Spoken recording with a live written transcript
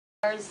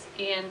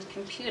and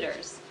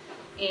computers,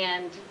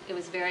 and it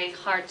was very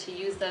hard to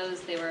use those.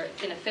 They were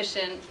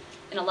inefficient.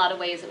 In a lot of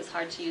ways, it was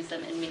hard to use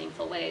them in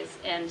meaningful ways.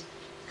 And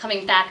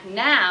coming back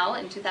now,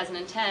 in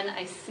 2010,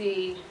 I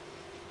see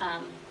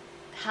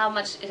how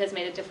much it has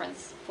made a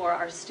difference for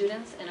our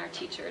students and our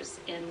teachers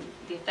in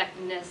the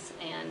effectiveness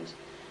and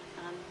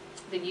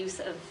the use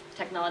of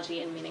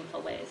technology in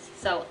meaningful ways.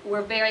 So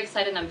we're very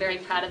excited, and I'm very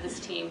proud of this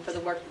team for the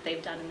work that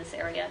they've done in this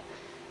area.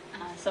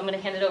 So I'm going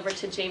to hand it over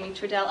to Jamie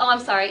Trudell. Oh, I'm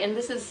sorry, and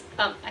this is,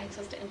 I'm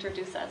supposed to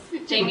introduce us.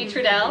 Jamie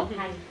Trudell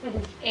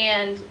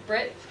and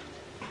Britt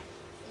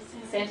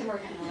Santamaria.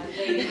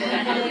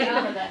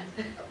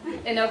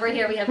 And over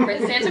here we have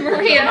Britt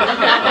Santamaria,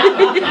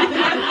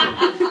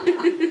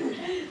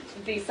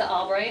 Lisa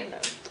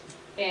Albright,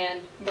 and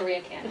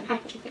Maria Cannon.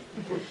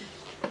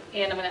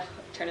 And I'm going to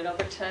turn it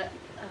over to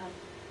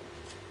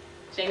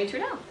Jamie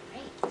Trudell.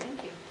 Great,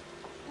 thank you.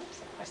 Oops,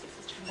 of course this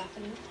is turned off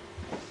anyway.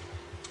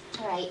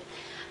 All right.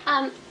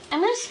 I'm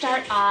going to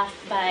start off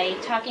by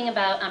talking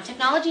about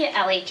technology at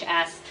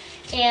LHS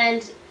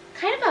and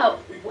kind of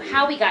about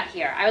how we got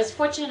here. I was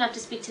fortunate enough to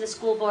speak to the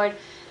school board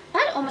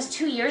about almost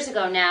 2 years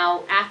ago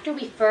now, after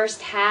we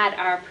first had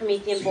our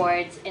Promethean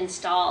boards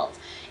installed,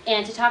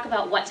 and to talk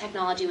about what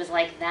technology was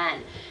like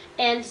then.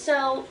 And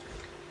so,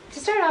 to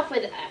start off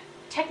with,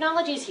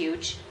 technology is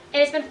huge.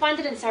 And it's been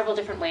funded in several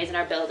different ways in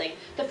our building.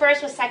 The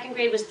first was second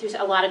grade was through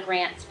a lot of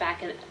grants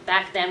back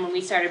then when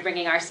we started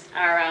bringing our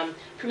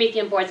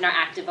Promethean boards and our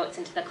active votes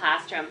into the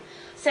classroom.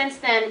 Since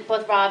then,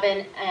 both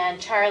Robin and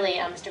Charlie,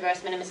 Mr.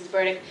 Grossman and Mrs.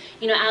 Burdick,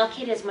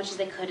 allocated as much as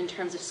they could in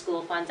terms of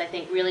school funds, I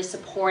think, really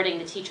supporting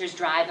the teachers'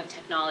 drive of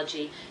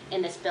technology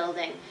in this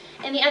building.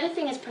 And the other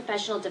thing is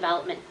professional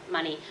development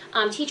money.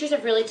 Teachers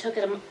have really took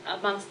it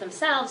amongst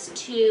themselves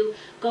to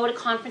go to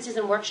conferences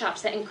and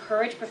workshops that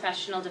encourage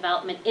professional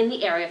development in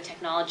the area of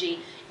technology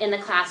in the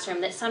classroom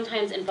that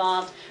sometimes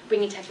involved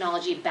bringing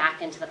technology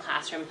back into the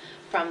classroom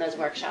from those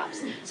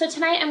workshops. So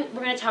tonight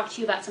we're going to talk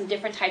to you about some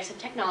different types of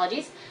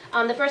technologies.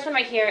 The first one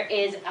right here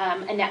is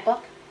a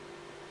netbook,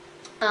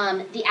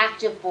 the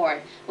active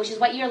board, which is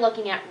what you're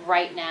looking at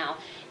right now.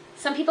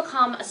 Some people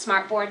call them a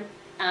smart board.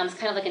 It's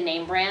kind of like a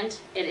name brand.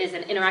 It is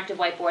an interactive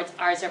whiteboard.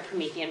 Ours are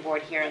Promethean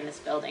board here in this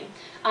building.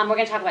 We're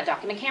going to talk about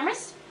document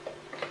cameras,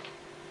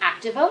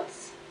 active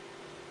votes,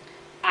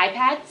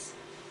 iPads,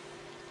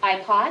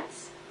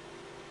 iPods,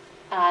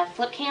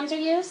 flip cams are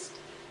used,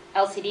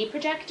 LCD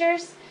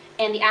projectors,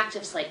 and the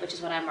active slate, which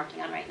is what I'm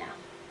working on right now.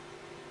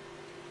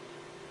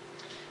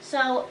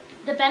 So,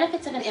 the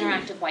benefits of an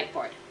interactive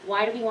whiteboard.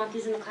 Why do we want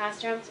these in the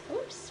classrooms?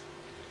 Oops,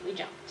 we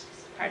jumped.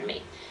 Pardon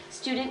me.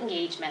 Student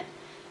engagement.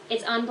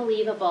 It's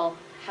unbelievable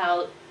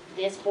how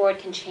this board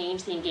can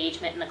change the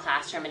engagement in the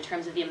classroom in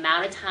terms of the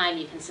amount of time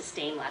you can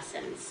sustain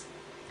lessons.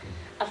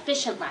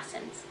 Efficient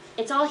lessons.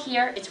 It's all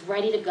here, it's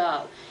ready to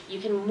go.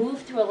 You can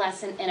move through a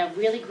lesson in a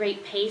really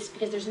great pace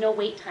because there's no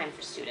wait time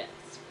for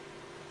students.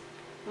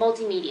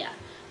 Multimedia.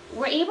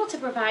 We're able to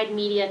provide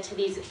media to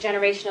these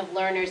generation of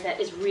learners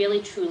that is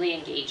really, truly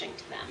engaging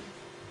to them.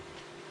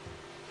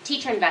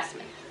 Teacher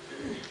investment.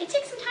 It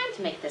takes some time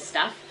to make this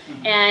stuff,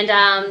 and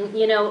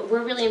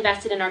we're really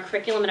invested in our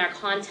curriculum and our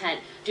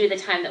content due to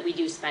the time that we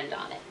do spend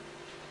on it.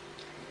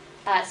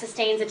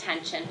 Sustains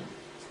attention.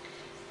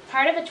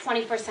 Part of a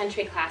 21st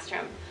century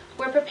classroom.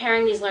 We're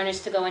preparing these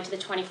learners to go into the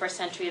 21st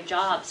century of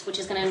jobs, which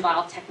is going to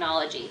involve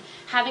technology.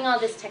 Having all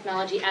this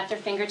technology at their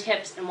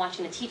fingertips and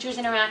watching the teachers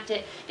interact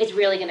it is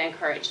really going to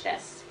encourage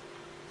this.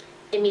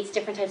 It meets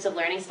different types of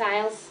learning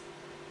styles.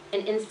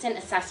 An instant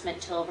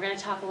assessment tool. We're going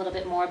to talk a little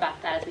bit more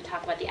about that as we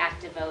talk about the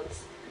active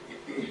votes.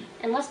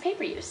 And less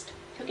paper used.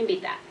 Who can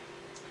beat that?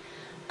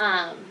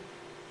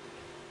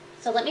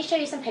 So let me show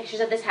you some pictures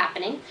of this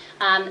happening.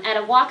 At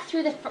a walk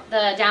through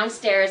the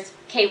downstairs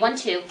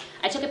K-1-2,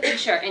 I took a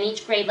picture in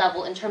each grade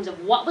level in terms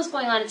of what was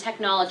going on in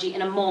technology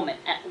in a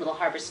moment at Little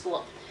Harbor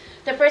School.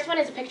 The first one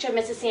is a picture of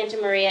Mrs.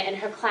 Santamaria in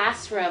her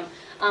classroom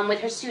with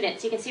her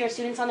students. You can see her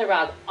students on the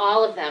rug,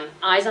 all of them,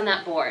 eyes on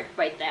that board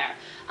right there.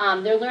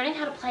 They're learning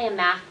how to play a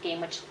math game,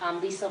 which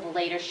Lisa will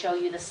later show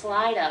you the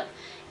slide of.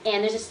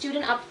 And there's a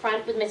student up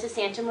front with Mrs.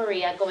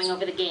 Santamaria going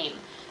over the game.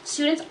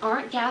 Students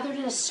aren't gathered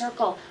in a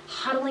circle,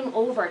 huddling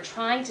over,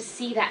 trying to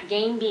see that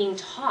game being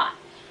taught.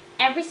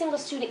 Every single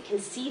student can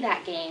see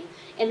that game,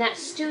 and that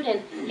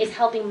student is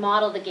helping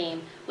model the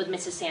game with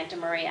Mrs.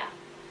 Santamaria.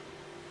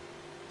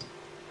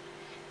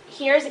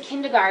 Here's a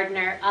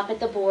kindergartner up at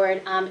the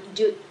board,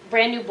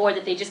 brand new board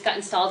that they just got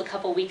installed a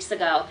couple weeks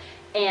ago,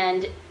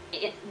 and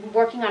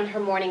working on her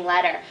morning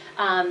letter.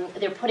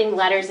 They're putting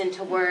letters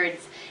into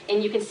words,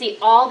 and you can see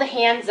all the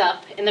hands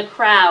up in the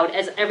crowd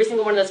as every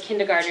single one of those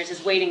kindergartners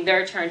is waiting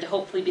their turn to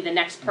hopefully be the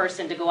next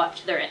person to go up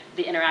to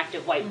the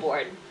interactive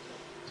whiteboard.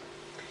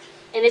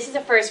 And this is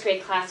a first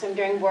grade classroom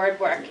during word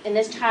work, and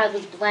this child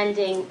was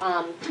blending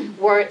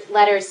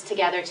letters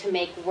together to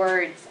make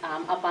words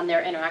up on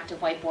their interactive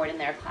whiteboard in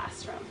their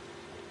classroom.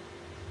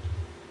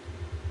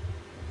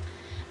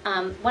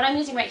 What I'm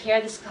using right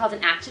here, this is called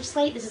an active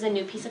slate. This is a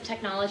new piece of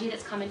technology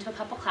that's come into a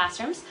couple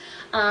classrooms.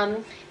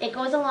 It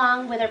goes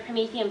along with our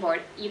Promethean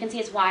board. You can see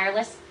it's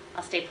wireless.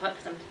 I'll stay put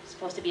because I'm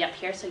supposed to be up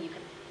here so you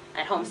can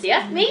at home see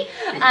me.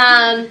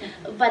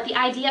 But the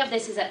idea of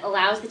this is it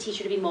allows the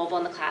teacher to be mobile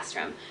in the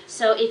classroom.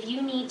 So if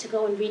you need to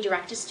go and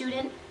redirect a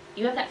student,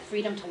 you have that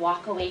freedom to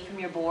walk away from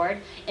your board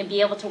and be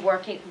able to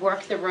work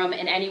the room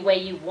in any way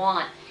you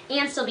want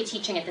and still be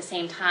teaching at the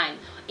same time.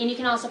 And you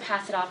can also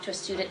pass it off to a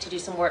student to do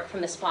some work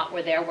from the spot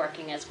where they're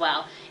working as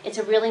well. It's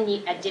a really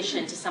neat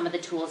addition to some of the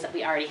tools that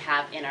we already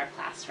have in our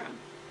classroom.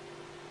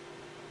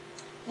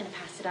 I'm going to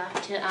pass it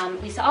off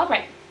to Lisa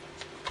Albright.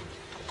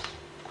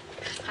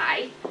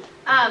 Hi.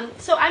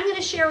 So I'm going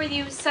to share with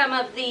you some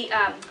of the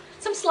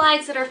some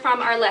slides that are from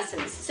our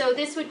lessons. So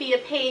this would be a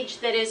page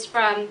that is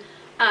from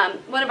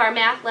one of our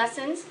math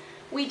lessons.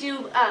 We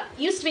do,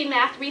 used to be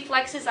math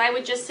reflexes. I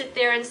would just sit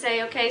there and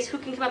say, okay, so who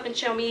can come up and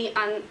show me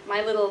on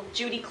my little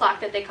Judy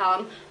clock that they call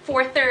them,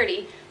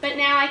 4:30. But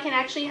now I can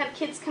actually have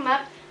kids come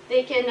up.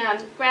 They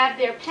can grab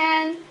their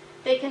pen.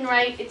 They can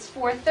write, it's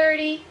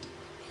 4:30.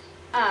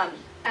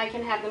 I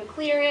can have them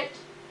clear it.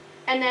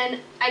 And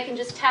then I can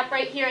just tap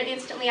right here and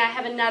instantly I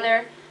have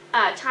another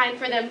time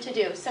for them to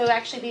do. So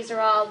actually these are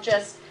all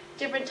just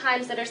different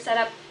times that are set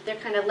up. They're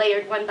kind of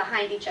layered one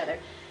behind each other.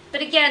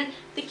 But again,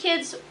 the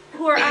kids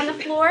who are on the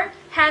floor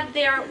have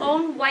their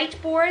own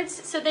whiteboards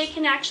so they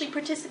can actually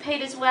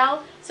participate as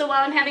well. So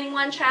while I'm having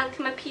one child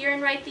come up here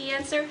and write the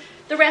answer,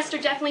 the rest are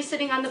definitely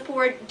sitting on the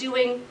board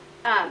doing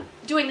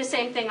the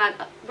same thing, on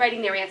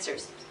writing their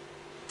answers.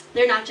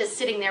 They're not just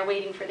sitting there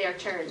waiting for their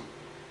turn.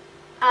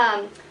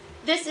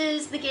 This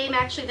is the game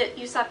actually that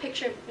you saw a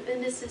picture of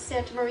Mrs.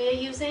 Santa Maria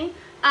using.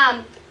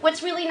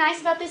 What's really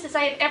nice about this is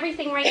I have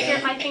everything right here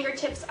at my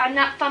fingertips. I'm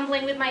not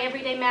fumbling with my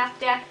everyday math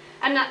deck.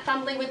 I'm not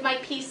fumbling with my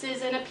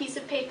pieces and a piece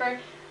of paper.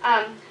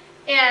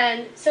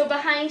 And so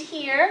behind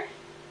here,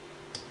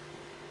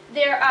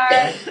 there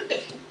are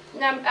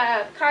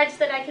cards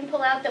that I can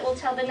pull out that will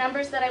tell the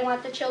numbers that I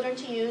want the children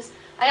to use.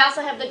 I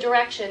also have the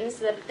directions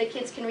that the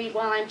kids can read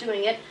while I'm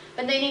doing it.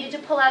 But they needed to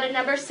pull out a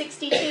number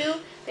 62.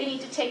 They need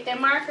to take their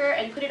marker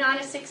and put it on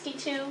a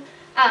 62.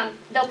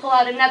 They'll pull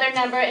out another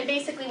number, and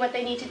basically what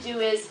they need to do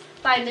is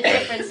find the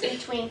difference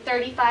between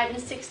 35 and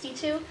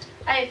 62.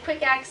 I have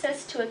quick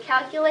access to a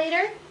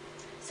calculator.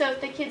 So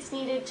if the kids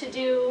needed to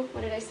do,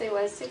 what did I say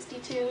was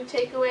 62,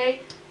 take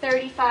away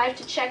 35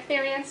 to check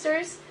their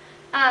answers.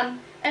 And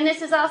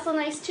this is also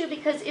nice too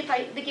because if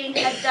the game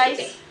had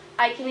dice,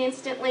 I can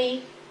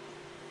instantly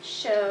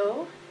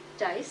show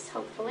dice,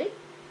 hopefully.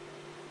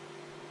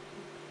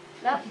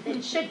 Well,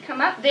 it should come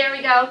up. There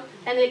we go.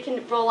 And they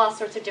can roll all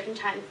sorts of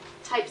different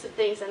types of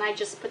things. And I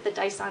just put the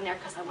dice on there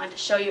because I wanted to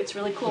show you it's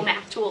really cool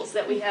math tools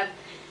that we have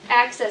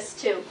access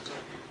to.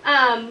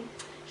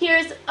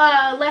 Here's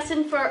a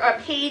lesson for a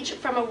page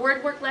from a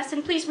word work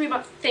lesson. Please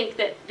think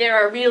that there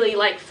are really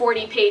like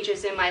 40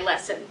 pages in my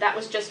lesson. That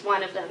was just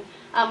one of them.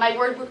 My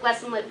word work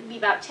lesson would be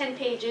about 10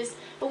 pages.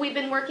 But we've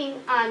been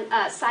working on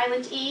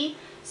silent E.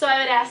 So I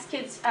would ask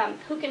kids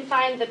who can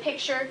find the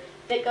picture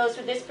that goes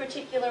with this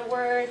particular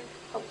word.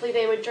 Hopefully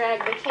they would drag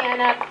the can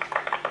up.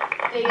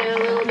 They get a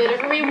little bit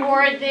of a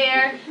reward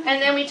there.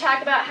 And then we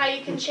talk about how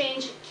you can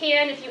change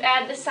can. If you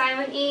add the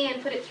silent E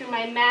and put it through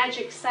my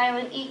magic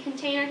silent E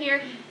container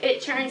here, it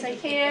turns a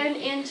can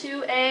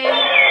into a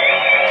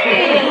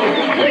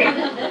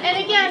can.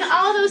 And again,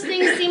 all those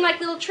things seem like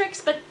little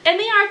tricks, and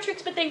they are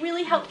tricks, but they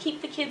really help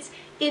keep the kids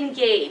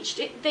engaged.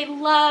 They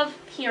love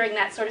hearing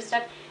that sort of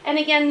stuff. And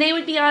again, they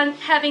would be on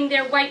having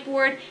their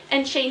whiteboard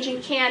and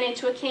changing can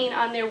into a cane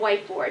on their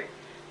whiteboard.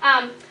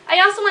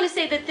 I also want to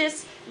say that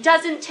this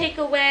doesn't take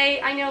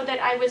away, I know that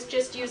I was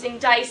just using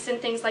dice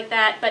and things like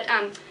that, but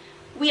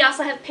we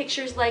also have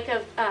pictures like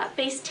of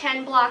base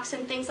 10 blocks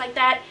and things like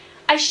that.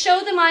 I show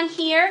them on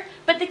here,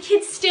 but the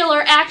kids still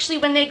are actually,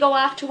 when they go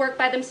off to work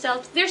by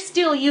themselves, they're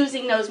still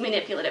using those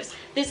manipulatives.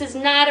 This is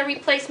not a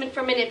replacement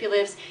for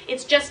manipulatives.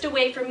 It's just a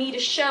way for me to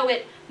show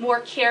it more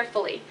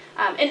carefully.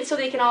 And so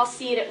they can all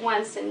see it at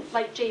once, and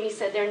like Jamie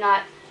said, they're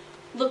not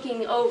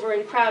looking over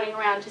and crowding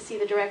around to see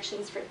the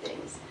directions for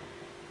things.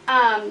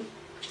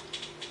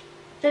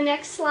 The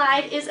next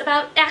slide is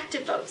about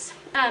active votes.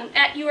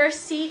 At your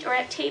seat or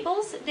at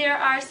tables, there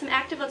are some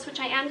active votes which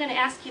I am going to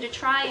ask you to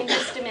try in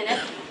just a minute.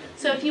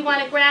 So if you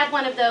want to grab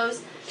one of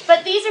those.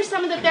 But these are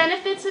some of the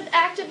benefits of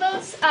active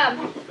votes.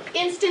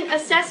 Instant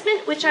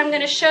assessment, which I'm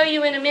going to show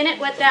you in a minute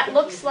what that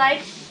looks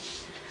like.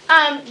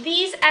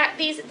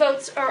 These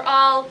votes are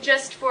all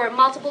just for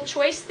multiple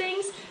choice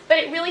things, but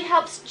it really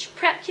helps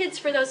prep kids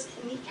for those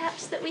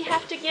kneecaps that we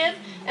have to give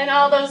and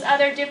all those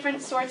other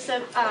different sorts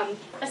of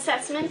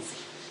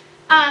assessments.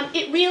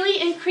 It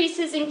really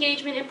increases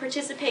engagement and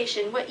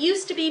participation. What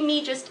used to be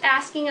me just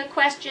asking a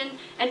question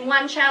and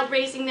one child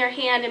raising their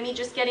hand and me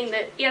just getting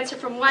the answer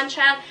from one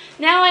child,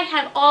 now I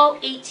have all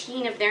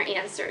 18 of their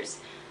answers.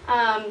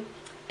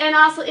 And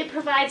also it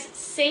provides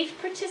safe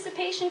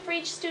participation for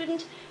each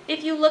student.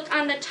 If you look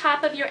on the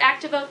top of your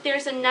active vote,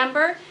 there's a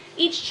number.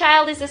 Each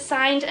child is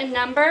assigned a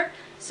number.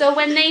 So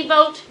when they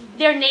vote,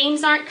 their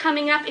names aren't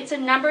coming up. It's a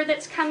number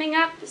that's coming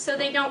up, so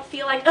they don't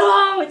feel like,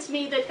 oh, it's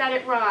me that got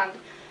it wrong.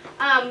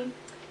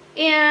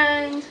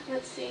 And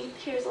let's see,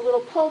 here's a little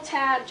pull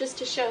tab just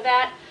to show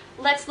that.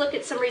 let's look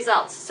at some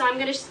results. So I'm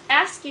going to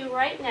ask you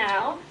right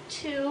now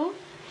to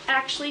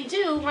actually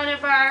do one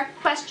of our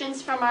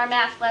questions from our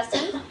math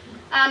lesson.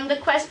 The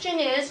question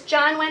is,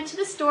 John went to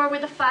the store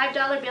with a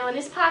 $5 bill in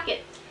his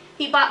pocket.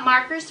 He bought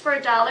markers for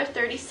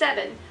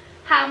 $1.37.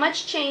 How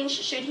much change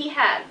should he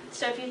have?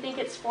 So if you think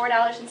it's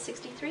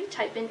 $4.63,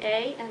 type in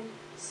A and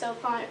so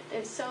on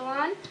and so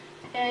on.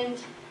 And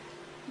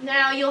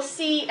now you'll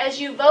see as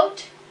you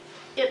vote,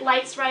 it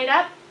lights right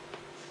up.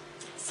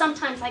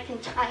 Sometimes I can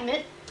time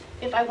it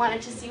if I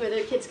wanted to see whether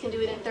the kids can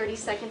do it in 30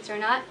 seconds or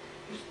not.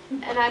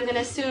 And I'm going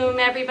to assume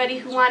everybody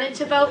who wanted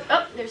to vote,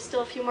 oh, there's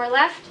still a few more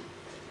left.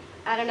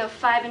 I don't know,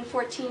 5 and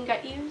 14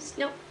 got used?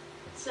 Nope.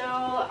 So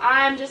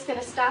I'm just going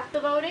to stop the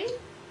voting.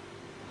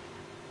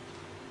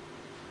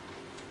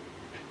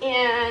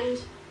 And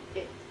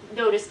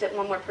notice that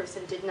one more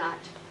person did not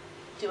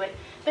do it.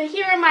 But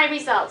here are my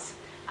results.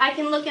 I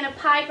can look in a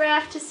pie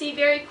graph to see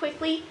very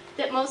quickly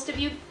that most of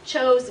you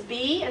chose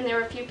B, and there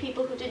were a few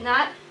people who did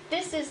not.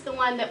 This is the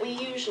one that we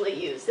usually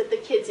use, that the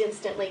kids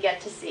instantly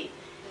get to see.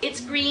 It's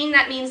green,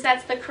 that means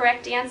that's the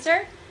correct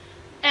answer.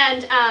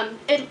 And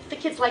the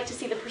kids like to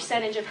see the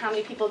percentage of how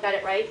many people got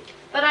it right.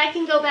 But I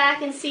can go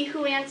back and see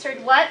who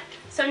answered what.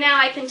 So now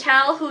I can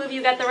tell who of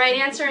you got the right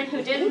answer and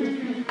who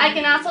didn't. I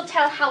can also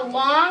tell how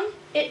long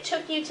it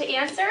took you to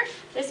answer.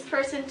 This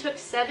person took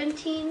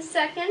 17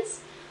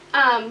 seconds.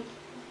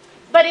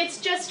 But it's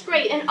just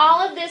great. And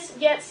all of this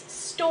gets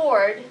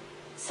stored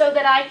so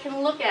that I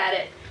can look at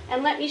it.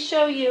 And let me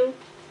show you.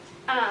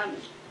 I'm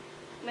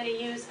going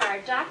to use our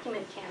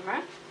document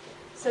camera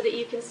so that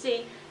you can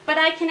see. But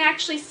I can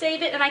actually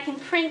save it and I can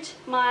print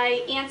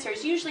my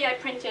answers. Usually I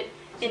print it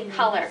in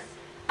color.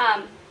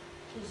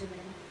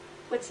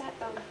 What's that?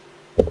 Oh,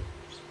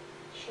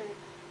 sure.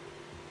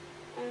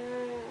 There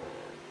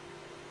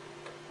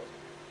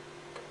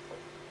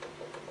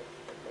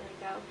we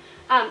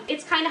go.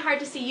 It's kind of hard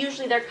to see.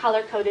 Usually they're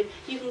color-coded.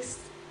 You can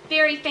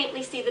very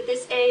faintly see that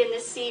this A and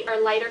this C are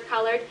lighter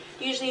colored.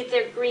 Usually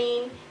they're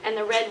green and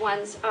the red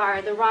ones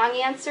are the wrong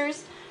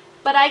answers.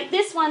 But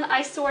this one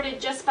I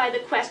sorted just by the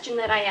question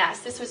that I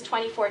asked. This was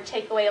 24,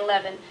 take away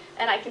 11.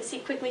 And I can see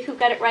quickly who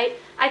got it right.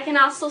 I can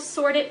also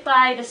sort it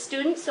by the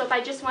student. So if I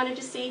just wanted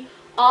to see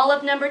all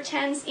of number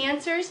 10's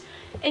answers.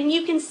 And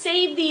you can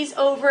save these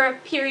over a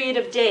period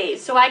of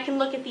days. So I can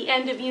look at the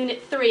end of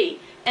Unit 3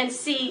 and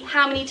see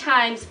how many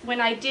times when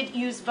I did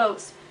use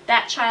votes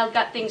that child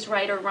got things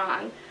right or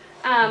wrong.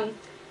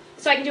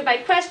 So I can do it by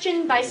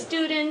question, by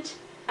student.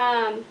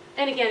 And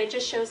again, it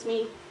just shows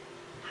me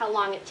how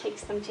long it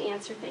takes them to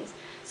answer things.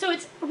 So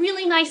it's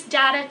really nice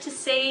data to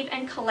save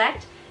and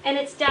collect, and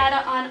it's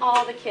data on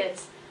all the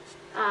kids.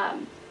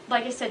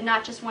 Like I said,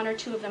 not just one or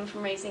two of them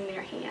from raising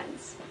their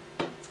hands.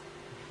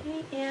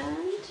 Okay,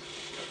 and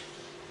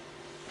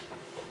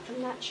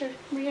I'm not sure,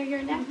 Maria,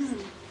 you're next.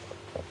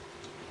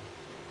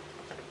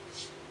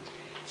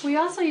 We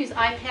also use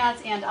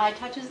iPads and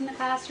iTouches in the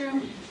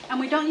classroom, and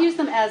we don't use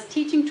them as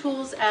teaching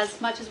tools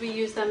as much as we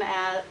use them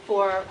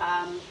for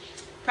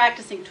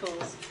practicing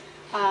tools.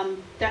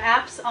 The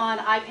apps on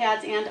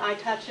iPads and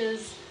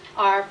iTouches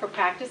are for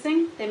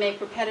practicing. They make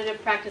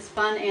repetitive practice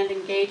fun and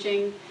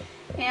engaging.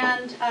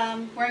 And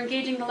we're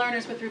engaging the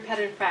learners with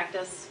repetitive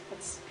practice.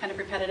 It's kind of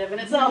repetitive in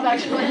itself,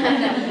 actually.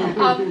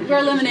 We're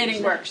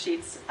eliminating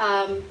worksheets.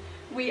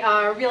 We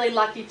are really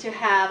lucky to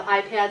have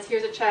iPads.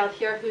 Here's a child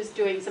here who's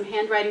doing some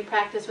handwriting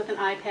practice with an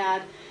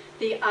iPad.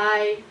 The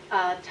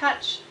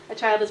iTouch, a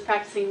child is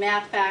practicing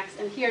math facts.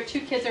 And here,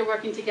 two kids are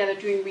working together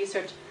doing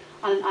research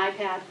on an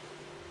iPad.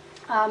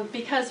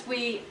 Because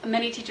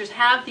many teachers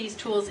have these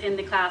tools in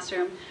the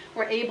classroom,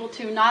 we're able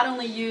to not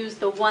only use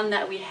the one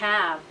that we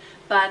have,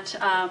 but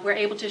we're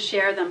able to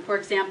share them. For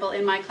example,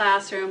 in my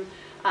classroom,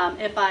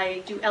 if I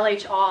do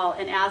LH All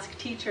and ask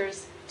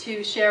teachers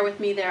to share with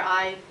me their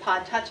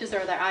iPod Touches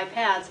or their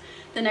iPads,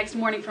 the next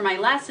morning for my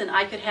lesson,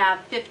 I could have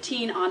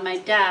 15 on my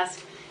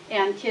desk,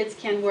 and kids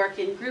can work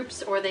in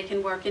groups or they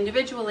can work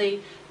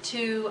individually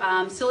to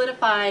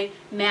solidify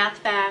math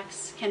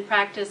facts, can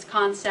practice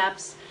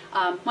concepts.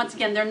 Once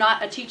again, they're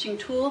not a teaching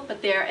tool,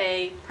 but they're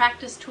a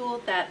practice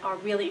tool that are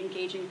really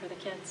engaging for the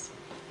kids.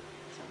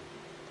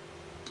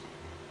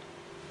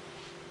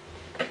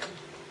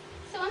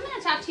 So I'm going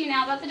to talk to you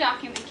now about the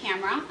document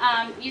camera.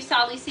 You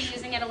saw Lisa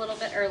using it a little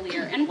bit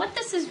earlier. And what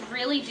this is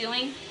really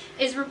doing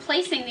is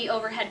replacing the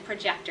overhead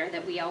projector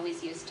that we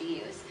always used to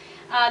use.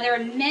 There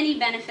are many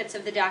benefits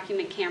of the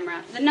document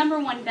camera. The number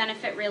one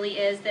benefit really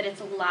is that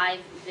it's a live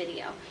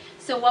video.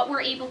 So what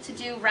we're able to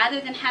do,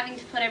 rather than having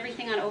to put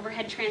everything on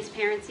overhead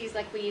transparencies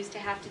like we used to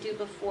have to do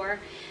before,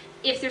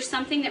 if there's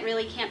something that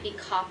really can't be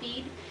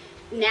copied,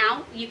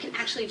 now you can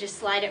actually just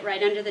slide it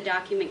right under the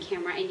document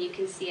camera and you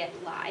can see it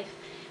live.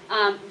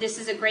 This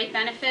is a great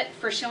benefit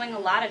for showing a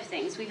lot of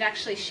things. We've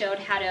actually showed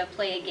how to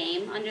play a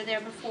game under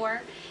there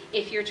before.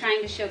 If you're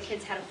trying to show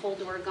kids how to fold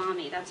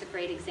origami, that's a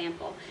great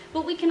example.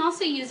 But we can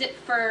also use it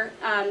for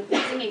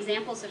using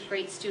examples of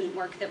great student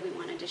work that we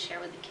wanted to share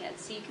with the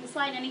kids. So you can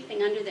slide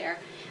anything under there,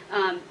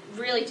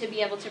 really to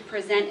be able to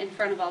present in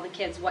front of all the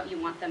kids what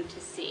you want them to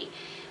see.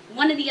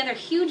 One of the other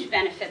huge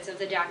benefits of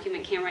the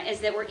document camera is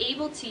that we're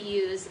able to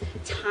use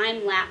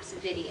time-lapse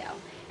video.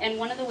 And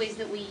one of the ways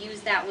that we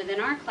use that within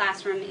our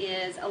classroom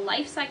is a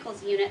life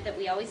cycles unit that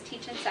we always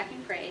teach in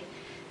 2nd grade,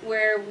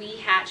 where we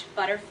hatch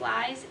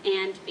butterflies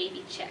and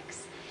baby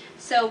chicks.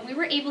 So we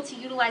were able to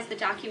utilize the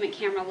document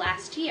camera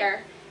last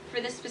year for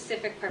this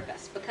specific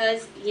purpose,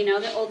 because you know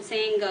the old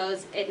saying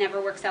goes, it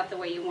never works out the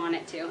way you want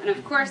it to. And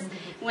of course,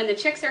 when the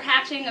chicks are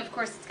hatching, of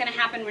course it's going to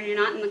happen when you're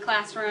not in the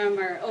classroom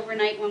or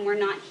overnight when we're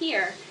not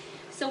here.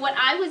 So what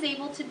I was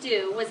able to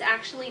do was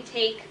actually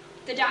take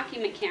the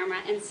document camera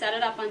and set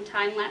it up on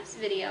time-lapse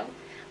video.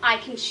 I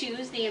can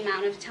choose the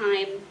amount of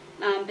time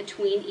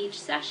between each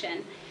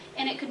session.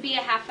 And it could be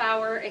a half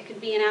hour, it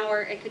could be an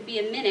hour, it could be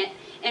a minute.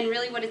 And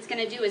really what it's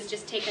going to do is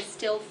just take a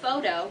still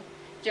photo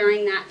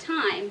during that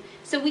time,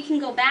 so we can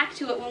go back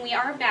to it when we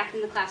are back in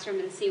the classroom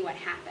and see what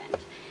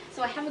happened.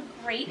 So I have a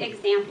great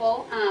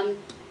example.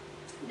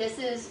 This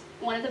is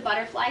one of the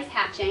butterflies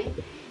hatching,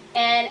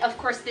 and of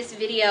course this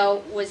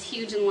video was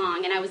huge and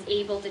long, and I was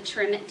able to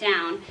trim it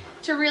down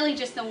to really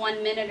just the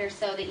 1 minute or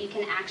so that you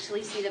can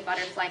actually see the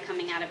butterfly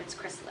coming out of its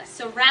chrysalis.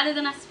 So rather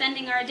than us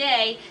spending our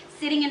day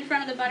sitting in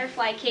front of the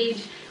butterfly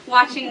cage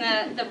watching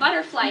the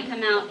butterfly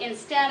come out,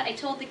 instead I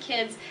told the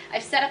kids,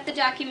 I've set up the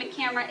document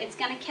camera, it's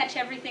going to catch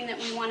everything that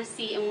we want to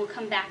see, and we'll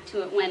come back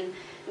to it when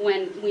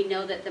we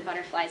know that the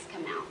butterflies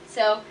come out.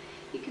 So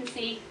you can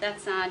see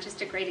that's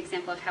just a great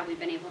example of how we've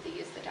been able to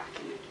use the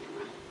document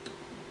camera.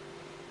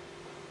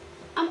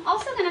 I'm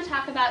also going to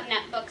talk about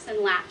netbooks and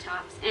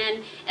laptops,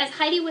 and as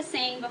Heidi was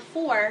saying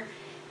before,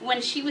 when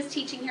she was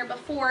teaching here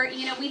before,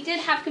 you know, we did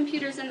have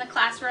computers in the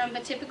classroom,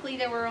 but typically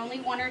there were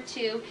only 1 or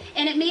 2,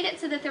 and it made it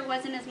so that there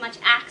wasn't as much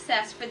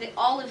access for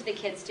all of the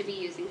kids to be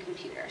using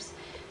computers.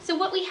 So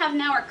what we have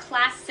now are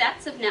class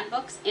sets of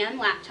netbooks and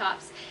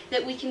laptops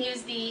that we can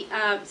use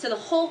so the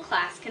whole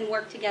class can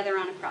work together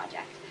on a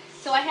project.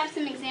 So I have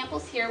some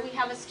examples here. We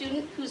have a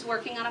student who's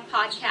working on a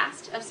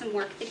podcast of some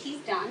work that he's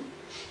done.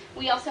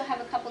 We also have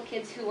a couple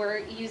kids who are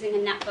using a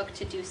netbook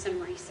to do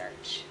some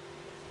research.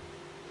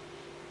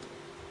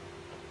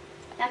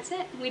 That's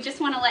it. We just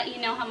want to let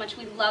you know how much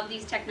we love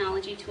these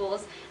technology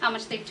tools, how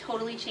much they've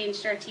totally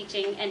changed our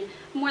teaching, and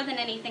more than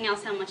anything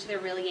else, how much they're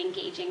really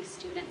engaging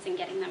students and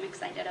getting them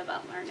excited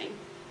about learning.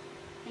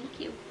 Thank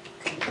you.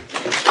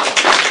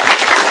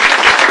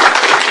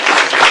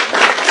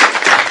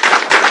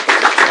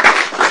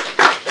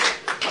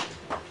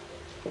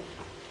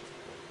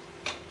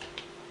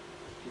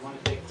 You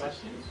want to take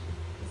questions?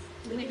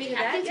 We do I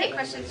can that. take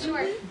questions,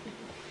 sure.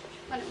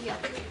 Why don't we all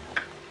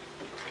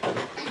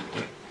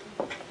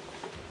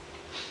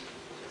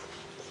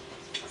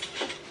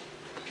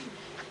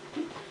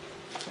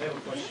I have a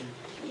question.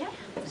 Yeah.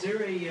 Is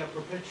there a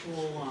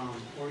perpetual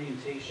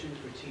orientation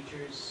for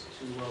teachers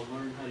to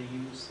learn how to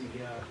use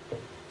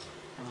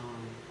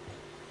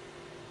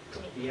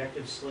the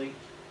active slate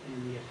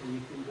and the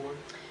Promethean board?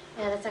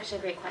 Yeah, that's actually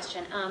a great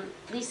question.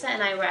 Lisa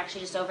and I were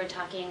actually just over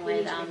talking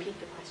with. Repeat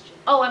the question.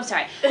 Oh, I'm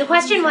sorry. The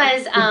question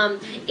was,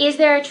 is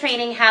there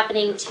training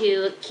happening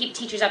to keep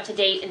teachers up to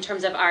date in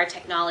terms of our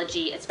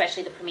technology,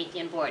 especially the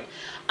Promethean board?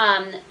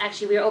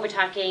 Actually, we were over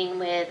talking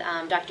with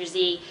Dr.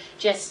 Z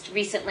just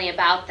recently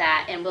about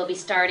that, and we'll be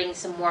starting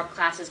some more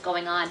classes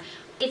going on.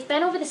 It's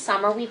been over the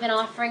summer we've been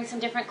offering some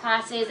different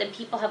classes, and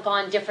people have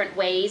gone different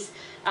ways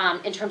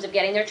in terms of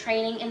getting their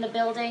training in the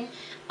building.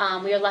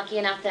 We were lucky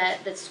enough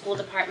that the school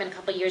department a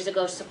couple years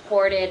ago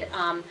supported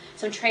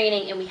some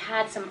training, and we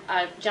had some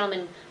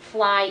gentlemen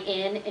fly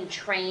in and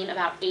train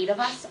about 8 of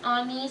us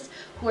on these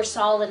who are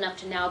solid enough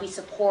to now be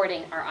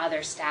supporting our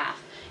other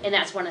staff. And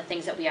that's one of the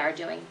things that we are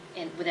doing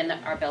within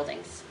our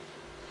buildings.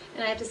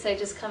 And I have to say,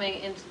 just coming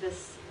into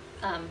this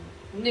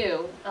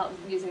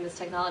using this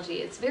technology,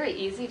 it's very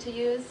easy to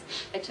use.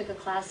 I took a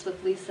class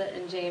with Lisa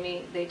and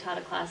Jamie. They taught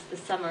a class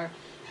this summer,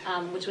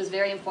 which was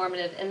very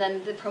informative. And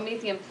then the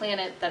Promethean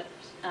Planet, that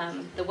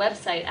the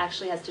website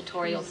actually has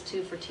tutorials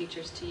too for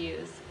teachers to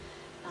use.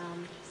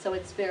 So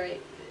it's very,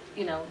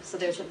 so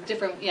there's a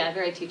different,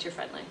 very teacher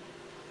friendly.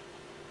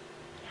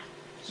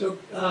 So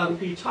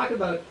can you talk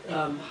about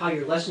how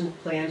your lesson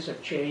plans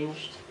have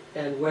changed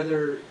and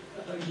whether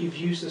you've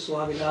used this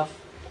long enough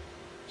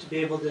to be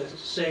able to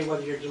say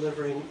whether you're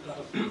delivering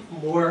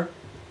more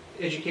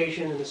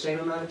education in the same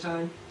amount of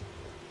time?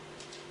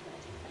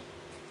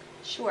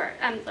 Sure.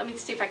 Let me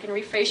see if I can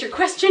rephrase your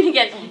question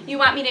again. You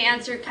want me to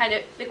answer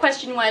the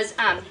question was,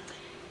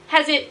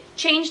 has it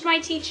changed my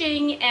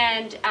teaching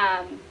and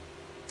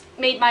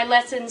made my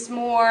lessons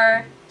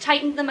more,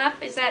 tightened them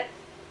up? Is that?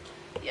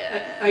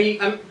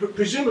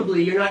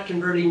 Presumably you're not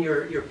converting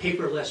your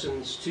paper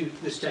lessons to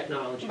this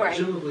technology. Right.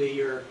 Presumably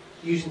you're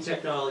using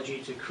technology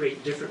to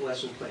create different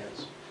lesson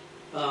plans.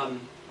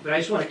 But I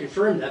just want to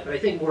confirm that. But I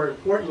think more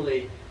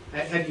importantly,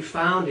 have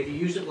you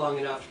used it long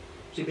enough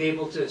to be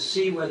able to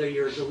see whether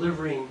you're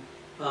delivering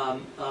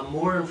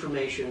more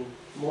information,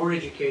 more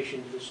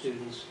education to the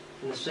students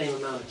in the same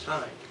amount of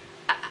time?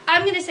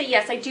 I'm going to say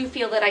yes, I do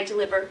feel that I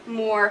deliver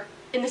more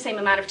in the same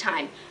amount of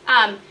time.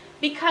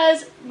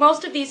 Because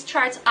most of these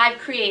charts I've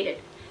created.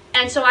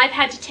 And so I've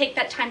had to take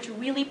that time to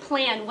really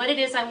plan what it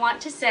is I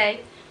want to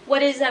say,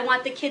 what it is I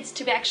want the kids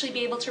to actually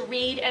be able to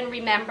read and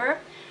remember.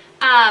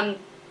 And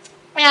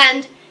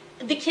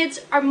the kids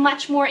are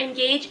much more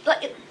engaged,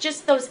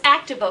 just those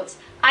active votes.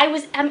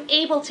 I'm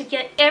able to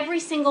get every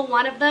single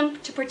one of them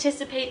to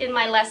participate in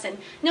my lesson.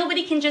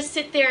 Nobody can just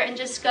sit there and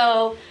just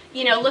go,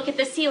 look at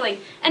the ceiling.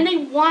 And they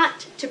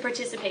want to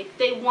participate.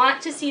 They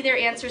want to see their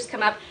answers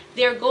come up.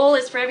 Their goal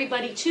is for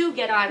everybody to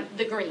get on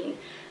the green.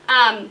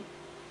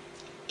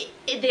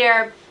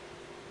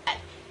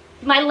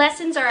 My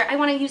lessons are, I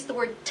want to use the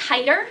word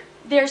tighter.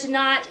 There's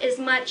not as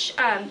much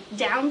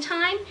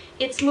downtime.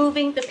 It's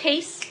moving, the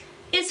pace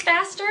is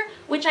faster,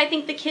 which I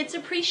think the kids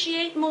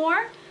appreciate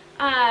more.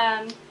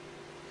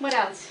 What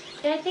else?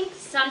 And I think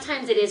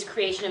sometimes it is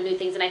creation of new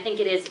things, and I think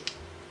it is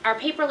our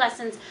paper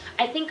lessons.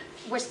 I think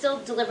we're still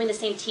delivering the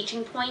same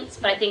teaching points,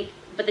 but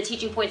the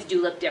teaching points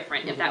do look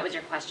different, if that was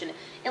your question.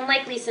 And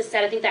like Lisa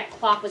said, I think that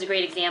clock was a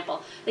great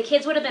example. The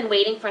kids would have been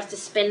waiting for us to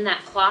spin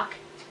that clock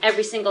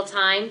every single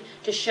time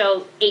to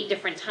show 8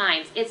 different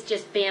times. It's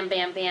just bam,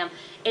 bam, bam.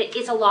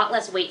 It's a lot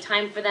less wait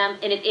time for them,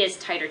 and it is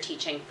tighter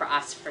teaching for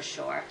us, for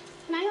sure.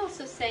 Can I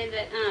also say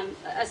that,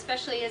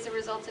 especially as a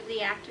result of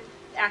the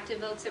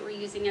active votes that we're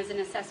using as an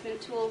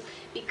assessment tool,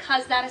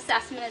 because that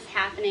assessment is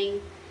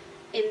happening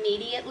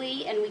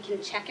immediately and we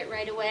can check it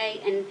right away,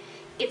 and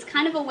it's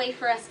kind of a way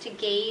for us to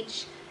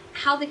gauge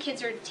how the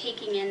kids are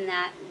taking in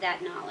that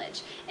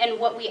knowledge. And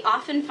what we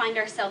often find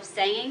ourselves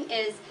saying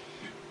is,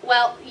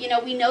 well,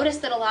 we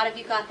noticed that a lot of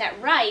you got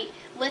that right.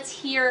 Let's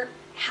hear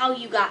how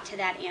you got to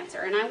that answer.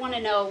 And I want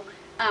to know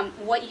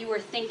what you were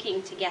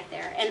thinking to get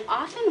there. And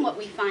often what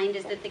we find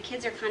is that the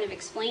kids are kind of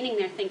explaining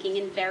their thinking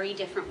in very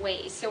different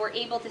ways. So we're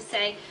able to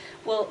say,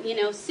 well,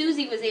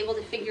 Susie was able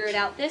to figure it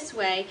out this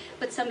way,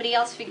 but somebody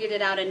else figured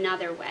it out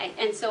another way.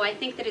 And so I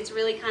think that it's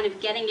really kind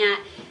of getting at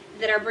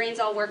that our brains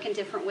all work in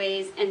different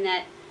ways, and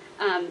that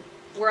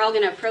we're all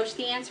going to approach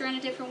the answer in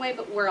a different way,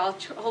 but we're all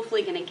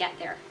hopefully going to get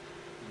there.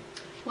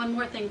 One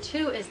more thing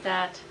too is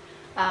that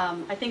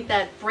I think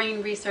that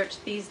brain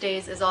research these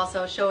days is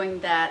also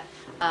showing that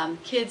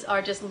kids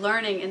are just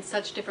learning in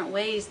such different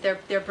ways.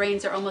 Their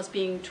brains are almost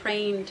being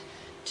trained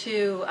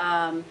to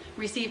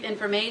receive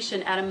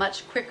information at a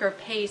much quicker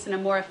pace in a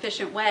more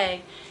efficient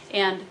way.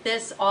 And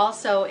this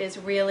also is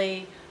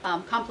really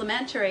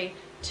complementary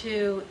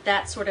to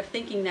that sort of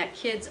thinking that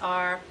kids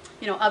are,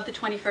 of the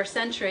 21st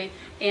century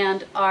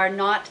and are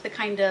not the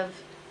kind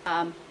of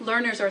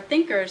learners or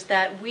thinkers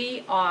that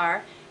we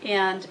are.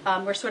 And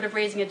we're sort of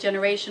raising a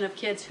generation of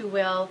kids who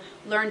will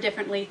learn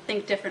differently,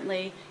 think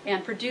differently,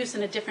 and produce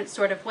in a different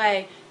sort of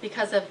way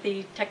because of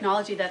the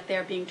technology that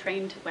they're being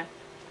trained with.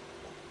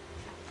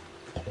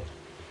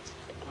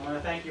 I want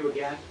to thank you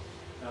again.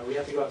 We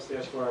have to go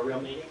upstairs for our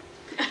real meeting.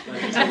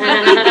 Good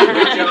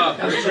job.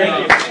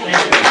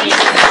 Thank you.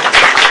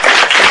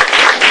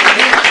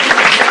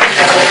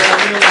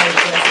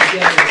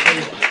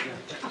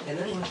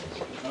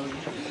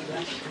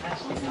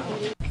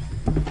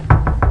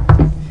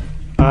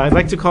 I'd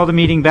like to call the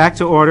meeting back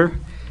to order,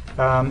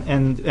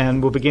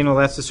 and we'll begin. We'll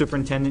ask the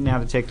superintendent now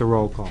to take the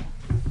roll call.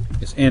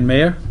 Yes, Ann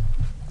Mayer.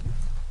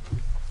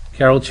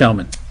 Carol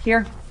Chelman.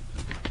 Here.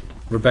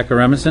 Rebecca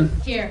Remison.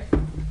 Here.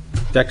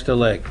 Dexter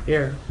Legg.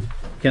 Here.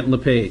 Kent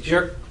LePage.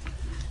 Here.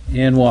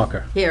 Ann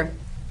Walker. Here.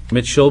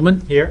 Mitch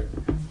Schulman. Here.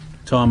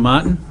 Tom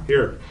Martin.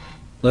 Here.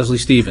 Leslie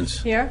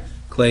Stevens. Here.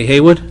 Clay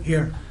Hayward.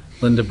 Here.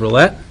 Linda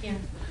Brulette. Here.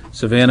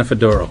 Savannah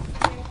Fedoro.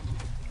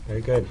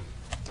 Very good.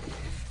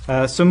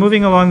 So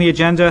moving along the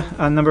agenda,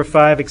 number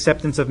 5,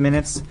 acceptance of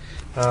minutes.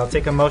 I'll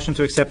take a motion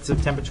to accept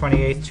September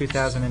 28th,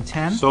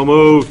 2010. So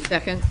moved.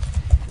 Second.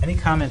 Any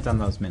comment on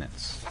those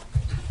minutes?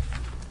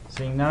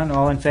 Seeing none,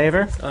 all in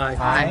favor? Aye.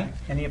 Aye.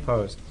 Any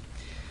opposed?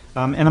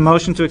 And a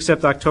motion to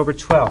accept October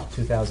 12th,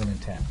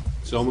 2010.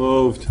 So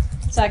moved.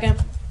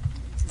 Second.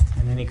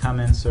 And any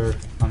comments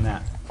on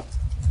that?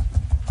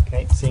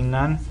 Okay, seeing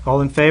none, all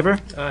in favor?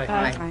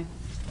 Aye.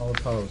 All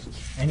opposed?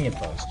 Any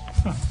opposed?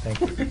 Thank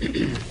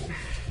you.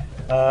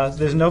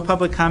 There's no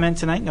public comment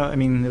tonight. No, I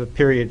mean, the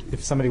period,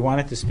 if somebody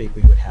wanted to speak,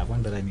 we would have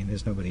one, but I mean,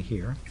 there's nobody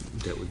here.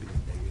 That would be.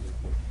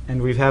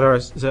 And we've had our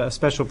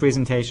special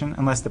presentation,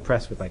 unless the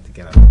press would like to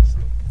get on this.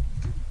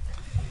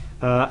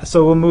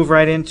 So we'll move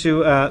right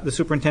into the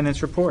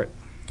superintendent's report.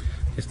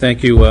 Yes,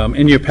 thank you.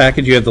 In your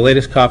package, you have the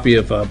latest copy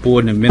of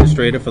Board and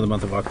Administrator for the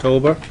month of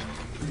October,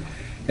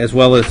 as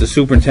well as the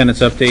superintendent's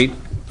update,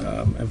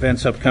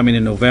 events upcoming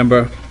in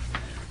November,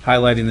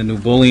 highlighting the new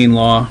bullying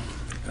law.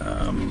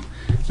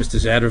 Mr.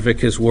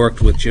 Zadrovic has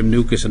worked with Jim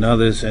Nukas and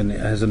others and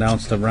has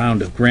announced a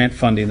round of grant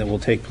funding that will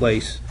take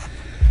place.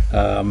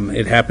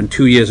 It happened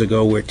 2 years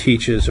ago where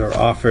teachers are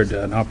offered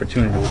an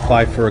opportunity to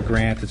apply for a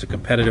grant. It's a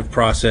competitive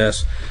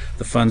process.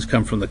 The funds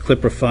come from the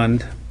Clipper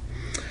Fund,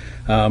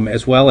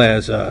 as well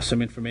as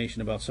some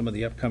information about some of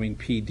the upcoming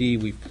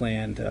PD we've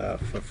planned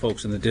for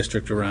folks in the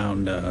district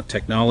around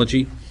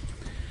technology.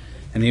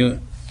 And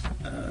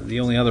the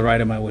only other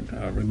item I would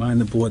remind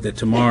the board that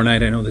tomorrow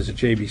night, I know there's a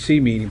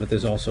JBC meeting, but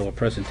there's also a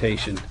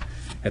presentation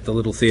at the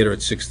Little Theater at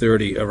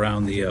 6:30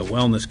 around the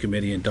Wellness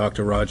Committee and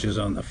Dr. Rogers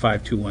on the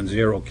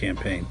 5210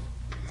 campaign.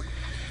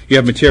 You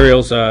have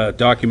materials,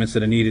 documents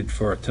that are needed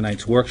for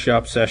tonight's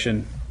workshop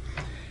session,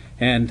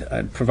 and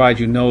I'd provide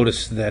you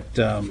notice that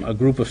a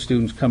group of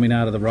students coming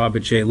out of the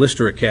Robert J.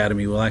 Lister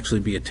Academy will actually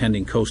be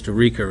attending Costa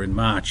Rica in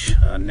March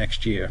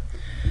next year.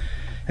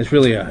 It's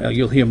really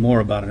you'll hear more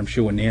about it, I'm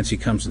sure, when Nancy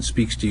comes and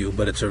speaks to you,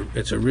 but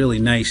it's a really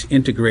nice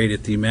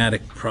integrated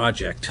thematic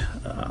project.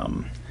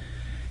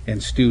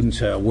 And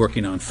students are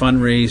working on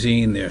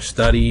fundraising, they're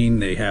studying,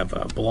 they have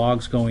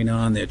blogs going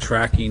on, they're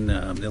tracking,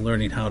 they're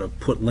learning how to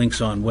put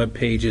links on web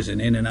pages and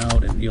in and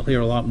out, and you'll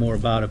hear a lot more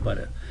about it,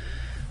 but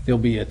they'll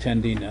be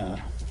attending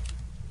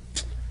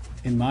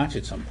in March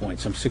at some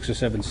point. Some 6 or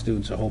 7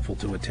 students are hopeful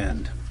to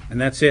attend.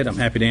 And that's it. I'm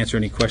happy to answer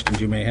any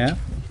questions you may have.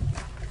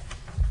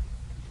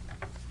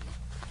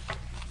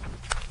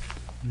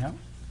 No?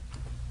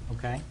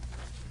 Okay.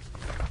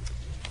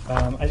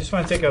 I just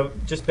want to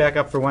just back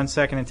up for 1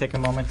 second and take a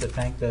moment to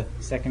thank the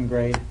second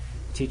grade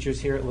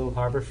teachers here at Little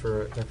Harbor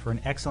for an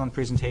excellent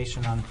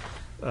presentation on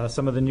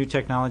some of the new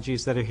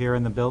technologies that are here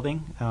in the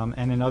building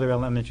and in other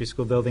elementary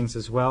school buildings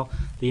as well.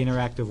 The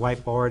interactive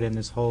whiteboard and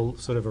this whole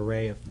sort of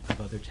array of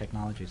other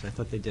technologies. I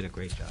thought they did a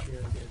great job.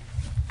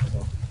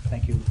 So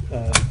thank you.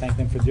 Thank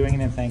them for doing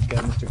it, and thank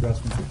Mr.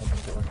 Grossman for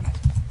helping to organize.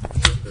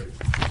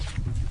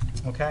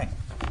 Okay.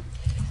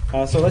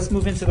 So let's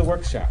move into the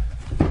workshop.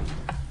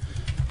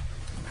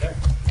 Okay.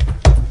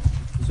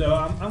 So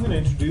I'm going to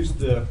introduce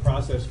the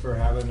process for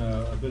having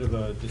a bit of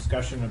a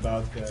discussion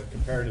about the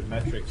comparative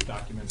metrics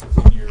document that's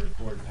in your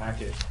board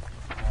packet.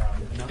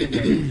 And I'm going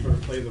to sort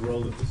of play the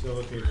role of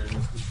facilitator in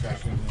this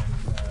discussion, and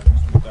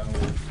Mr.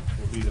 McDonough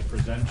will be the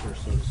presenter,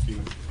 so to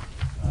speak.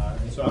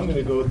 And so I'm going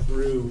to go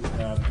through,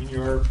 in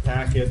your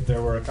packet,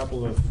 there were a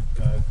couple of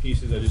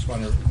pieces I just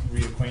want to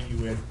reacquaint you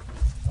with.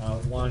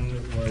 One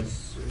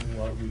was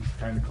what we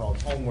kind of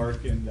called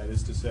homework, and that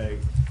is to say,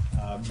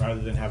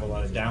 rather than have a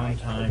lot of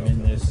downtime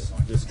in this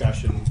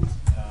discussion,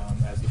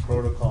 as the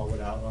protocol would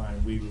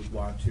outline, we would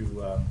want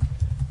to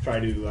try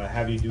to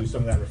have you do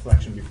some of that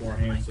reflection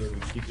beforehand so that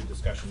we keep the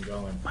discussion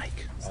going.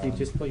 Mike. Steve,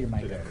 just pull your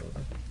mic out a little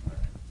bit.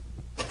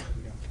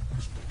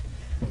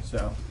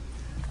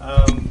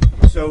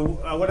 So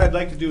what I'd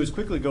like to do is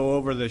quickly go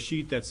over the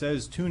sheet that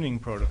says tuning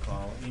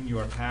protocol in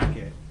your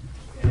packet.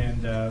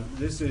 And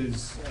this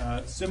is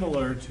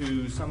similar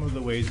to some of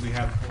the ways we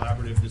have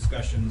collaborative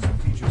discussions.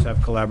 Teachers have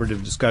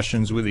collaborative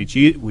discussions with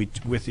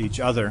each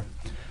other,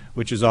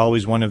 which is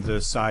always one of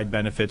the side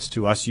benefits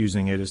to us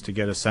using it, is to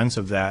get a sense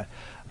of that.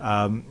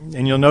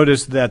 And you'll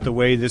notice that the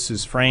way this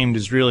is framed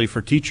is really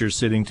for teachers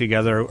sitting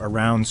together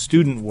around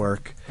student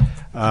work,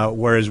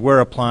 whereas we're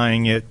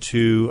applying it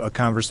to a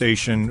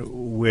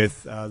conversation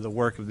with the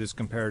work of this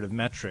comparative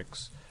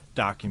metrics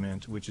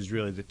document, which is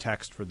really the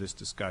text for this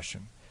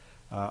discussion.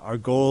 Our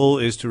goal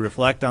is to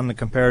reflect on the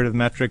comparative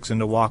metrics and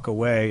to walk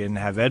away, and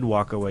have Ed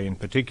walk away in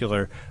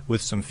particular,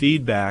 with some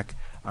feedback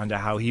onto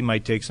how he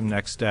might take some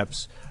next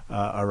steps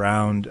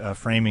around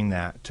framing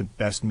that to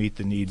best meet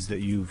the needs that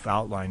you've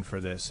outlined for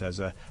this as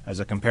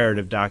a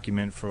comparative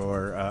document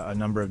for a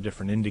number of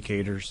different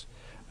indicators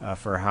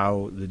for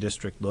how the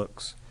district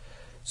looks.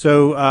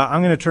 So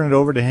I'm going to turn it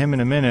over to him in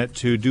a minute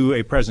to do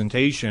a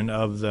presentation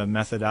of the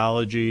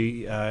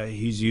methodology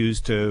he's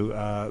used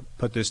to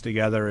put this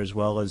together, as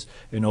well as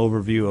an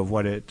overview of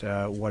what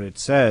it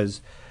says.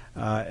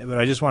 But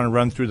I just want to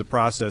run through the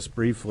process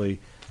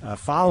briefly.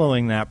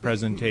 Following that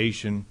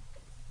presentation,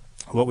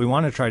 what we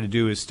want to try to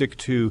do is stick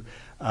to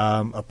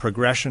a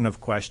progression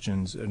of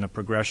questions and a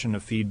progression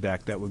of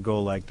feedback that would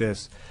go like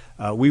this.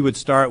 We would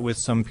start with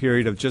some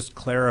period of just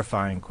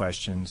clarifying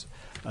questions.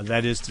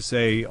 That is to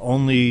say,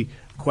 only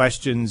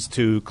questions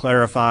to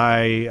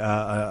clarify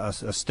a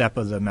step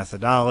of the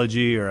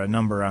methodology or a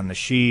number on the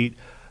sheet,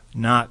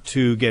 not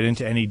to get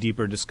into any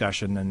deeper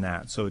discussion than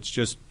that. So it's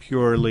just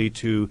purely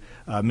to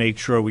make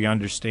sure we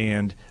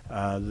understand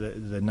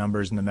the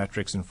numbers and the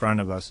metrics in front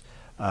of us,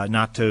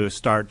 not to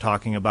start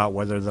talking about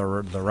whether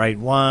they're the right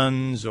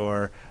ones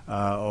or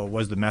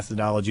was the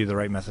methodology the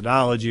right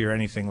methodology or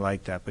anything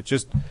like that, but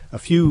just a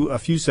few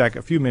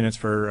minutes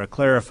for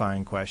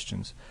clarifying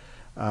questions.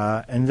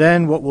 And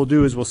then what we'll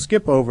do is we'll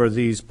skip over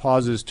these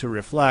pauses to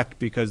reflect,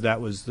 because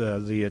that was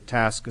the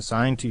task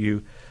assigned to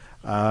you,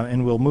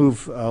 and we'll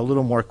move a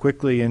little more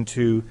quickly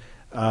into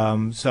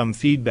some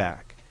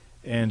feedback.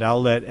 And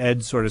I'll let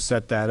Ed sort of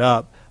set that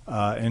up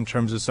in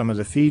terms of some of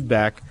the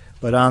feedback.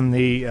 But on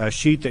the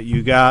sheet that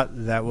you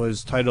got that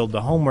was titled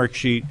the homework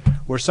sheet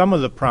were some of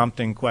the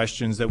prompting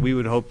questions that we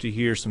would hope to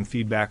hear some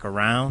feedback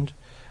around.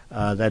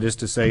 That is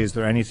to say, is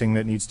there anything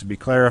that needs to be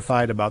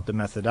clarified about the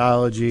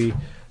methodology?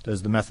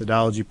 Does the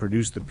methodology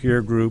produce the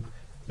peer group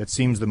that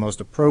seems the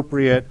most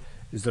appropriate?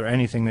 Is there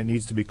anything that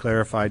needs to be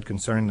clarified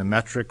concerning the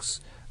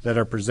metrics that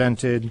are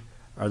presented?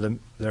 Are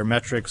there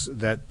metrics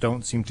that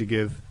don't seem to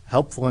give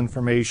helpful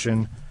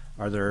information?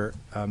 Are there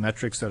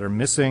metrics that are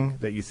missing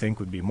that you think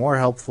would be more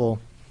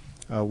helpful?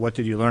 What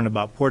did you learn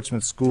about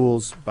Portsmouth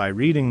schools by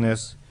reading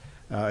this?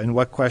 And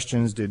what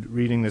questions did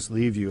reading this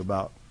leave you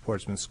about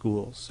Portsmouth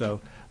schools.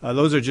 So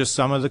those are just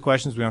some of the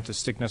questions. We don't have to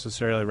stick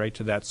necessarily right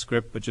to that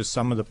script, but just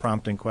some of the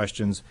prompting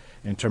questions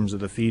in terms of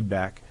the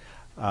feedback.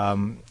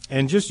 And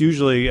just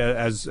usually,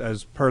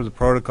 as per the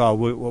protocol,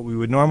 what we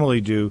would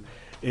normally do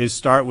is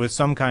start with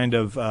some kind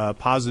of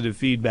positive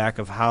feedback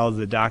of how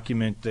the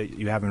document that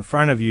you have in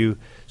front of you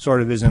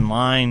sort of is in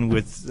line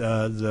with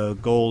the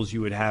goals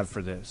you would have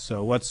for this.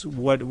 So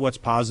what's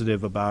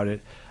positive about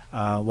it?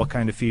 What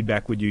kind of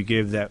feedback would you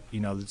give that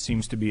that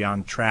seems to be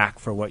on track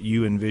for what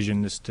you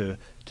envision this to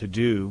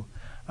do?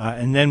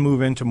 And then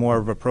move into more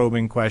of a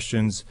probing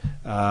questions,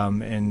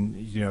 and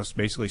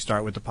basically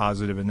start with the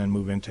positive, and then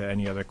move into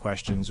any other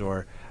questions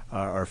or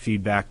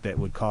feedback that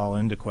would call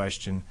into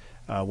question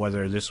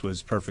whether this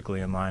was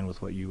perfectly in line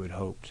with what you had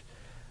hoped.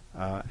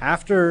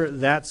 After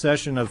that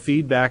session of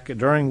feedback,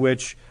 during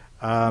which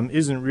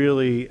isn't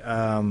really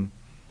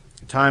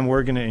time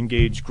we're going to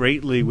engage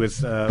greatly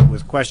with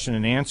question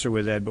and answer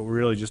with Ed, but we're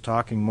really just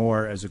talking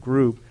more as a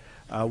group,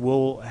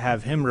 we'll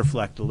have him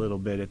reflect a little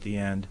bit at the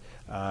end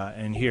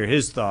and hear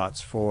his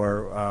thoughts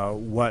for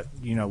what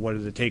are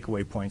the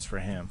takeaway points for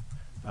him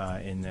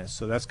in this.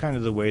 So that's kind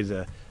of the way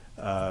the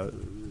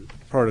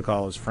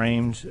protocol is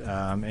framed.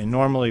 And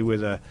normally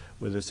with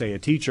say a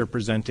teacher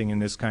presenting in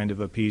this kind of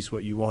a piece,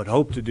 what you would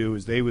hope to do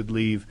is they would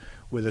leave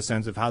with a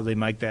sense of how they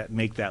might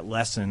make that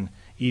lesson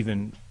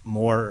even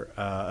more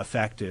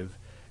effective.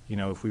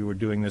 If we were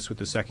doing this with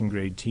the second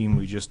grade team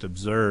we just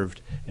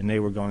observed, and they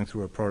were going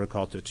through a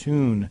protocol to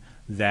tune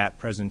that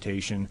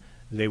presentation,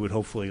 they would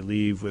hopefully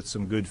leave with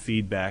some good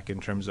feedback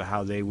in terms of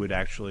how they would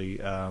actually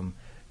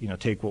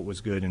take what was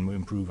good and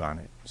improve on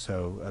it.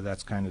 So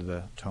that's kind of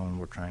the tone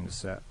we're trying to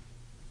set.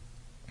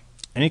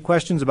 Any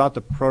questions about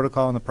the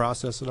protocol and the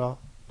process at all?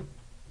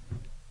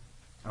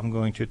 I'm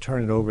going to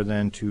turn it over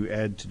then to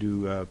Ed to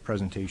do a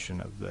presentation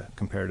of the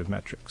comparative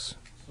metrics.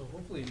 So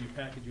hopefully in your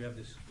package you have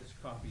this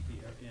copy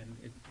here, and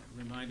a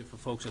reminder for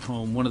folks at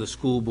home, one of the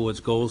school board's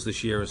goals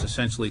this year is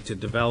essentially to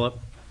develop,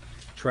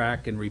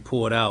 track, and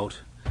report out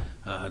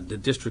the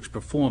district's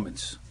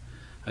performance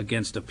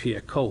against a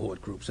peer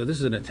cohort group. So this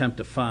is an attempt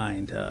to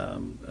find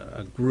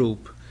a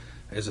group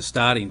as a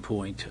starting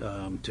point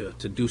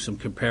to do some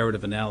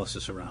comparative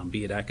analysis around,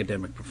 be it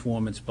academic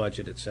performance,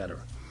 budget, et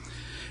cetera.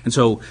 And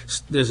so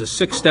there's a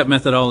 6-step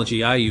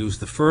methodology I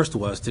used. The first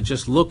was to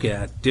just look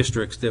at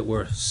districts that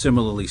were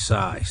similarly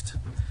sized.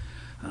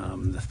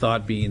 The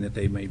thought being that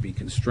they may be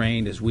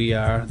constrained as we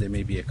are, there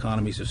may be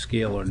economies of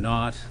scale or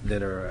not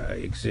that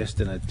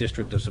exist in a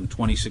district of some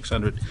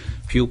 2,600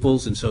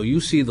 pupils. And so you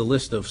see the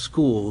list of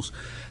schools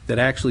that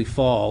actually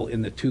fall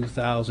in the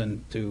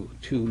 2,000 to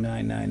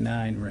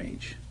 2,999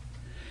 range.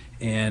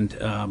 And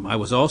I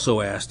was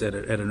also asked at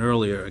an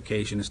earlier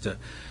occasion as to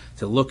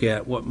look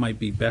at what might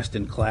be best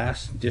in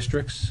class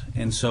districts.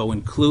 And so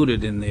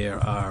included in there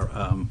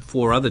are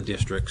 4 other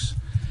districts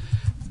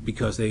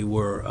because they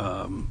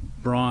were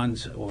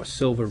bronze or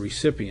silver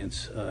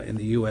recipients in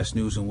the U.S.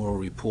 News and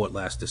World Report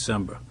last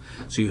December.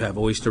 So you have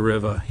Oyster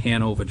River,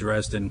 Hanover,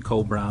 Dresden,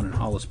 Co-Brown, and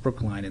Hollis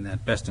Brookline in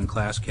that best in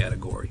class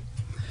category.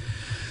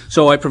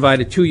 So I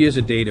provided 2 years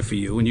of data for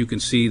you, and you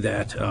can see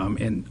that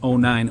in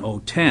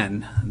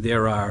 09-010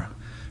 there are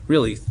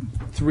really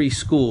 3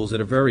 schools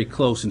that are very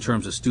close in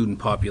terms of student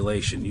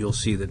population. You'll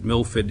see that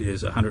Milford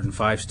is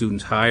 105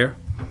 students higher,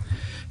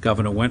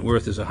 Governor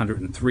Wentworth is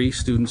 103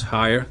 students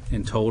higher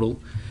in total,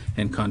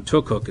 and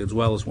Contoocook as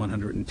well as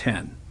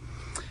 110.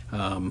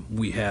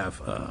 We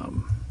have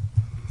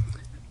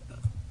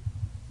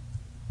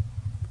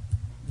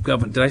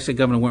did I say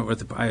Governor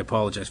Wentworth? I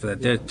apologize for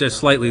that. They're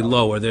slightly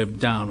lower. They're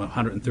down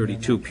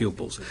 132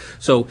 pupils.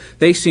 So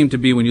they seem to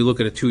be, when you look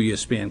at a 2-year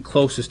span,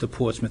 closest to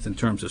Portsmouth in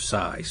terms of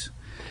size.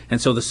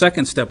 And so the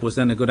second step was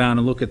then to go down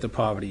and look at the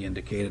poverty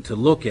indicator, to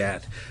look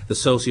at the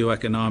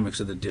socioeconomics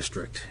of the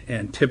district.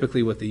 And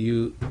typically what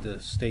the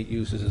state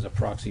uses as a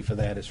proxy for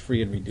that is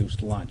free and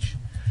reduced lunch.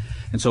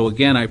 And so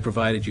again, I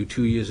provided you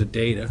 2 years of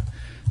data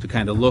to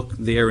kind of look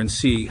there and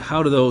see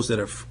how do those that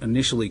are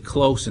initially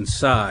close in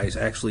size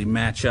actually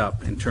match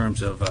up in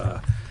terms of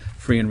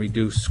free and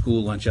reduced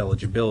school lunch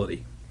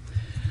eligibility.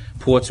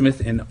 Portsmouth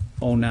in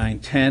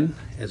 09-10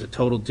 as a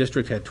total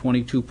district had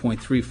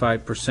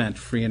 22.35%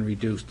 free and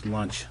reduced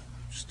lunch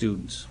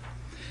students.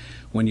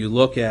 When you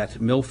look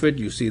at Milford,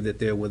 you see that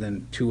they're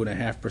within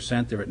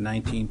 2.5%. They're at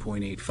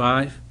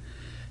 19.85.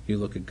 You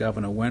look at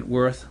Governor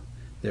Wentworth,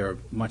 they're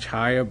much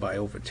higher by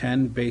over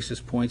 10 basis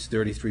points,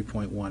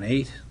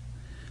 33.18.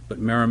 But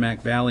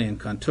Merrimack Valley and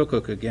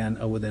Contoocook, again,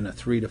 are within a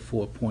 3 to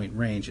 4 point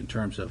range in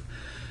terms of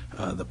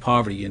the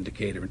poverty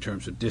indicator in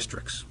terms of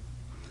districts.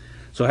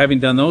 So having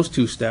done those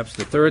 2 steps,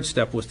 the third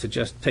step was to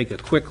just take a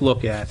quick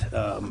look at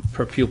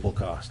per pupil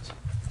costs.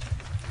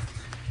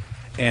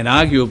 And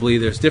arguably,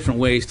 there's different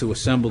ways to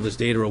assemble this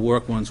data or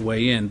work one's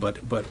way in, but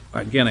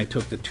again, I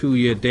took the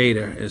 2-year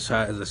data as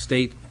the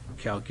state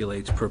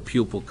calculates per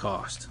pupil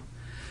cost.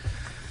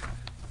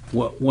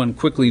 What one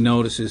quickly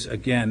notices,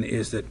 again,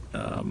 is that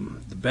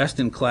the best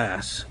in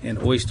class in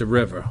Oyster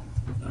River,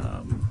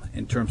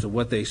 in terms of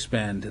what they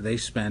spend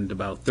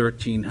about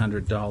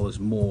 $1,300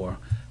 more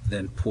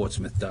than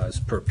Portsmouth does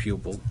per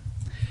pupil.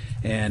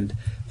 And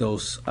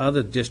those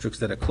other districts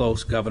that are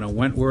close, Governor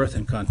Wentworth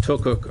and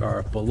Contoocook,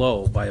 are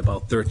below by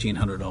about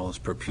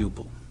 $1,300 per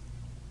pupil.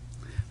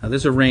 Now,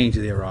 there's a range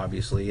there,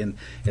 obviously, and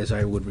as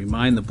I would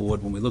remind the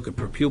board, when we look at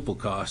per pupil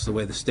costs, the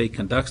way the state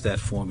conducts that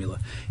formula,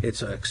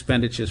 it's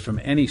expenditures from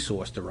any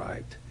source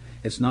derived.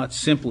 It's not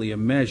simply a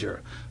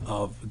measure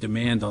of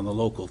demand on the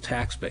local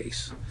tax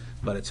base,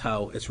 but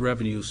it's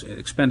revenues,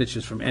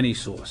 expenditures from any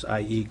source,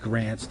 i.e.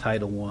 grants,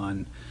 Title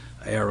I,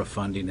 ERA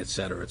funding, et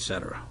cetera, et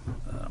cetera.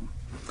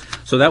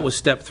 So that was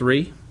step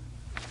 3.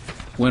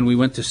 When we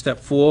went to step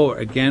 4,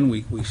 again,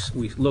 we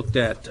looked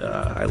at,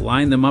 I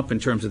lined them up in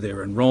terms of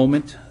their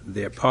enrollment,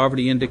 their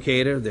poverty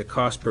indicator, their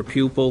cost per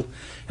pupil,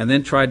 and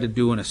then tried to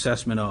do an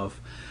assessment of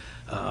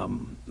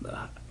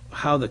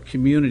how the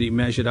community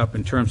measured up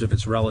in terms of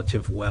its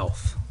relative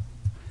wealth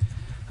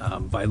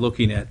by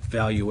looking at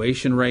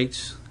valuation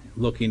rates,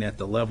 looking at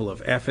the level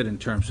of effort in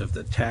terms of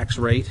the tax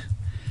rate,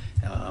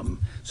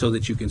 so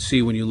that you can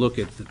see when you look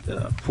at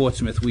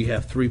Portsmouth, we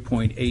have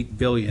 $3.8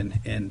 billion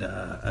in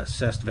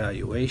assessed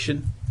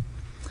valuation.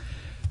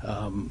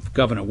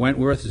 Governor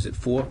Wentworth is at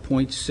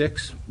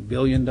 $4.6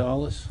 billion.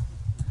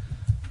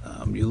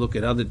 You look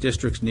at other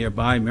districts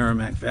nearby,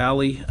 Merrimack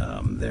Valley,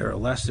 they're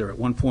less, they're at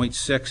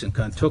 1.6, and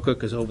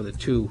Contoocook is over the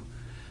 $2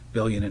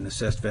 billion in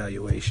assessed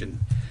valuation.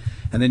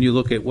 And then you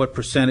look at what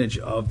percentage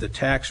of the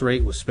tax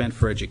rate was spent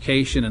for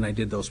education, and I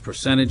did those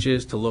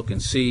percentages to look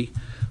and see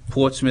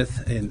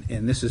Portsmouth,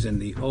 and this is in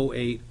the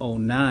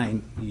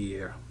 08-09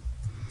 year,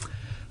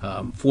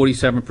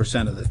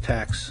 47% of the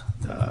tax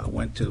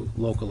went to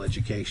local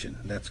education.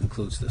 That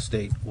includes the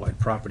statewide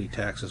property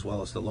tax as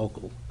well as the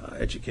local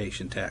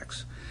education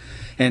tax.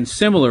 And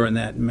similar in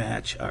that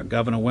match are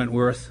Governor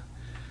Wentworth,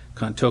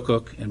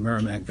 Contoocook, and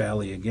Merrimack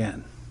Valley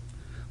again.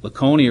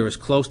 Laconia is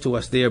close to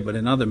us there, but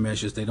in other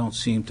measures they don't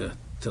seem to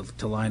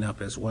line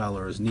up as well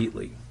or as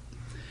neatly.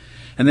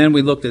 And then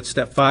we looked at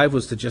step 5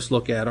 was to just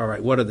look at, all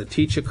right, what are the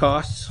teacher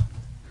costs?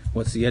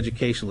 What's the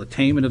educational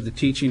attainment of the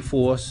teaching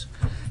force?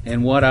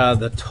 And what are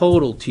the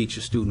total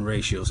teacher-student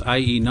ratios,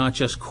 i.e. not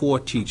just core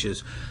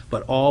teachers,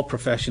 but all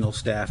professional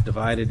staff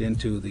divided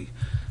into the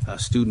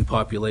student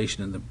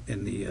population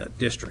in the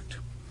district.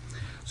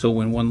 So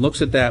when one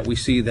looks at that, we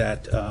see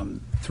that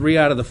 3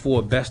 out of the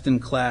 4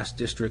 best-in-class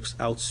districts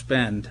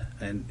outspend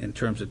in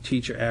terms of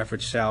teacher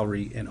average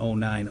salary in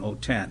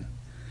 09-010.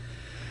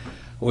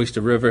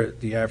 Oyster River,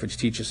 the average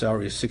teacher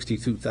salary is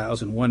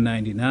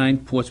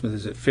 $62,199. Portsmouth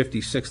is at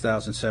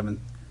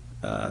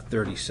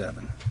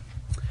 $56,737.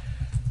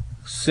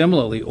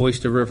 Similarly,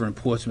 Oyster River and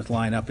Portsmouth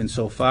line up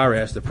insofar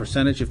as the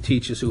percentage of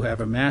teachers who have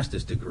a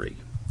master's degree.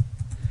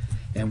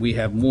 And we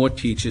have more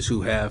teachers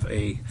who have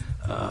a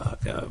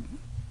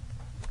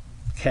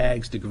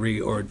CAGS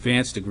degree or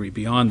advanced degree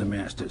beyond the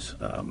master's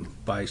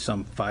by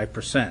some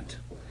 5%.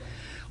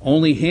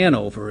 Only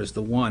Hanover is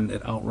the one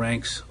that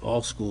outranks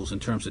all schools in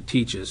terms of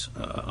teachers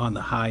on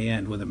the high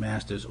end with a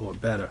master's or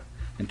better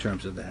in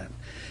terms of that.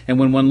 And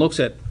when one looks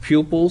at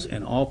pupils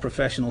and all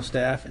professional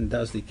staff and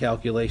does the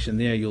calculation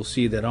there, you'll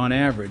see that on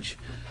average,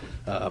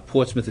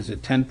 Portsmouth is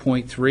at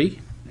 10.3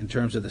 in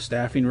terms of the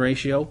staffing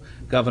ratio.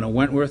 Governor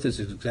Wentworth is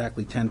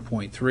exactly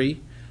 10.3.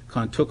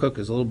 Contoocook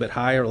is a little bit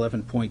higher,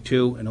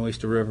 11.2, and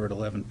Oyster River at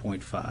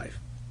 11.5.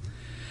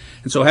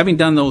 And so having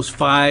done those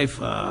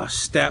 5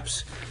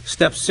 steps,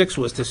 step 6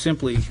 was to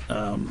simply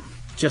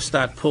just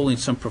start pulling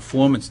some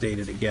performance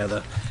data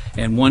together,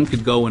 and one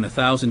could go in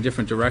 1,000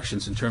 different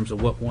directions in terms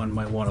of what one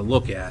might want to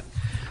look at.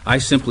 I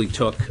simply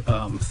took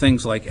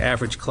things like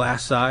average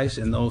class size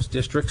in those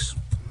districts,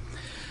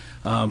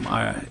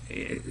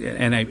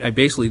 I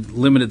basically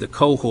limited the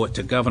cohort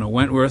to Governor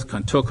Wentworth,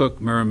 Contoocook,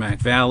 Merrimack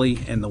Valley,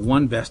 and the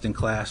one best in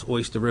class,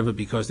 Oyster River,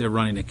 because they're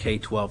running a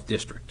K-12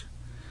 district.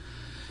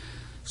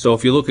 So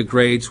if you look at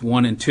grades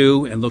 1 and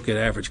 2 and look at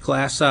average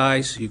class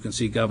size, you can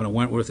see Governor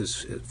Wentworth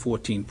is at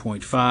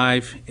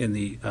 14.5 in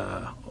the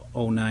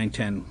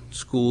 09-10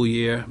 school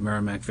year,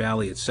 Merrimack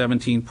Valley at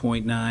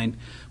 17.9,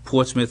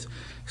 Portsmouth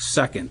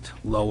second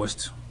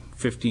lowest,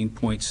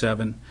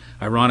 15.7.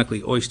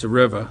 Ironically, Oyster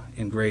River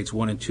in grades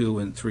 1 and 2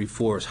 and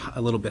 3-4 is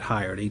a little bit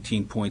higher at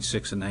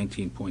 18.6 and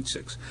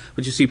 19.6.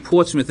 But you see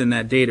Portsmouth in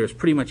that data is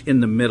pretty much in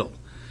the middle.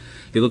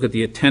 You look at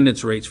the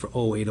attendance rates for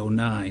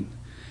 08-09,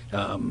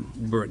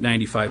 we're at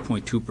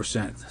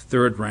 95.2%,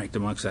 third ranked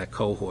amongst that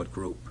cohort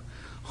group.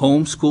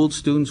 Homeschooled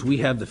students, we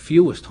have the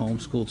fewest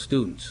homeschooled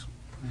students,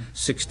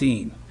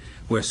 16,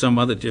 where some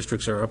other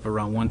districts are up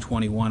around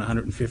 121,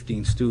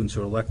 115 students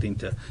who are electing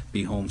to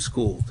be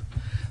homeschooled.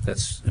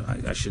 That's, I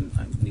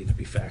need to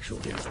be factual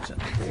here,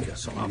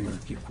 so I'm going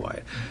to keep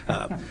quiet.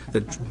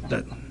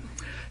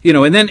 You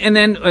know, and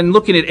then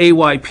looking at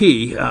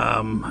AYP,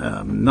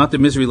 not the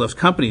misery loves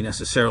company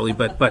necessarily,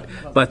 but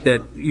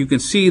that you can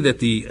see that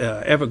the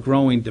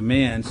ever-growing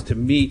demands to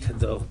meet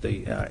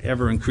the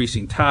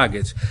ever-increasing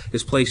targets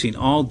is placing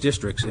all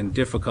districts in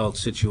difficult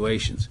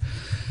situations.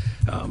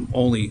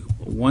 Only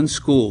one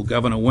school,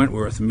 Governor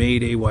Wentworth,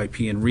 made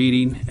AYP in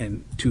reading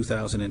in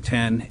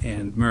 2010,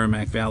 and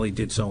Merrimack Valley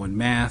did so in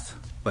math,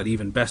 but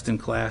even best in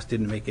class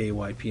didn't make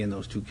AYP in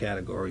those 2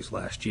 categories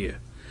last year.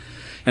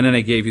 And then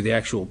I gave you the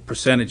actual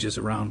percentages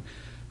around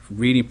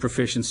reading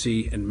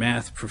proficiency and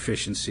math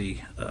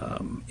proficiency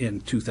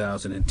in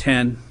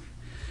 2010.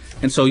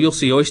 And so you'll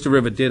see Oyster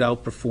River did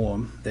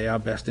outperform. They are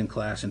best in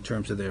class in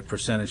terms of their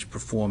percentage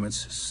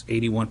performance,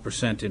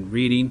 81% in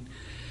reading,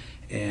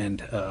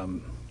 and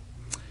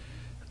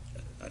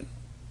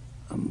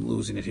I'm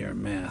losing it here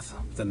in math,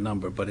 the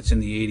number, but it's in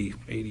the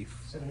 80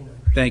 79.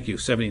 Thank you,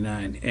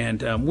 79.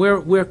 And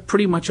we're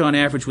pretty much on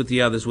average with the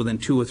others, within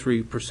 2 or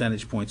 3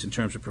 percentage points in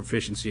terms of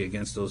proficiency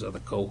against those other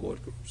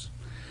cohort groups.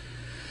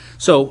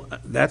 So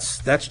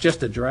that's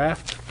just a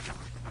draft.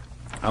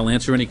 I'll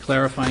answer any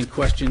clarifying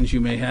questions you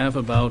may have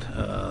about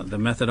the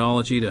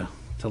methodology to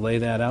lay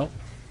that out.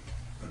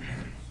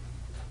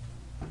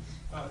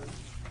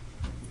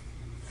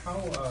 How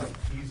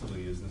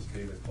easily is this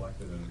data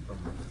collected, and from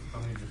how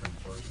many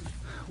different sources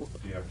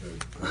do you have to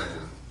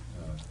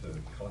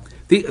collect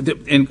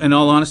it? In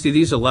all honesty,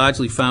 these are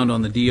largely found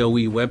on the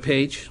DOE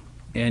webpage,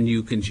 and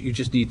you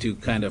just need to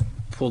kind of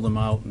pull them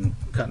out and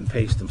cut and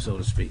paste them, so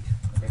to speak.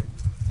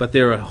 But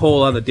there are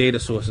whole other data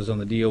sources on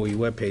the DOE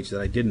webpage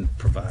that I didn't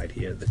provide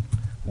here that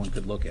one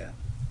could look at.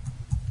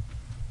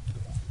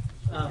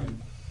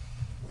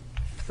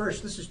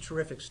 First, this is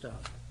terrific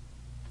stuff.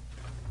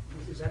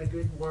 Is that a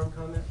good warm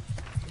comment?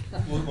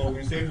 Well,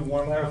 we save the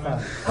warm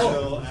comment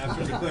until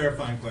after the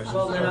clarifying question.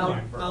 Well, then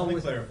I'll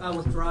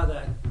withdraw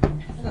that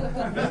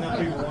There's not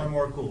people one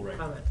more cool, right?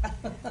 comment.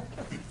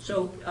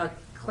 So,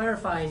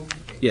 clarifying.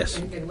 Yes.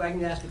 And I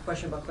can ask a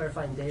question about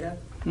clarifying data?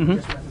 Mhm.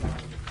 Just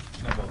methodology.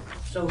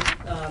 So,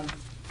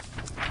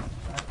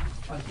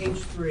 on page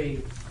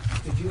 3,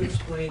 could you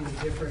explain the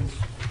difference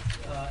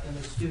in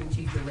the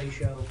student-teacher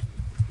ratio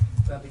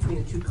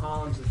between the two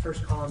columns, the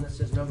first column that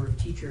says number of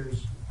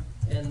teachers,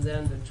 and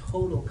then the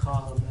total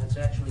column that's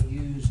actually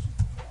used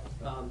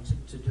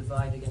to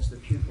divide against the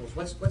pupils?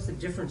 What's the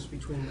difference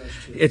between those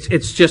two?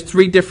 It's just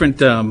 3 different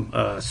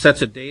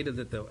sets of data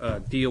that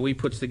the DOE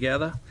puts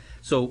together.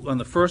 So on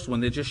the first one,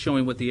 they're just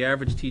showing what the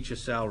average teacher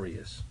salary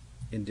is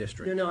in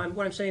district. No,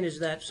 what I'm saying is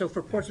that, so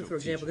for Portsmouth, for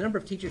example, the number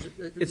of teachers.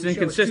 It's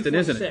inconsistent,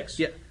 isn't it?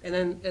 Yeah.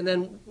 And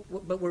then,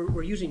 but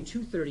we're using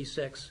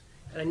 236,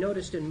 and I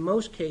noticed in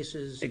most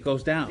cases. It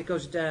goes down. It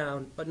goes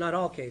down, but not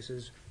all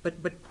cases. But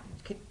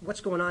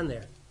what's going on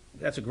there?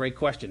 That's a great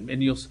question.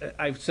 And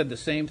I've said the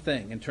same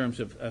thing in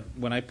terms of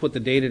when I put the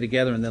data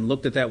together and then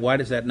looked at that, why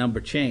does that number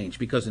change?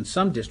 Because in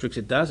some districts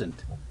it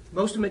doesn't.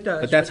 Most of them it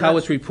does. But that's how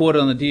it's reported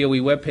on the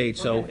DOE webpage,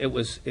 so Okay.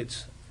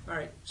 it's. All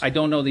right. I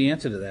don't know the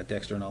answer to that,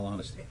 Dexter, in all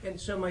honesty. And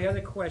so my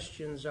other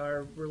questions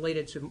are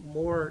related to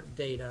more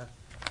data.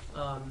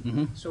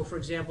 So for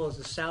example, is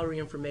the salary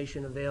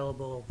information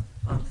available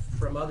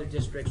from other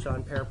districts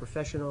on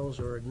paraprofessionals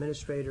or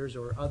administrators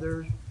or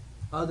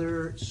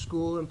other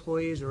school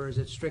employees, or is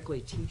it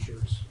strictly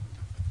teachers?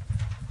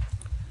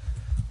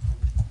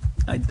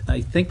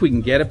 I think we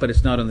can get it, but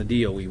it's not on the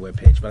DOE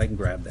webpage, but I can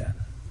grab that.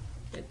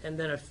 And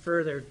then a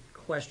further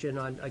question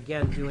on,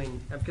 again,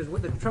 because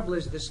what the trouble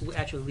is, this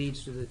actually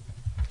leads to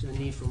the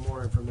need for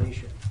more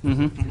information.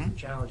 It's a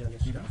challenge on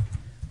this stuff.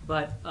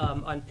 But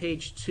on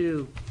page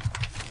 2,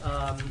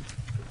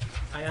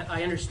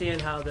 I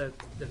understand how the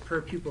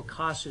per pupil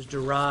cost is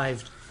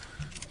derived,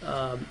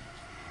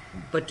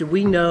 but do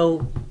we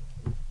know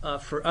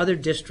for other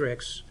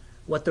districts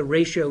what the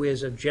ratio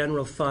is of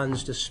general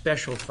funds to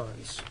special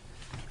funds?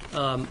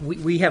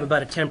 We have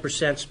about a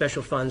 10%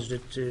 special funds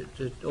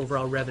to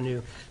overall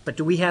revenue, but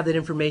do we have that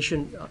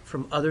information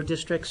from other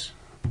districts?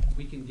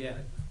 We can get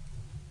it.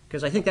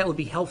 Because I think that would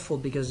be helpful,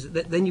 because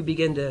then you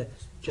begin to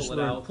just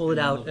pull it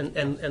out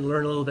and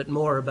learn a little bit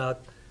more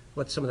about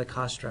what some of the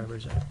cost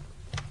drivers are.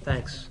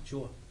 Thanks.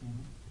 Sure.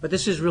 But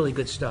this is really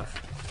good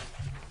stuff.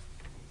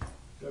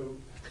 So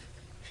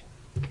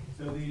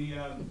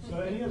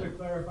any other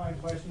clarifying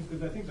questions?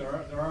 Because I think there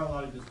are a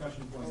lot of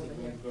discussion points that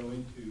we can go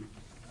into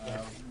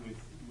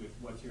with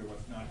what's here,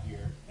 what's not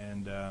here.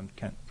 And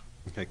Kent.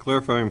 Okay,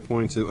 clarifying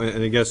points,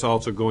 and I guess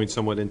also going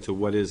somewhat into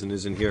what is and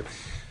isn't here.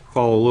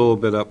 Follow a little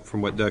bit up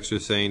from what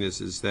Dexter's saying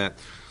is that,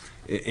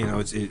 you know,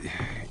 it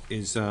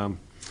is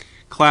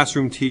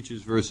classroom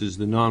teachers versus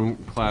the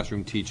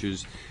non-classroom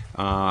teachers.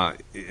 I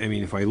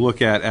mean, if I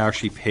look at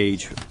actually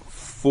page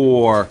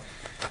 4,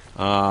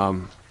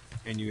 and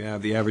you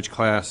have the average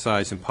class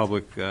size in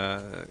public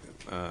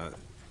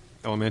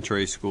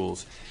elementary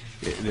schools,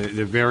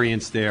 the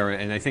variance there,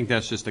 and I think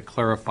that's just a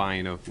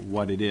clarifying of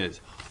what it is.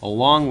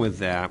 Along with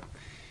that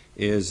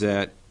is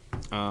that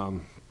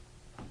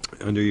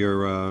under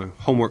your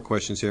homework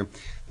questions here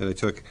that I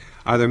took,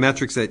 are there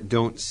metrics that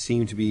don't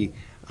seem to be,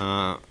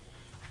 I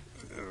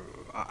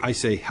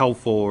say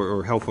helpful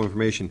or helpful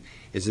information,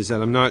 is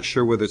that I'm not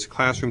sure whether it's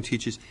classroom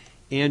teachers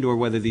and or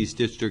whether these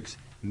districts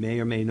may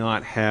or may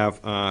not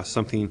have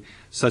something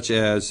such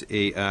as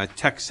a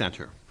tech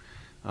center,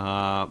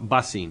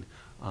 busing,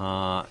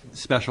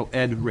 special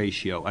ed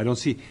ratio. I don't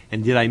see,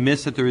 and did I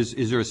miss that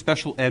is there a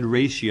special ed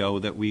ratio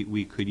that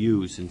we could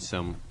use in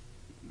some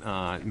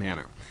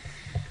manner?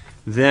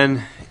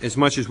 Then, as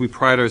much as we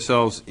pride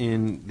ourselves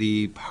in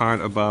the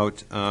part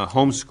about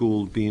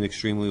homeschool being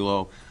extremely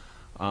low,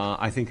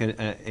 I think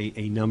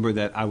a number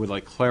that I would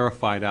like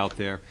clarified out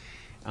there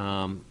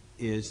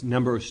is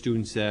number of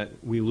students that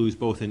we lose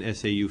both in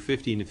SAU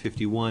 50 and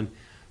 51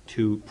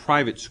 to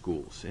private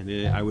schools.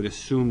 And I would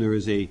assume there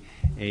is a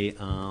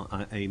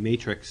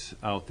matrix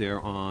out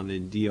there on the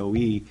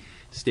DOE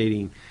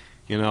stating,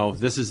 you know,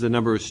 this is the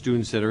number of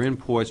students that are in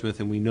Portsmouth,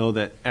 and we know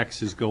that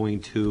X is going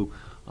to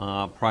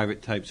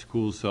private type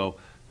schools. So,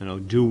 you know,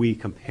 do we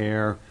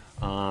compare,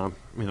 you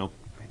know,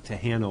 to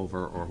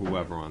Hanover or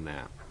whoever on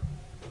that?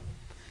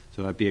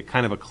 So that'd be a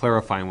kind of a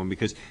clarifying one,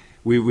 because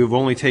we've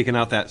only taken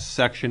out that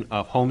section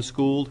of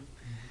homeschooled.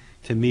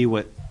 To me,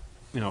 what,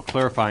 you know,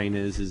 clarifying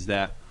is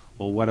that,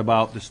 well, what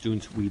about the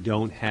students we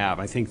don't have?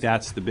 I think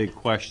that's the big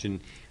question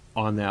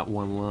on that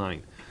one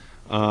line.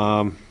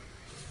 And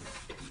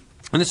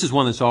this is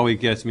one that's always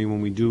gets me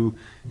when we do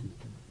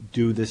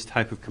this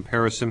type of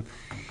comparison,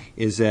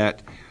 is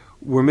that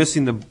we're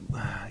missing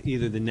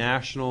either the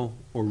national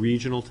or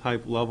regional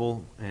type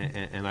level.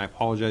 And I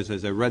apologize,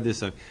 as I read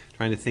this, I'm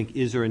trying to think,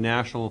 is there a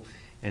national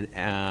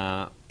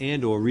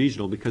and or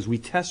regional, because we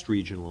test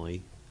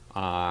regionally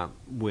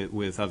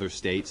with other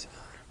states.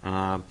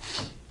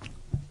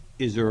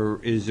 Is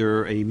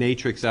there a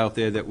matrix out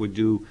there that would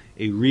do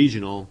a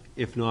regional,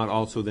 if not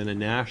also then a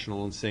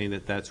national, and saying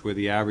that that's where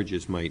the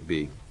averages might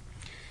be?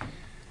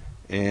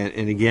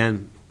 And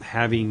again,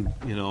 having,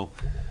 you know,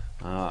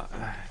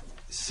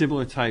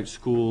 similar type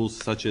schools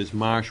such as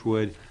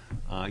Marshwood,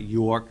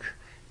 York,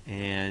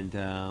 and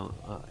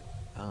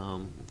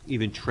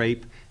even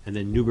Trape, and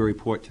then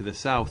Newburyport to the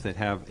south that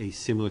have a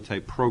similar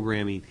type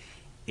programming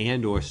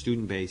and or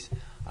student base,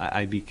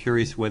 I'd be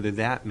curious whether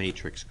that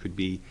matrix could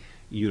be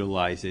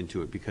utilized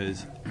into it,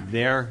 because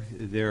their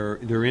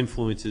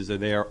influences are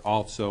there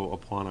also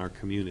upon our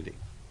community.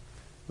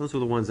 Those are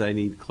the ones I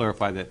need to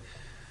clarify, that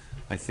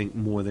I think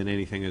more than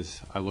anything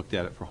as I looked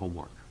at it for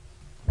homework.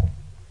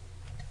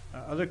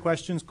 Other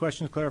questions,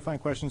 clarifying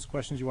questions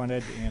you want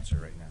Ed to answer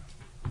right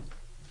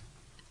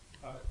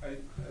now?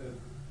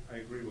 I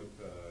agree with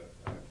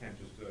Kent.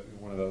 Just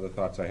one of the other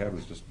thoughts I have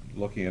is just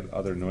looking at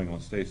other New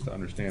England states to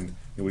understand, you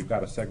know, we've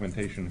got a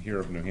segmentation here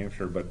of New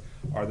Hampshire, but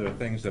are there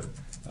things that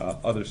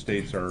other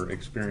states are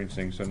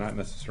experiencing? So not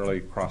necessarily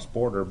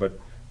cross-border, but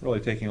really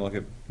taking a look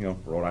at, you know,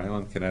 Rhode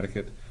Island,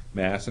 Connecticut,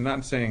 Mass, and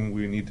not saying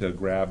we need to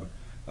grab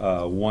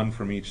one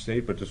from each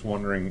state, but just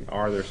wondering,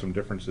 are there some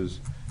differences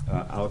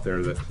out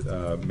there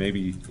that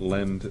maybe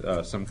lend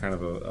some kind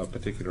of a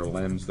particular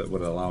lens that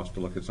would allow us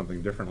to look at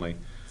something differently?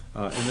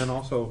 And then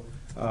also,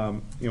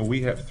 you know,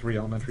 we have 3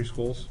 elementary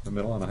schools, a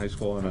middle and a high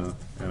school and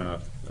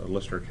a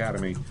Lister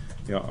Academy.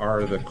 You know,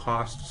 are the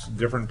costs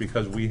different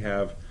because we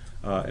have,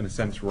 in a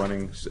sense,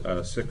 running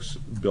 6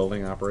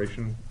 building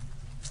operation,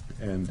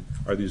 and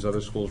are these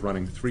other schools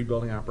running 3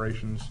 building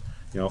operations,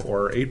 you know,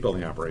 or 8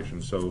 building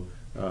operations? So,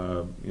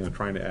 you know,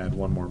 trying to add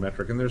one more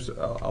metric, and there's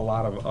a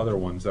lot of other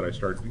ones that I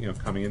start, you know,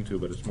 coming into,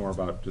 but it's more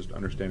about just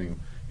understanding,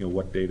 you know,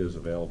 what data is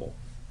available.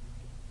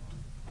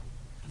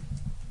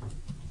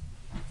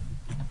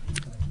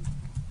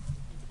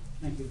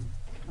 Thank you.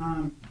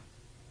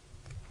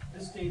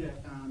 This data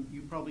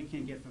you probably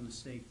can't get from the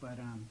state, but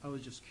I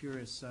was just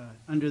curious.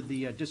 Under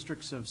the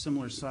districts of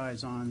similar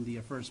size on the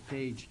first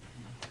page,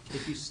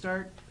 if you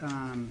start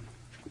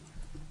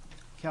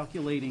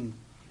calculating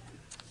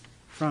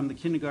from the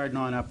kindergarten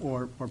on up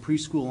or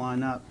preschool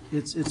on up,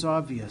 it's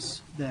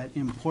obvious that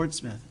in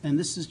Portsmouth, and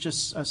this is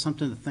just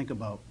something to think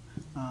about,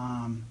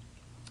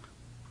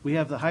 we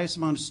have the highest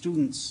amount of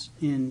students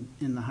in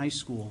the high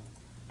school.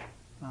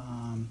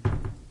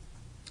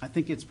 I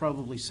think it's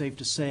probably safe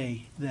to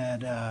say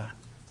that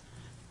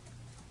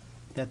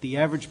that the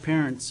average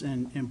parents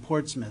in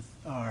Portsmouth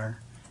are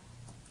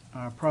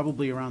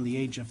probably around the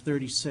age of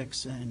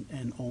 36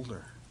 and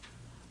older.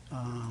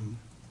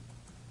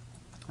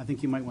 I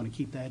think you might want to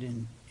keep that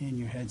in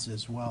your heads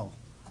as well.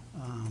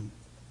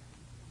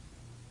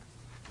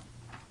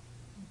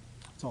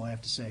 That's all I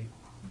have to say.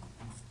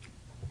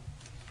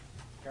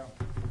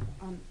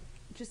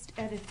 Just,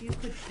 Ed, if you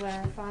could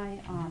clarify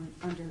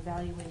under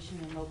valuation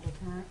and local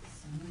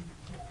tax,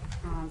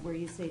 where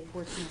you say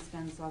Portsmouth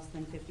spends less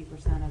than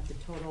 50% of the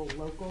total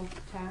local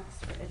tax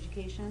for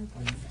education.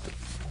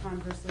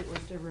 Conversely,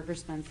 Worcester River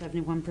spends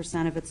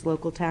 71% of its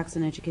local tax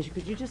in education.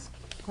 Could you just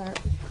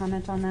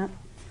comment on that?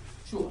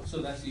 Sure.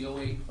 So that's the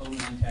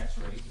 08-09 tax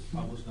rate. It's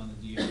published on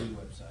the DOE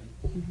website.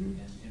 Mm-hmm.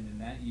 And in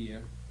that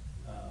year,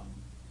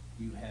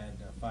 you had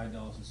 $5.72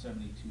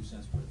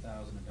 per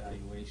thousand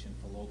evaluation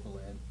for local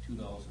ed,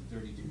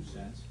 $2.32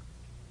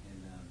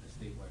 in the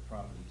statewide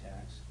property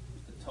tax.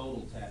 The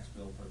total tax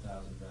bill per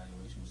thousand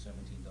evaluation was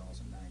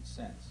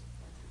 $17.09.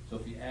 So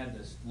if you add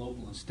this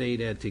local and state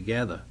ed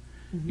together,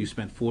 Mm-hmm. you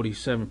spent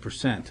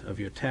 47% of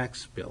your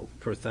tax bill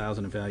per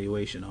thousand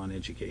evaluation on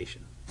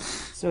education.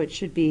 So it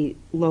should be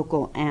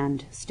local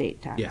and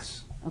state tax?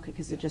 Yes. Okay,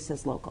 because it just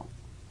says local.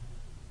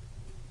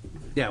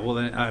 Yeah, well,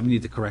 then I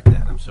need to correct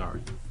that. I'm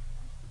sorry.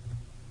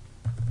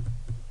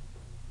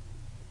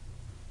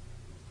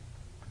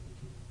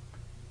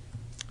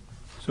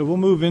 So we'll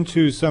move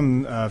into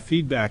some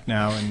feedback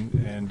now,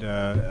 and And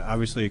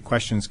obviously,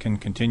 questions can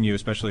continue,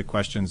 especially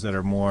questions that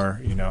are more,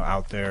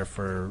 out there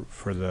for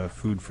the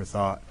food for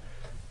thought.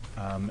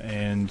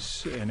 And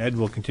Ed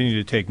will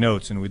continue to take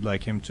notes, and we'd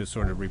like him to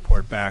sort of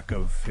report back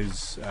of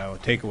his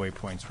takeaway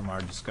points from our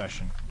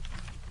discussion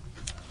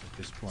at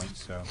this point.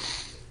 So.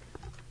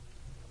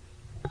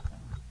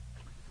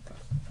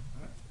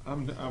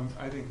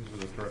 I think this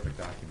is a terrific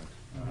document.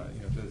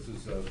 This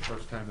is the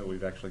first time that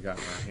we've actually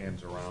gotten our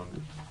hands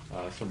around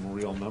some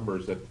real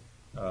numbers that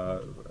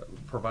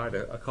provide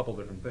a couple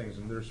different things.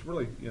 And there's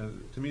really,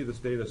 to me, this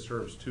data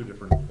serves two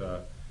different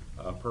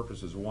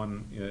purposes.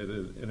 One,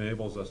 it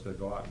enables us to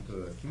go out into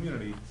the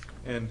community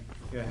and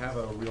have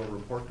a real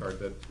report card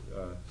that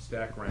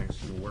stack ranks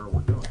where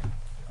we're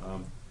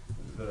doing.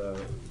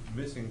 The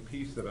missing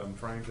piece that I'm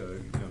trying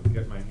to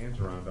get my hands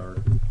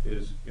around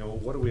is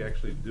what do we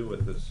actually do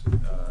with this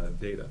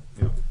data?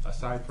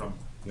 Aside from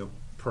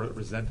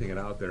presenting it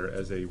out there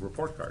as a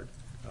report card,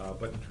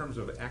 but in terms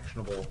of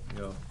actionable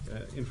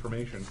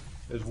information,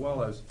 as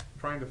well as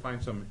trying to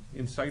find some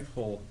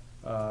insightful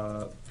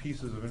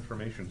pieces of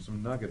information,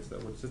 some nuggets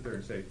that would sit there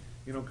and say,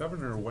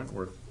 Governor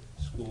Wentworth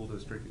School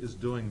District is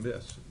doing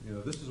this.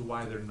 This is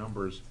why their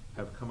numbers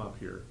have come up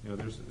here.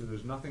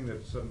 There's nothing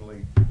that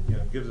suddenly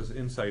gives us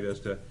insight as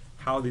to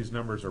how these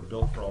numbers are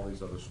built for all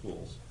these other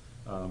schools.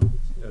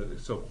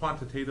 So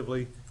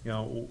quantitatively,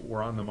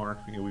 we're on the mark.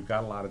 We've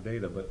got a lot of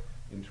data, but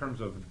in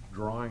terms of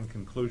drawing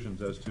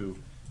conclusions as to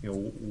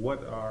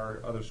what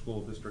are other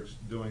school districts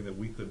doing that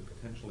we could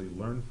potentially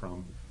learn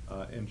from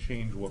and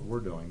change what we're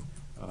doing,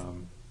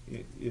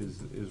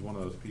 is one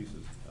of those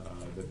pieces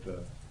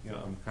that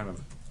I'm kind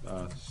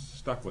of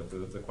stuck with.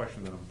 The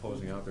question that I'm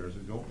posing out there is,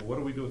 what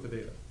do we do with the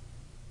data?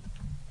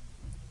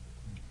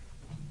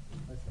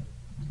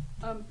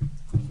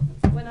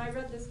 When I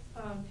read this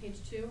page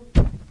 2,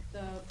 the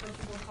per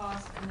pupil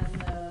cost, and then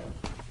the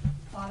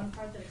bottom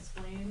part that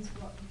explains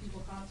what per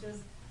pupil cost is,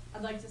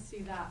 I'd like to see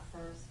that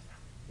first,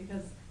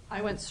 because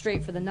I went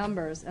straight for the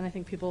numbers, and I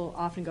think people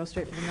often go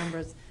straight for the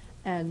numbers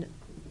and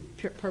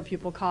per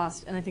pupil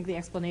cost, and I think the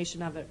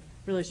explanation of it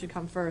really should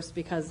come first,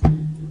 because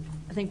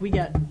I think we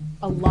get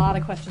a lot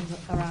of questions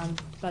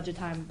around budget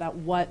time about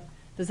what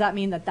does that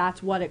mean, that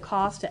that's what it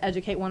costs to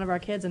educate one of our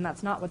kids, and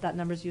that's not what that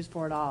number is used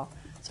for at all.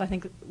 So I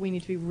think we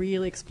need to be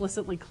really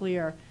explicitly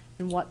clear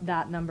in what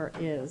that number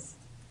is,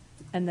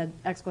 and the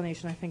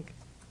explanation, I think,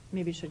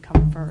 maybe should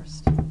come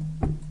first. I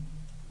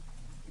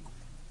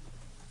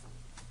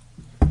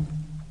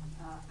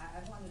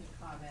wanted to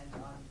comment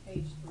on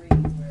page 3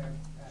 where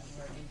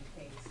it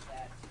indicates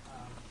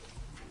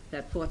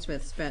that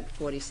Portsmouth spent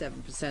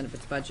 47% of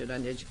its budget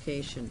on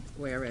education,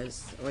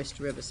 whereas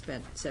Oyster River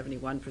spent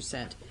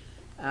 71%.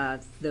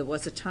 There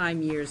was a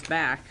time years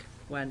back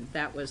when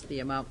that was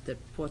the amount that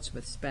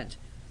Portsmouth spent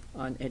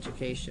on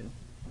education.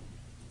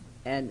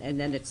 And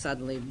then it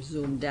suddenly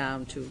zoomed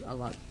down to a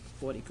lot,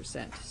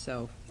 40%.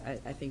 So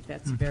I think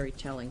that's a very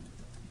telling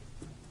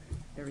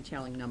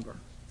number.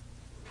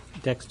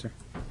 Dexter.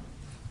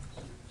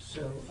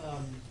 So,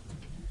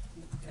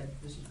 Ed,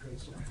 this is great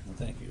stuff.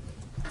 Thank you.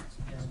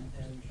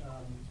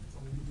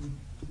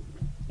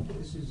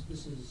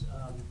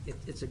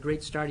 It's a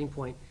great starting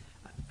point.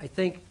 I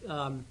think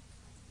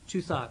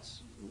two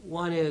thoughts.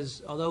 One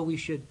is, although we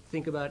should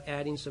think about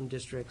adding some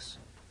districts,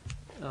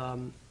 I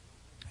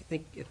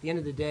think at the end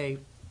of the day,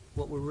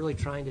 what we're really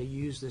trying to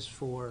use this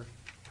for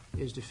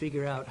is to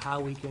figure out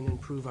how we can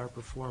improve our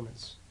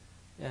performance.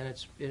 And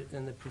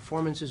the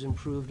performance is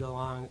improved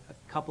along a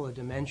couple of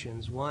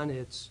dimensions. One,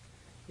 it's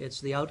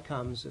the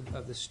outcomes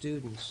of the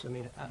students. I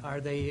mean,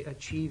 are they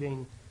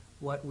achieving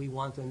what we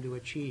want them to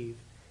achieve?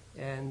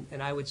 And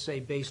I would say,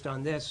 based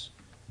on this,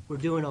 we're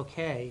doing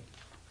okay,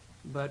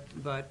 but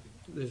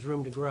there's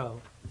room to grow.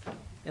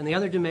 And the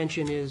other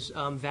dimension is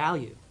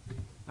value.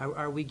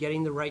 Are we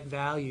getting the right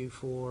value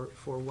for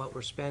what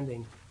we're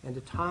spending? And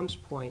to Tom's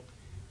point,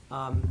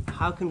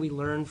 how can we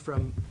learn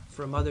from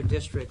other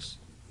districts,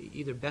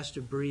 either best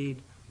of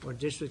breed or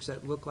districts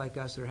that look like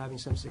us that are having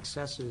some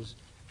successes,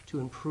 to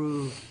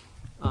improve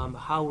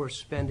how we're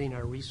spending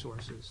our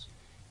resources?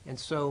 And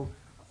so,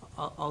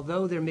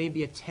 although there may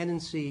be a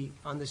tendency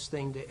on this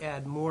thing to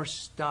add more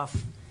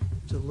stuff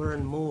to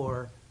learn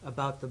more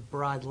about the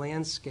broad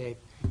landscape,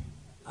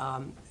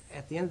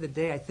 at the end of the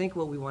day, I think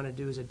what we want to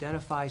do is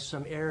identify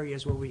some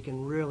areas where we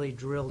can really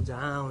drill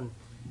down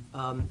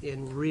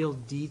in real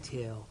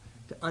detail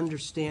to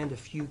understand a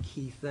few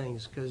key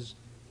things, because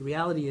the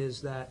reality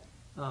is that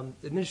the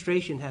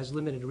administration has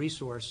limited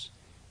resource,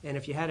 and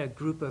if you had a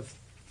group of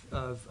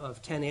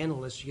 10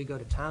 analysts, you could go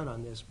to town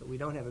on this, but we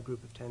don't have a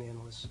group of 10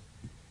 analysts.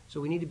 So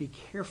we need to be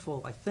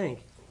careful, I think,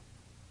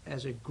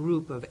 as a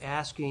group, of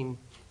asking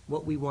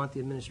what we want the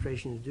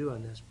administration to do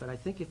on this. But I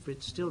think if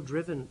it's still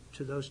driven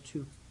to those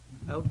two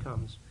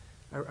outcomes,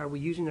 are we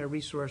using our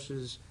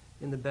resources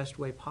in the best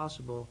way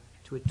possible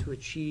to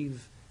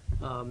achieve,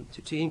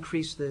 to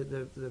increase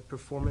the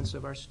performance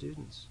of our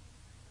students?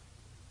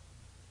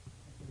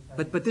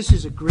 But this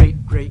is a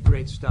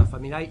great stuff. I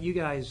mean, you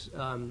guys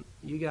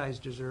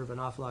deserve an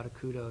awful lot of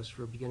kudos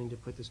for beginning to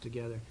put this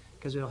together,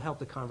 because it'll help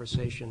the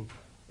conversation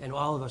and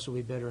all of us will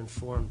be better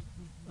informed,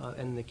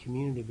 and the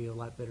community will be a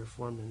lot better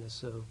informed in this.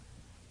 So,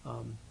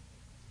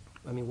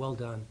 I mean, well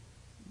done.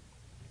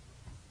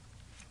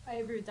 I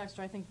agree with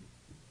Dexter. I think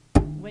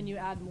when you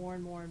add more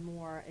and more and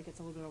more, it gets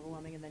a little bit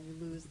overwhelming, and then you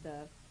lose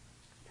the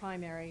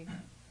primary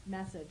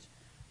message.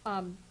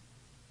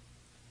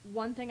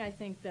 One thing I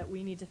think that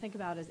we need to think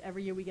about is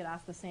every year we get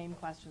asked the same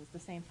questions, the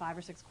same 5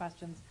 or 6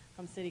 questions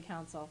from City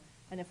Council.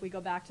 And if we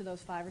go back to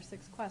those 5 or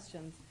 6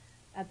 questions,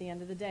 at the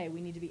end of the day, we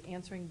need to be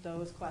answering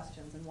those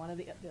questions. And one of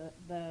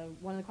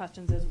the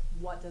questions is,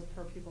 what does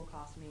per pupil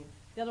cost mean?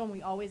 The other one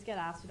we always get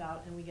asked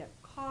about, and we get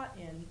caught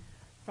in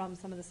from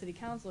some of the city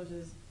councilors,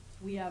 is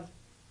we have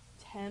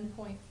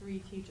 10.3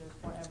 teachers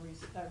for every,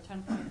 or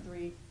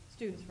 10.3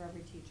 students for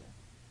every teacher.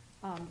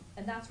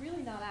 And that's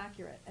really not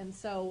accurate. And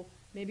so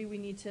maybe we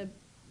need to,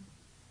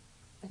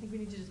 I think we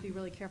need to just be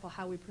really careful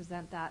how we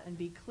present that and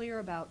be clear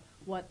about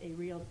what a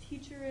real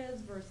teacher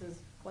is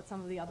versus what some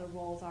of the other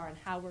roles are and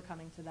how we're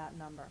coming to that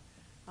number.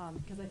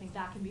 Because I think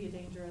that can be a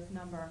dangerous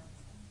number,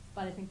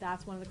 but I think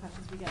that's one of the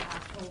questions we get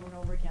asked over and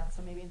over again.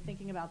 So maybe in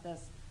thinking about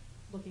this,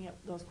 looking at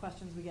those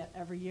questions we get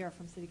every year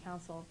from City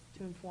Council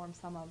to inform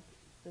some of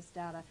this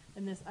data.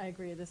 And this, I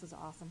agree, this is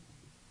awesome.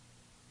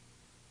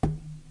 I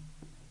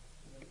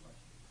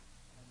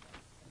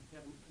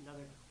have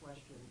another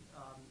question.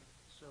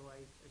 So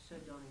I said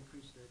don't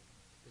increase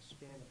the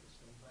span of this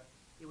thing, but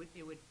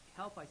it would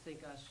help, I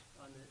think, us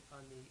on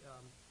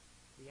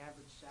the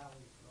average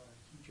salary for our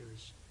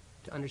teachers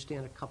to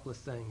understand a couple of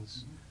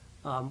things.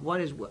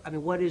 One is, I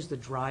mean, what is the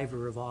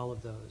driver of all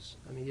of those?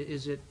 I mean,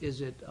 is it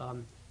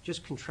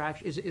just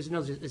contraction? Is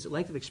it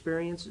length of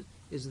experience?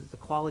 Is it the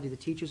quality of the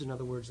teachers? In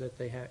other words, that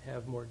they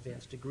have more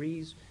advanced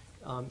degrees,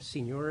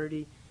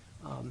 seniority.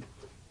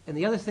 And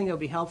the other thing that would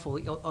be helpful,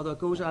 although it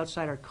goes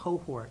outside our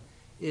cohort,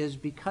 is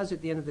because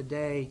at the end of the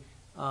day,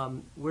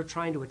 we're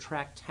trying to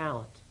attract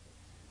talent.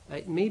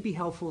 It may be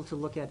helpful to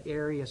look at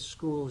area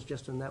schools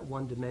just in that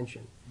one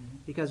dimension,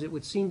 because it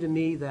would seem to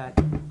me that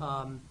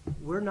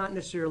we're not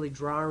necessarily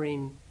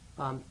drawing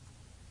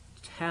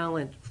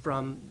talent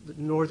from the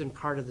northern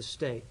part of the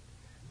state.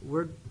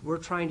 We're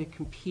trying to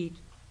compete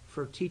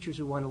for teachers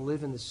who want to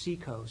live in the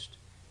seacoast,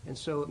 and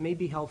so it may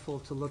be helpful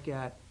to look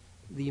at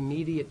the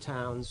immediate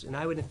towns, and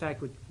I would in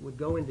fact would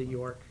go into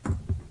York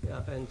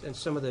and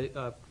some of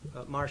the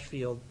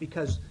Marshfield,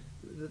 because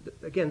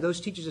again,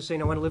 those teachers are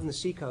saying, I want to live in the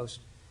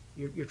seacoast.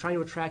 You're trying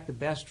to attract the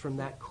best from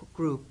that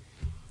group.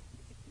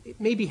 It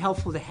may be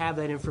helpful to have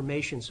that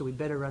information so we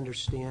better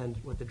understand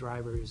what the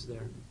driver is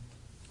there,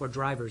 or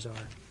drivers are.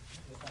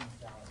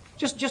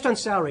 Just on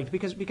salary,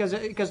 because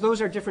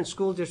those are different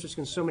school districts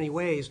in so many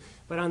ways.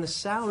 But on the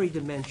salary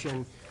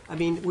dimension, I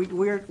mean,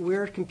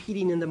 we're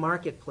competing in the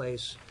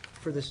marketplace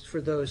for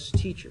those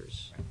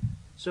teachers.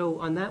 So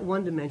on that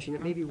one dimension,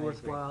 it may be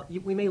worthwhile.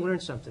 We may learn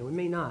something. We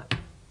may not.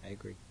 I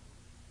agree.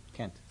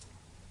 Kent.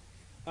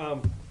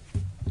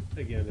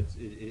 Again,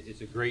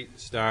 it's a great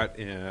start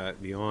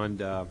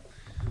beyond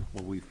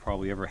what we've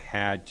probably ever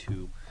had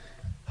to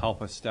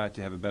help us start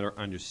to have a better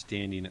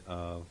understanding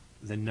of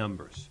the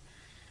numbers.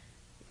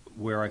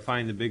 Where I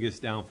find the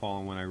biggest downfall,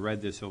 and when I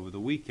read this over the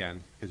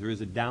weekend, because there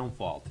is a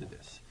downfall to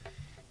this,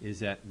 is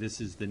that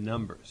this is the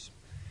numbers.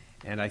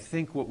 And I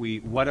think what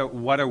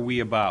are we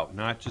about?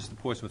 Not just the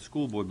Portsmouth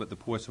School Board, but the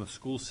Portsmouth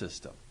school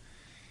system.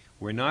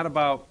 We're not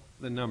about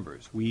the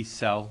numbers. We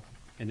sell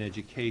an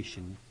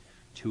education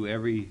to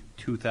every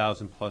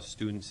 2,000 plus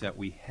students that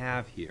we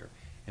have here.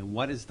 And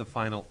what is the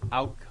final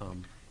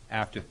outcome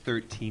after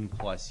 13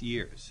 plus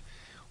years?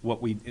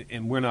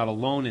 And we're not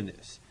alone in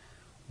this.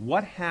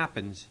 What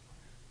happens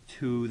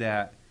to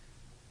that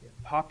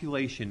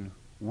population?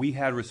 We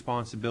had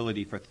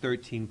responsibility for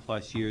 13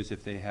 plus years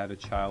if they had a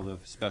child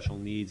of special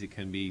needs. It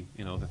can be,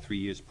 the 3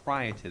 years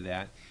prior to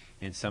that,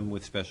 and some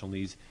with special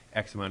needs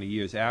X amount of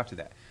years after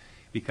that.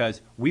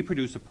 Because we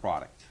produce a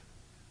product.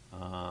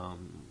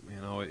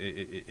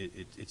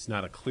 It's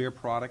not a clear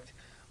product,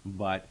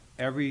 but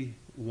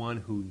everyone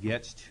who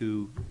gets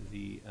to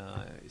the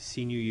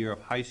senior year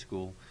of high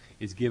school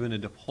is given a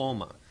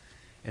diploma.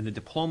 And the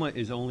diploma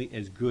is only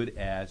as good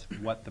as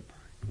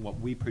what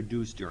we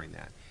produce during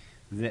that.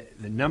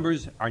 The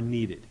numbers are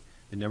needed.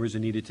 The numbers are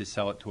needed to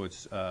sell it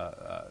towards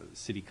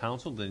city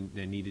council.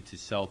 They're needed to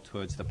sell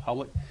towards the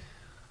public.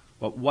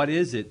 But what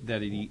is it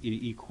that it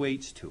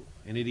equates to?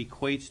 And it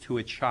equates to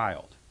a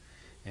child.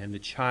 And the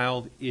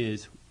child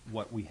is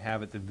what we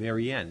have at the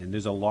very end. And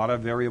there's a lot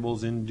of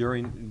variables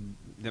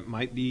that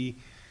might be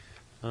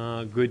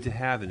good to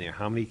have in there.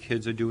 How many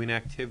kids are doing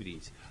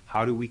activities?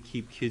 How do we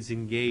keep kids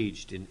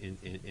engaged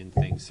in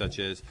things such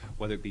as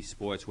whether it be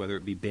sports, whether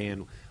it be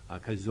band,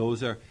 because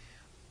those are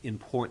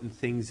important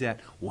things that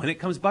when it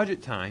comes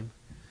budget time,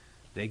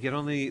 they get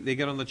on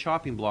the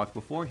chopping block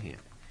beforehand.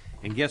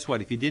 And guess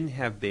what? If you didn't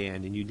have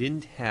band and you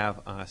didn't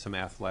have some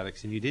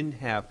athletics and you didn't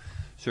have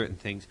certain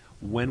things,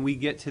 when we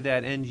get to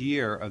that end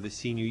year of the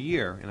senior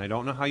year, and I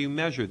don't know how you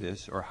measure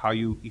this or how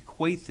you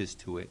equate this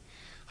to it,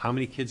 how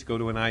many kids go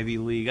to an Ivy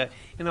League? It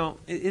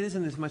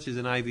isn't as much as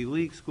an Ivy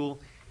League school.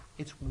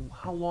 It's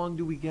how long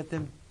do we get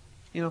them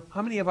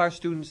how many of our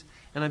students,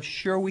 and I'm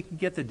sure we can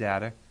get the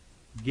data,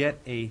 get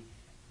a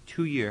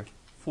 2-year,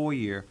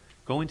 4-year,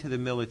 go into the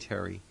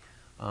military,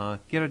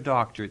 get a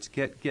doctorate,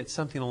 get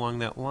something along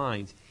that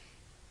lines,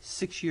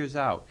 6 years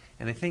out.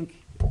 And I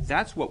think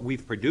that's what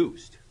we've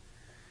produced.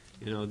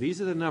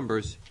 These are the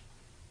numbers.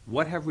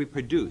 What have we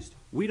produced?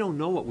 We don't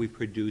know what we've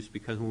produced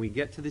because when we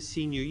get to the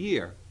senior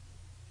year,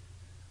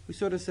 we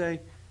sort of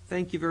say,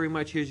 thank you very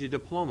much, here's your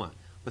diploma.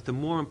 But the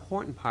more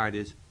important part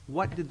is,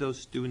 what did those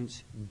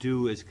students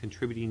do as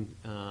contributing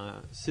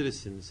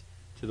citizens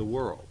to the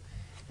world?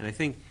 And I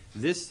think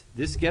this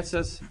gets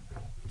us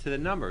to the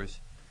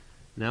numbers.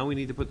 Now we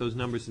need to put those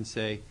numbers and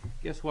say,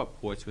 guess what,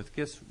 Portsmouth?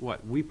 Guess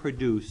what? We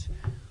produce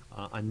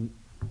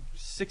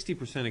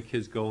 60% of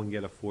kids go and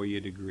get a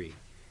 4-year degree,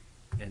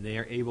 and they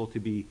are able to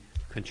be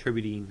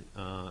contributing,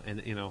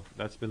 and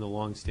that's been the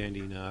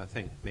long-standing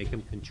thing. Make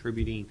them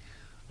contributing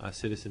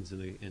citizens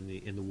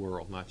in the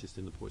world, not just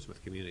in the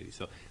Portsmouth community.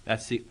 So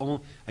that's the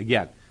only,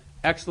 again,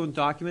 excellent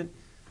document.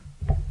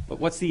 But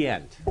what's the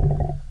end?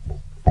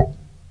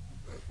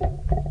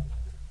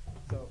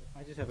 So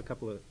I just have a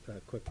couple of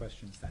quick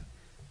questions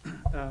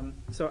then.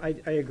 So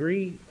I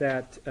agree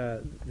that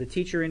the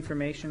teacher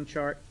information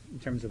chart, in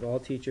terms of all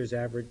teachers,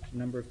 average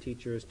number of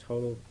teachers,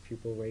 total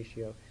pupil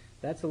ratio,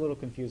 that's a little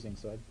confusing.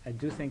 So I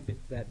do think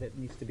that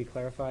needs to be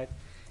clarified.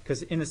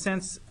 Because in a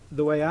sense,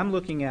 the way I'm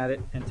looking at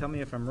it, and tell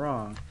me if I'm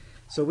wrong,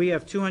 so we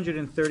have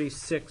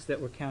 236 that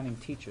we're counting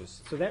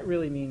teachers. So that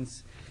really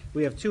means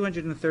we have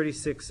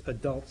 236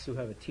 adults who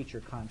have a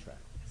teacher contract.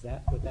 Is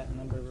that what that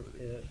number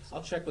is?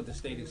 I'll check with the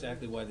state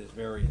exactly why there's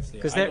variance there.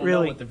 Because I that don't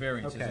really, know what the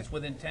variance is. It's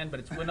within 10,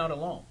 but we're not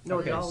alone. No,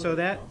 okay, so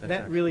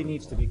that really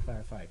needs to be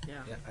clarified.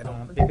 Yeah, I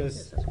don't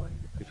because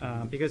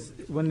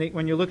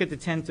when you look at the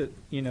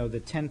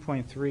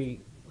 10.3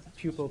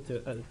 pupil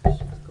to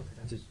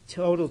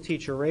total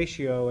teacher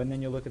ratio, and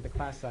then you look at the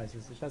class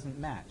sizes, it doesn't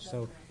match.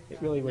 So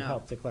it really would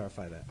help to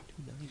clarify that.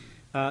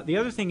 The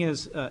other thing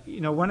is,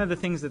 one of the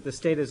things that the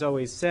state has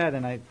always said,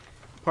 and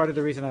part of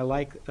the reason I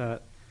like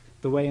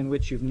the way in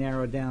which you've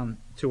narrowed down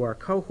to our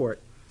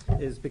cohort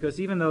is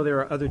because even though there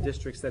are other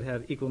districts that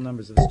have equal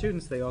numbers of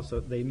students,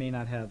 they may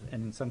not have,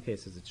 and in some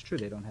cases it's true,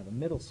 they don't have a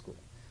middle school.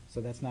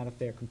 So that's not a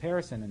fair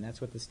comparison, and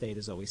that's what the state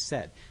has always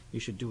said. You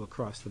should do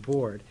across the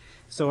board.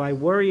 So I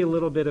worry a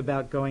little bit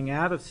about going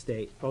out of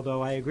state,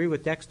 although I agree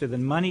with Dexter, the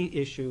money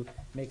issue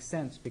makes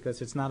sense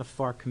because it's not a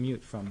far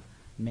commute from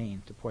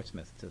Maine to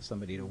Portsmouth to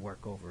somebody to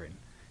work over in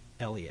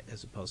Elliott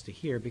as opposed to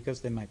here because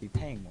they might be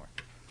paying more.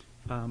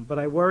 But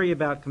I worry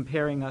about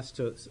comparing us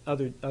to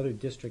other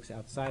districts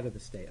outside of the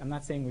state. I'm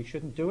not saying we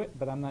shouldn't do it,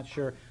 but I'm not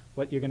sure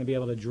what you're going to be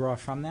able to draw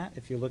from that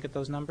if you look at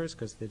those numbers,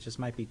 because there just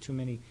might be too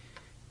many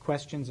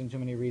questions and too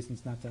many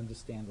reasons not to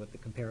understand what the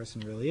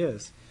comparison really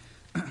is.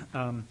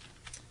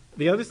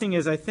 The other thing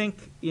is, I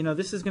think,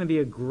 this is going to be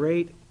a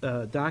great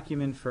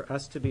document for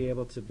us to be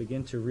able to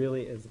begin to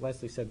really, as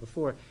Leslie said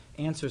before,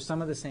 answer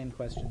some of the same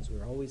questions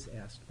we're always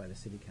asked by the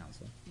City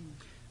Council.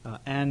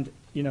 And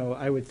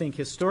I would think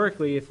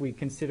historically, if we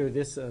consider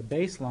this a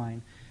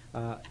baseline,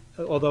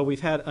 although we've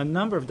had a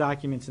number of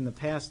documents in the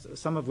past,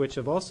 some of which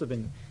have also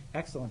been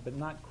excellent, but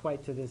not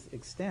quite to this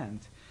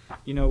extent,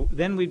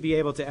 then we'd be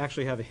able to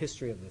actually have a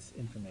history of this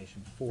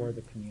information for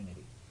the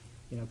community.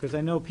 Because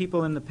I know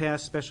people in the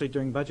past, especially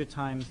during budget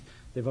times,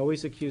 they've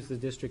always accused the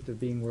district of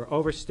being, we're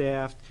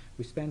overstaffed,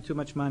 we spend too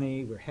much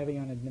money, we're heavy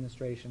on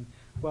administration.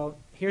 Well,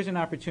 here's an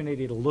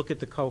opportunity to look at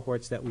the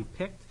cohorts that we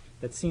picked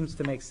that seems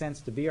to make sense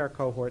to be our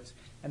cohorts,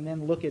 and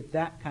then look at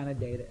that kind of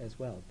data as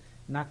well.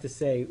 Not to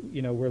say,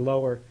 we're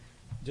lower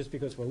just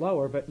because we're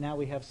lower, but now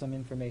we have some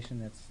information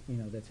that's,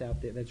 that's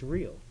out there, that's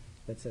real,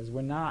 that says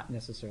we're not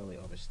necessarily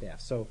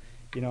overstaffed. So,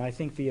 I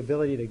think the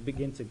ability to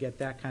begin to get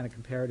that kind of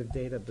comparative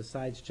data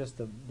besides just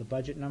the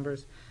budget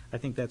numbers, I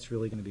think that's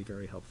really going to be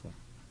very helpful.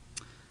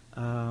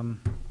 And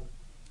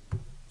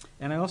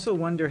I also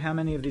wonder how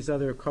many of these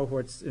other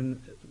cohorts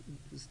in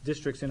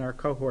districts in our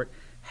cohort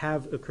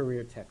have a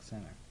career tech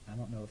center. I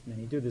don't know if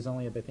many do. There's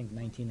only, I think,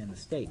 19 in the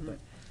state, but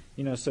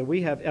so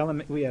we have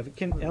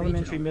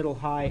elementary, middle,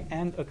 high,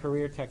 and a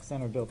career tech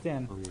center built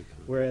in,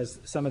 whereas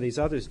some of these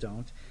others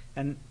don't.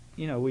 And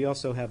we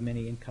also have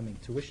many incoming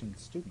tuition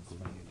students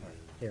from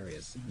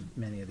areas.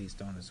 Many of these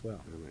don't as well.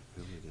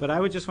 But I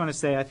would just want to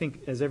say, I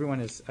think, I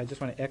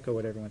just want to echo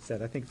what everyone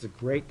said. I think it's a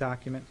great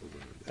document.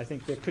 I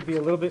think there could be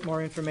a little bit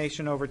more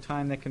information over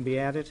time that can be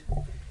added.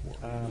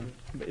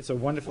 It's a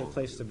wonderful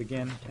place to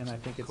begin, and I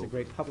think it's a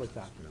great public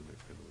document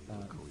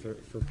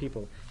for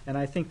people. And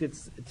I think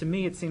to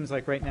me, it seems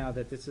like right now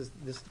that this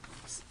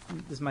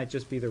might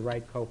just be the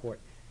right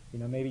cohort.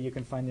 Maybe you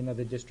can find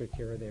another district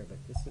here or there, but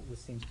this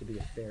seems to be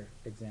a fair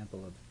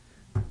example of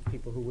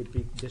people who would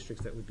be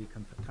districts that would be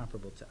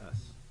comparable to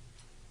us.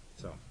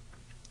 So,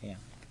 yeah.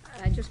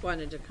 I just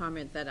wanted to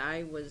comment that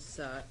I was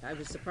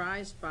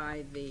surprised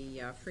by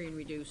the free and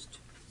reduced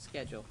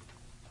schedule,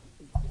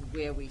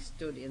 where we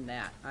stood in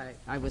that.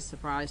 I was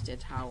surprised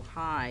at how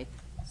high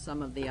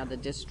some of the other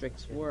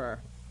districts were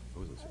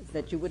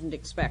that you wouldn't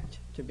expect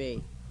to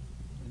be.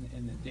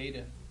 And the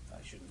data,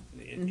 I shouldn't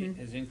it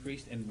has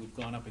increased, and we've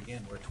gone up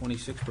again. We're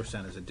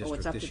 26% as a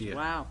district up this to, year.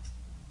 wow.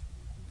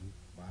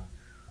 Wow.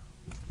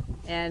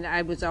 And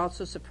I was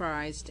also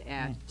surprised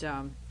at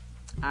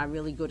our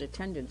really good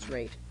attendance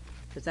rate,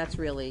 because that's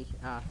really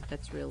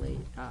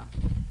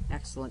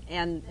excellent.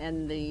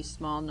 And the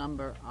small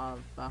number of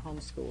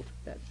homeschooled,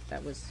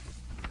 that was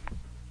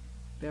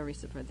very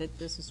surprising.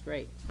 This is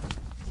great.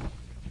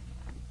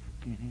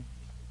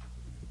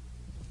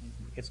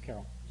 It's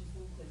Carol.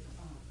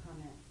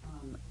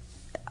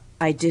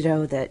 I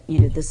ditto that, you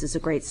know, this is a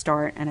great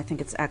start, and I think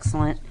it's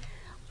excellent.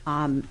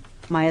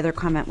 My other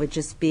comment would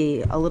just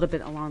be a little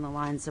bit along the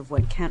lines of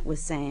what Kent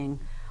was saying.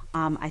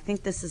 I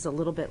think this is a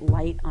little bit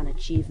light on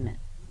achievement.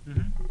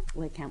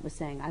 Like Kent was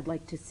saying, I'd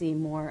like to see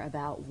more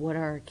about what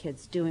are our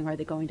kids doing. Are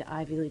they going to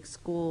Ivy League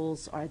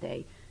schools? Are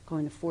they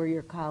going to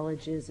four-year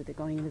colleges? Are they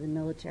going into the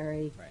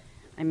military? Right.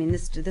 I mean,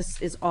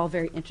 this is all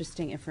very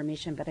interesting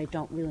information, but I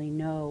don't really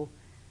know,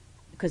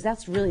 because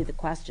that's really the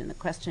question. The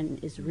question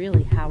is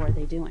really, how are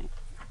they doing?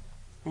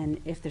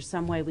 And if there's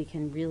some way we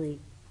can really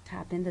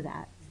tap into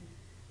that,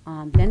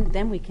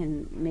 then we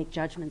can make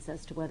judgments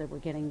as to whether we're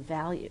getting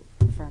value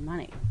for our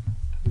money.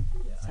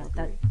 So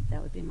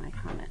that would be my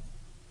comment.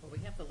 Well, we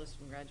have the list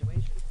from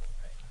graduation.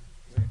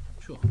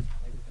 Sure.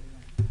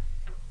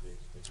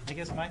 I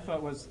guess my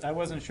thought was, I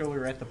wasn't sure we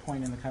were at the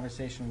point in the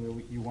conversation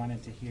where you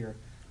wanted to hear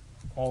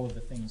all of the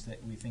things that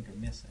we think are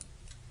missing.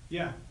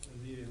 Yeah,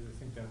 I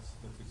think that's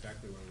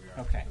exactly where we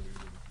are. Okay. So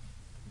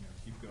we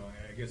would, keep going.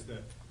 I guess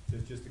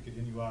just to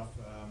continue off,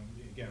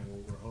 again,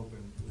 what we're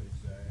hoping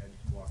is Ed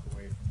can walk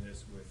away from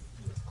this with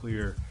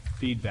clear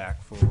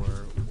feedback for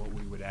what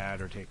we would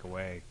add or take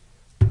away.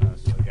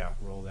 So yeah,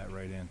 roll that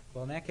right in.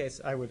 Well, in that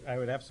case, I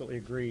would absolutely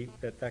agree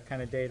that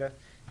kind of data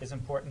is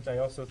important. I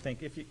also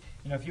think if you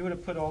would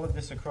have put all of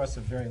this across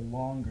a very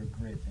longer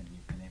grid than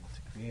you've been able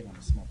to create on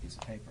a small piece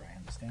of paper, I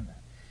understand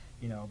that.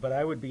 But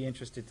I would be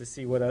interested to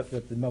see what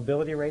the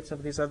mobility rates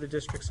of these other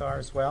districts are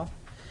as well.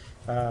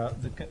 I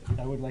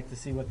would like to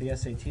see what the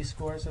SAT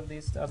scores of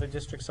these other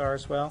districts are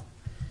as well.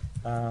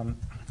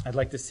 I'd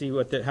like to see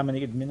how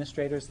many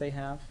administrators they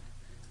have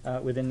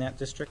within that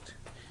district.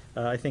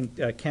 I think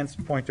Kent's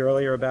point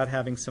earlier about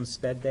having some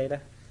SPED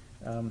data.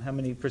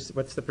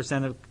 What's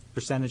the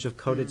percentage of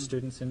coded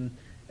students in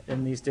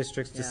these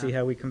districts to see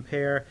how we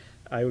compare?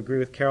 I agree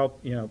with Carol.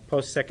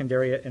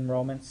 Post-secondary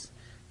enrollments,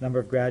 number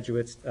of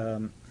graduates,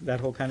 that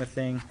whole kind of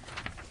thing.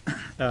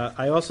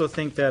 I also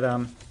think that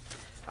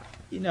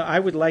I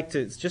would like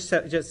to just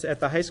at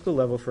the high school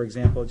level, for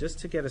example, just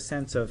to get a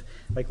sense of,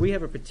 like, we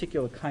have a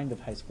particular kind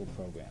of high school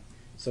program.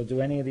 So do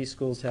any of these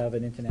schools have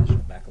an international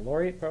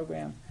baccalaureate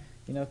program?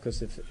 Because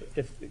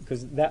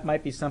that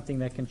might be something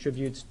that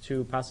contributes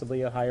to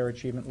possibly a higher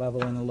achievement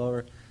level and a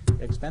lower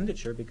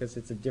expenditure, because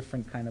it's a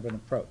different kind of an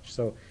approach.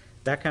 So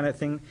that kind of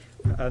thing,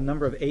 a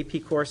number of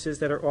AP courses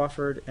that are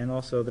offered, and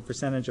also the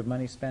percentage of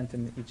money spent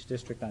in each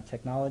district on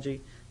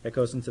technology that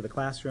goes into the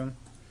classroom.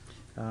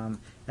 And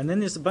then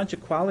there's a bunch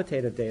of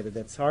qualitative data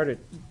that's harder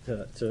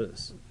to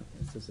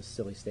this is a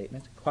silly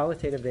statement,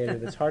 qualitative data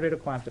that's harder to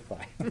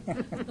quantify.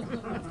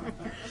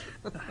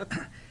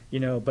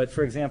 But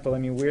for example,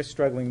 we're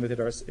struggling with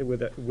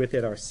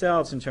it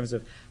ourselves in terms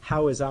of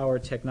how is our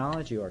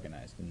technology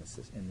organized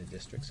in the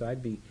district. So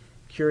I'd be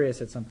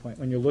curious at some point,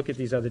 when you look at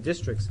these other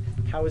districts,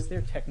 how is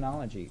their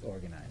technology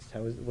organized?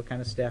 What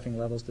kind of staffing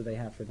levels do they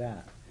have for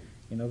that?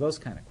 Those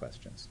kind of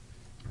questions.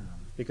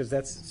 Because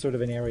that's sort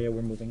of an area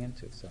we're moving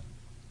into. So.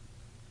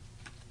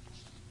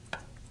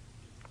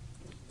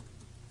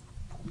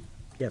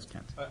 Yes,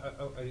 Kent.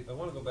 I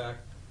want to go back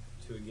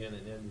to, again,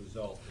 an end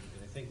result,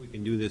 and I think we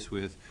can do this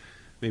with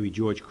maybe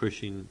George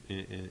Cushing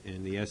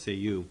and the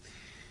SAU,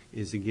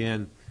 is,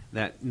 again,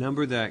 that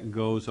number that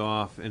goes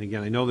off, and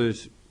again, I know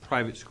there's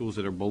private schools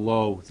that are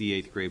below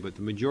the 8th grade, but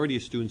the majority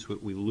of students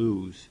that we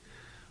lose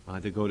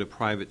to go to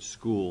private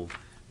school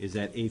is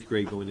that 8th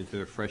grade going into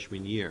their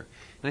freshman year.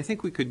 And I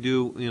think we could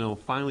do,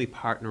 finally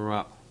partner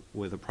up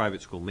with a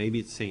private school. Maybe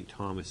it's St.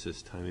 Thomas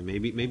this time, and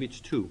maybe it's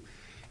two.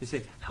 And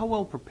say, how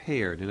well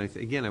prepared, and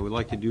again, I would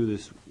like to do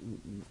this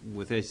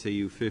with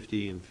SAU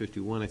 50 and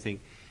 51, I think,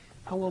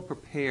 how well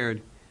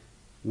prepared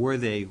were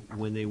they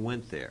when they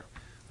went there?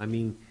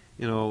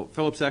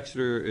 Phillips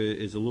Exeter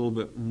is a little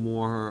bit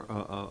more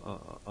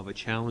of a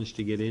challenge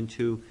to get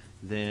into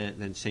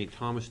than St.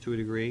 Thomas to a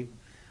degree.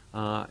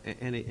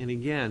 And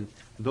again,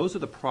 those are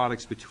the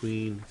products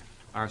between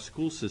our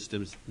school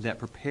systems that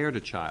prepared a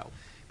child.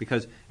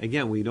 Because,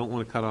 again, we don't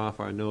want to cut off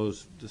our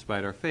nose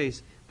despite our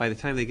face. By the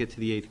time they get to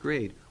the 8th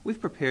grade,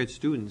 we've prepared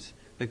students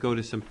that go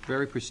to some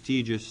very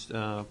prestigious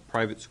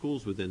private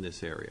schools within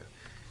this area.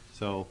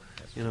 So,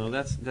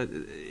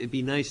 it'd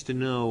be nice to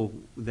know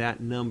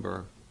that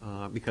number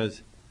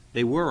because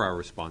they were our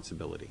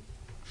responsibility.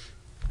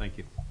 Thank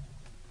you.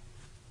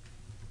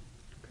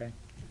 Okay.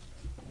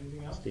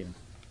 Anything else? Stephen.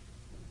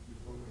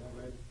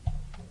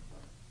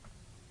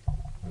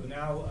 So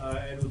now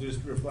Ed will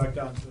just reflect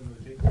on some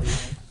of the takeaways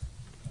as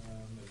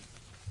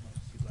much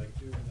as he'd like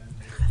to, and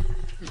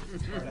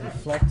then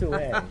reflect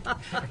away.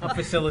 I'm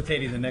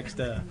facilitating the next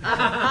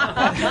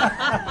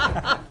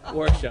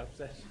workshop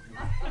session.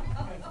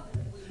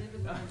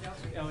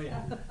 Oh,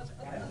 yeah.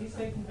 He's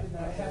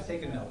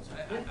taking notes.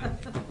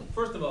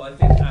 First of all, I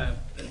think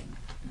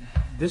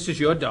this is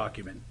your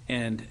document,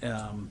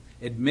 and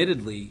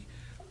admittedly,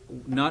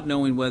 not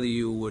knowing whether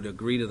you would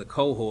agree to the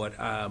cohort,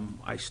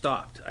 I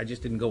stopped. I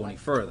just didn't go any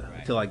further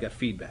until I got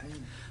feedback.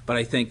 But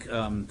I think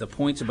the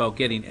points about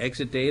getting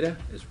exit data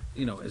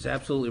is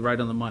absolutely right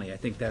on the money. I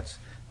think that's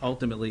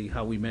ultimately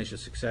how we measure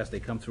success. They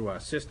come through our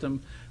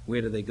system,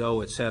 where do they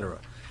go, et cetera.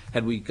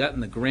 Had we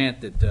gotten the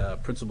grant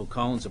that Principal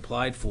Collins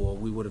applied for,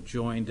 we would have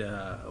joined,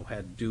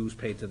 had dues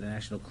paid to the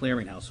National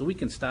Clearinghouse. So we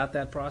can start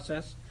that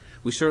process.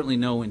 We certainly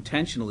know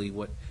intentionally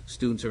what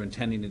students are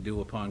intending to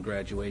do upon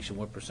graduation,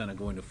 what % are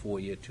going to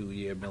 4-year,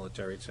 2-year,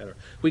 military, et cetera.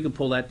 We can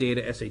pull that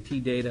data,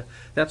 SAT data.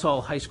 That's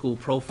all high school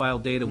profile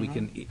data.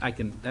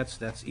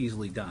 That's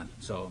easily done.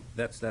 So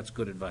that's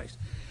good advice.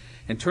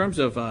 In terms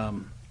of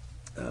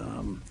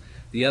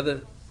the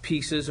other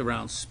pieces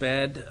around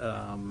SPED,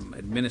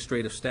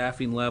 administrative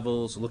staffing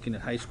levels, looking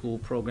at high school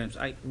programs,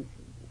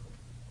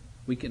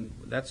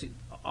 that's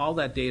all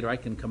that data. I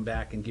can come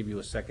back and give you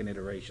a second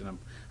iteration.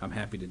 I'm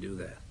happy to do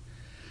that.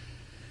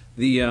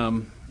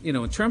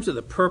 In terms of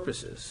the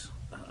purposes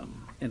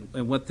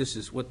and what this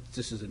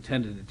is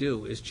intended to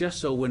do is just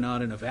so we're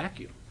not in a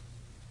vacuum.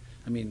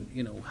 I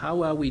mean,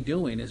 how are we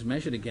doing is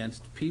measured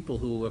against people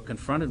who are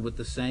confronted with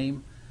the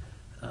same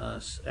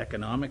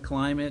economic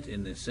climate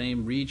in the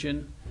same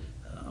region.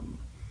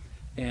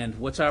 And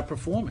what's our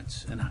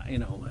performance? And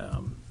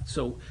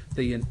so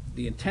the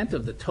intent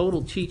of the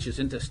total teachers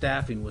into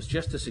staffing was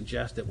just to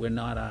suggest that we're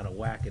not out of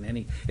whack in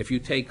any. If you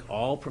take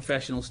all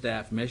professional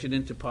staff measured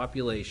into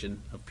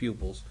population of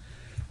pupils,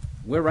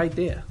 we're right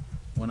there.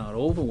 We're not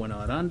over, we're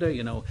not under.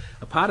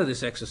 A part of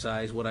this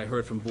exercise, what I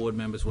heard from board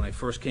members when I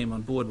first came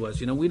on board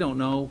was, we don't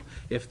know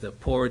if the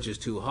porridge is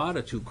too hot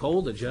or too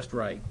cold or just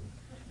right.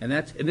 And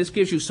this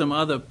gives you some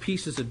other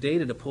pieces of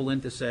data to pull in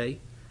to say.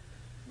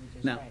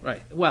 Now,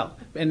 right. Well,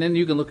 and then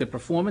you can look at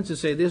performance and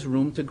say there's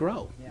room to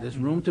grow, there's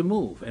room to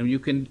move, and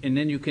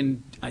then you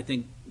can. I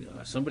think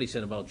somebody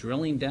said about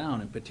drilling down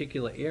in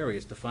particular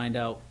areas to find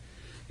out,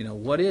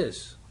 what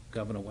is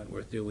Governor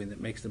Wentworth doing that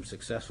makes them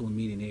successful in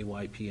meeting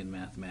AYP in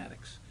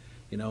mathematics,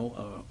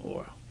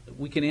 or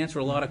we can answer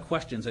a lot of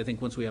questions. I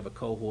think once we have a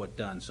cohort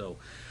done. So,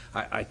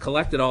 I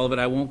collected all of it.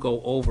 I won't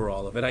go over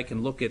all of it. I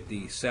can look at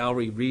the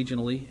salary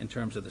regionally in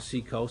terms of the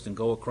Seacoast and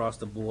go across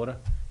the border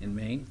in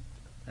Maine.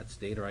 That's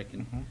data I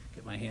can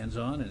get my hands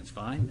on, and it's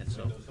fine. And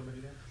so,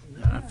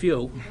 a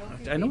few,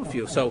 I know a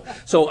few. So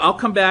I'll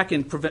come back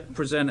and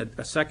present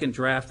a second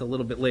draft a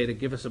little bit later.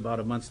 Give us about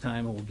a month's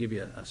time, and we'll give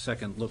you a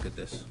second look at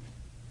this.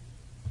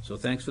 So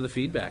thanks for the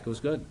feedback. It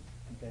was good.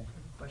 Okay.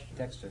 Question.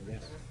 Dexter,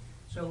 yes.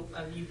 So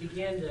you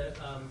began to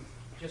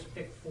just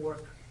pick four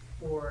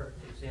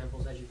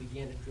examples as you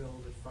began to drill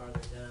a bit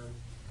farther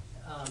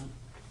down.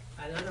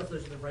 I don't know if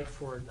those are the right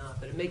four or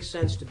not, but it makes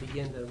sense to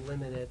begin to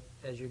limit it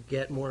as you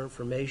get more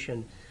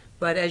information.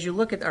 But as you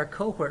look at our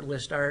cohort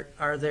list,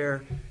 are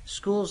there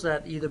schools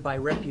that either by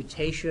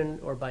reputation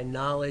or by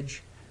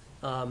knowledge,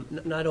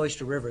 not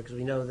Oyster River, because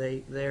we know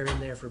they're in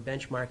there for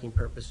benchmarking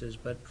purposes,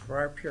 but for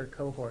our pure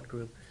cohort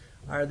group,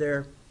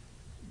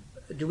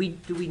 do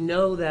we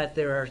know that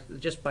there are,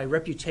 just by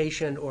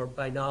reputation or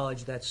by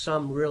knowledge, that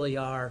some really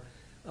are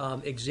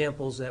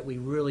examples that we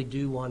really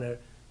do want to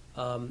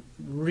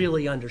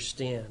really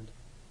understand,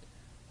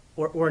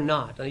 or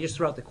not? I just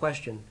throw out the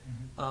question,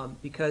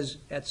 because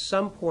at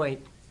some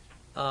point,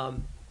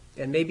 and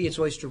maybe it's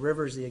Oyster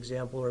River is the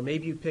example, or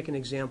maybe you pick an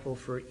example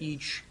for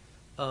each,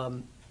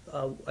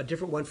 a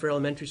different one for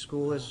elementary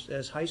school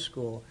as high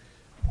school.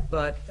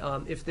 But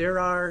if there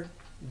are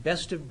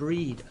best of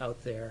breed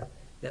out there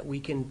that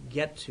we can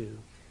get to,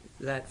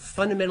 that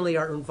fundamentally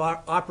are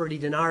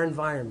operating in our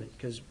environment,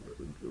 because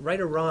right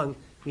or wrong,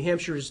 New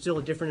Hampshire is still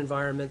a different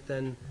environment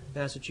than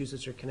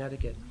Massachusetts or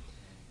Connecticut.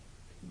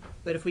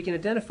 But if we can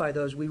identify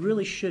those, we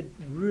really should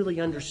really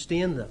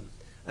understand them.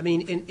 I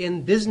mean,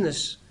 in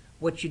business,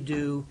 what you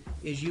do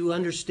is you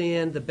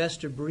understand the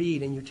best of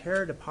breed and you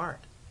tear it apart.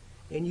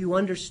 And you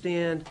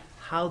understand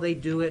how they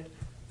do it,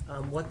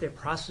 what their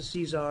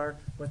processes are,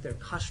 what their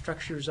cost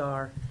structures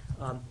are.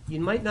 You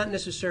might not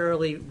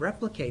necessarily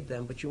replicate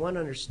them, but you want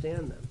to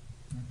understand them.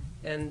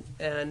 And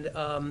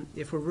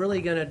if we're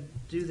really going to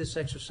do this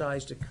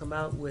exercise to come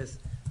out with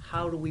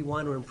how do we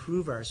want to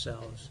improve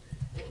ourselves,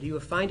 do you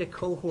find a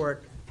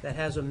cohort that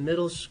has a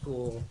middle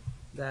school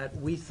that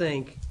we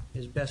think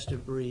is best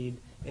of breed,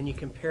 and you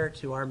compare it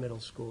to our middle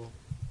school?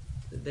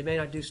 They may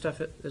not do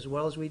stuff as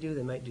well as we do.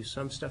 They might do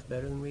some stuff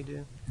better than we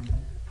do.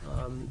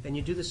 And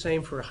you do the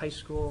same for a high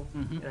school,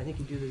 and I think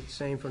you do the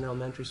same for an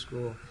elementary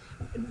school.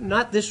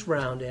 Not this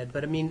round, Ed,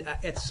 but I mean,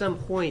 at some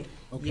point,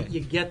 you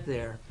get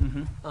there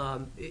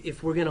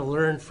if we're going to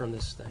learn from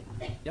this thing.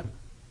 Yep.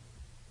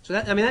 So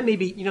that may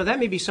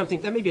be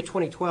something. That may be a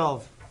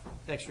 2012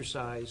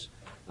 exercise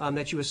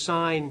that you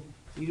assign.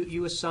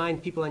 You assign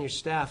people on your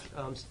staff.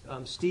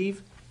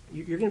 Steve,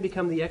 you're going to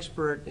become the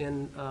expert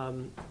in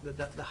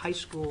the high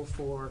school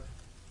for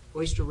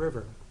Oyster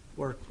River,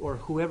 or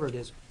whoever it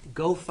is.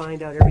 Go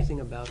find out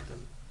everything about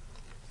them.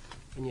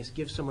 and you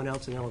give someone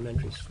else in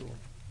elementary school.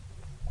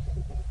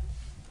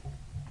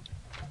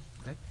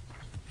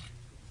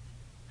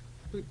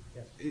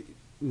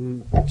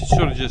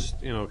 Sort of just,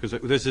 because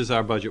this is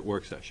our budget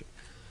work session.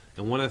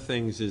 And one of the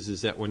things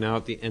is that we're now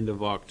at the end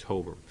of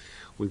October.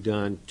 We've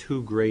done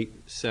 2 great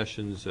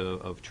sessions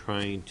of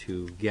trying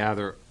to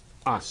gather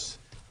us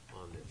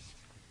on this.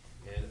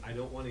 And I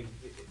don't want to,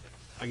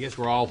 I guess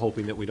we're all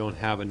hoping that we don't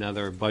have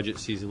another budget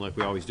season like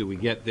we always do. We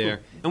get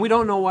there, and we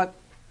don't know what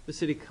the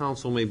city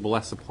council may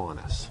bless upon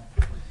us.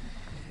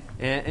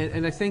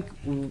 And I think,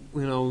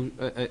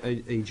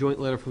 a joint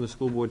letter from the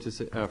school board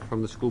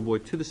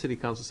to the city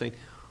council saying,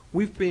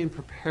 we've been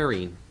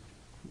preparing,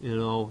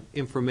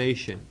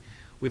 information.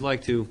 We'd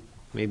like to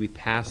maybe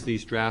pass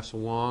these drafts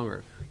along,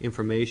 or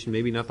information,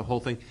 maybe not the whole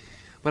thing.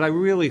 But I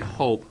really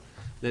hope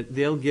that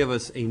they'll give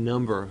us a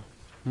number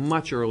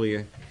much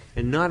earlier,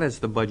 and not as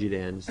the budget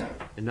ends,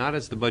 and not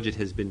as the budget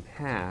has been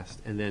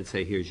passed, and then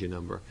say, here's your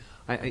number.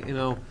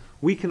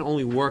 We can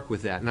only work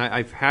with that. And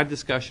I've had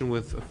discussion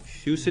with a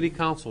few city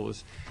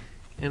councilors,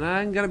 and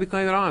I'm going to be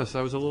quite honest,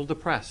 I was a little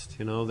depressed,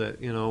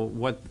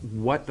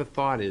 what the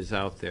thought is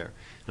out there.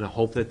 And I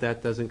hope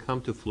that doesn't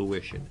come to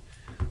fruition.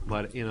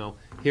 But,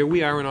 here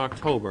we are in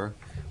October,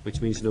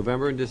 which means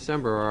November and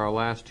December are our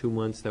last 2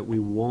 months that we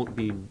won't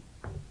be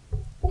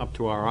up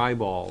to our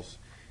eyeballs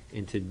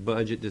into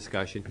budget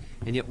discussion,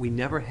 and yet we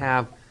never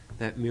have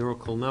that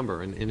miracle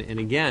number. And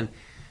again,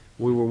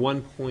 we were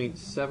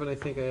 1.7, I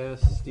think I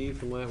asked Steve,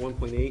 from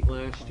 1.8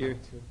 last year,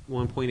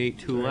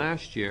 1.82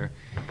 last year.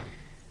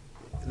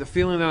 The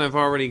feeling that I've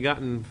already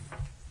gotten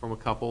from a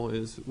couple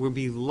is we'll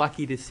be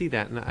lucky to see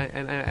that, and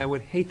I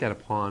would hate that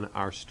upon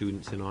our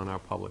students and on our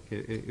public,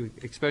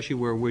 especially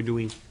where we're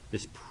doing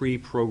this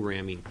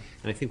pre-programming.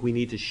 And I think we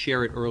need to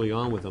share it early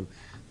on with them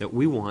that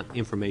we want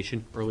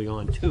information early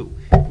on too.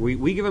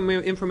 We give them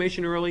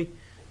information early,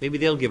 maybe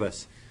they'll give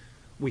us,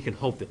 we can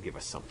hope they'll give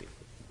us something.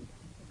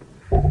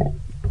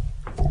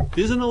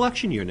 There's an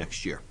election year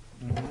next year.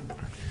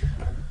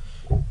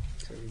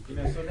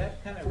 So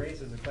that kind of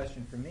raises a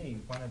question for me.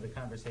 One of the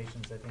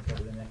conversations I think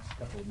over the next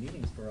couple of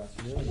meetings for us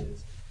really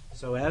is,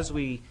 so as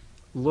we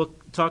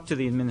talk to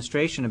the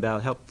administration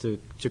about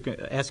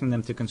asking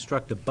them to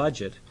construct a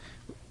budget,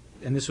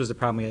 and this was the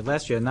problem we had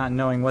last year, not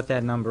knowing what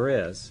that number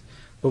is,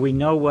 but we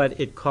know what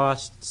it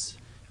costs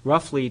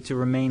roughly to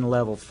remain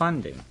level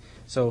funding.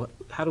 So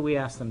how do we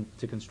ask them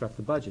to construct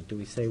the budget? Do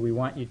we say we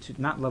want you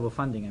to, not level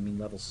funding, I mean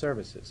level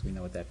services, we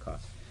know what that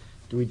costs.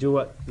 Do we do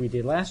what we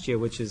did last year,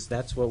 which is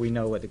that's what we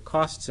know what it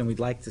costs and we'd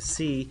like to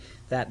see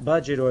that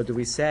budget, or do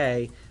we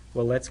say,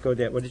 well, let's go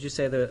down, what did you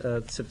say,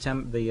 the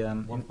September, the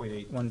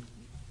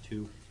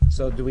 1.82.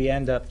 So do we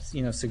end up,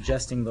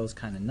 suggesting those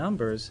kind of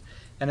numbers?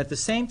 And at the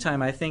same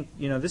time, I think,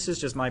 this is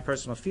just my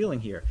personal feeling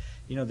here.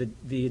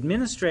 The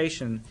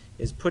administration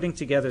is putting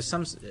together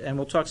some, and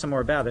we'll talk some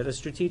more about it, a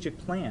strategic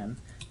plan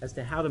as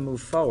to how to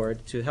move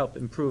forward to help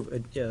improve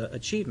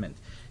achievement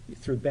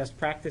through best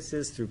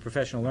practices, through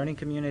professional learning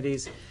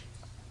communities.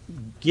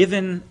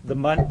 Given the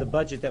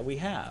budget that we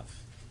have,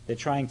 they're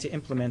trying to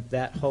implement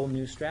that whole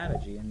new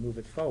strategy and move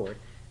it forward.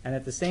 And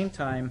at the same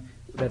time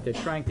that they're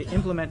trying to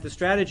implement the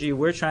strategy,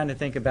 we're trying to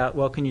think about,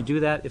 well, can you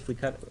do that if we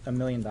cut $1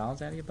 million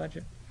out of your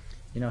budget?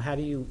 How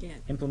do you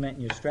implement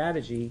your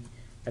strategy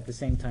at the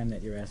same time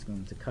that you're asking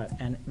them to cut?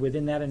 And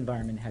within that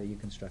environment, how do you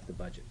construct the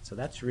budget? So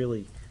that's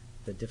really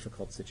the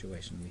difficult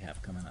situation we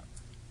have coming up.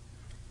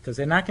 Because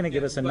they're not going to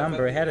give us a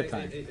number ahead of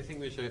time. I think,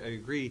 Rich, I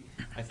agree.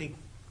 I think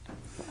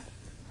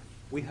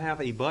we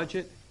have a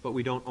budget, but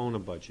we don't own a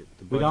budget.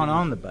 We don't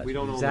own the budget. We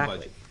don't own the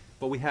budget.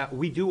 But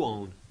we do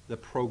own the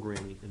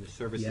programming and the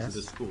services of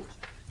the schools.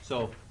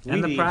 So we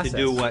need to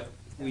do what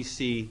we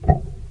see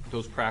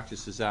those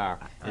practices are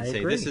and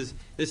say, this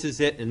is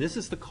it, and this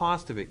is the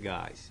cost of it,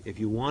 guys. If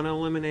you want to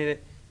eliminate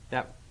it,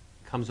 that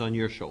comes on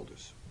your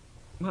shoulders.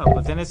 Well,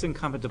 but then it's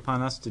incumbent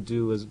upon us to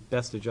do as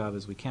best a job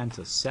as we can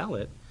to sell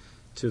it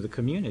to the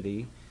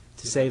community,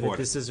 to say that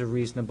this is a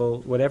reasonable,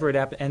 whatever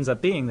it ends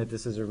up being, that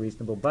this is a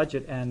reasonable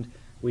budget, and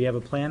we have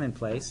a plan in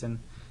place, and,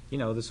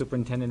 the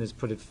superintendent has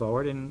put it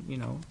forward,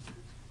 and,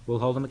 we'll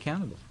hold them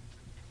accountable.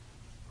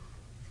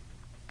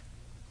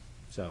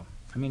 So,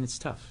 I mean, it's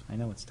tough. I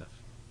know it's tough.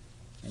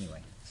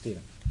 Anyway,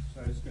 Stephen.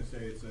 So I was just going to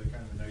say, it's a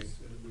kind of nice,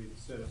 we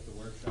set up the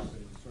workshop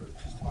in sort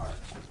of 2 parts.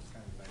 It's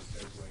kind of a nice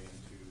segue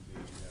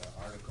into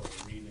the article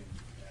reading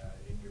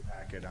in your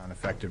packet on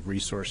effective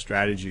resource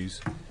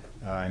strategies.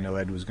 I know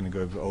Ed was going to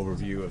give an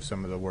overview of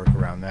some of the work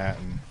around that.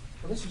 And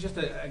well, this is just,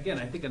 again,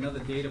 I think another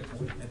data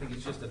point. I think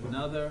it's just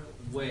another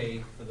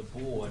way for the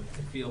board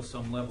to feel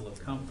some level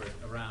of comfort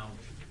around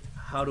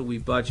how do we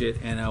budget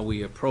and are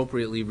we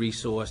appropriately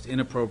resourced,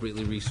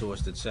 inappropriately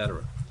resourced, et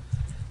cetera.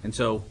 And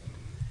so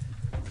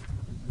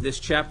this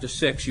chapter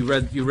 6, you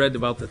read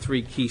about the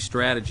 3 key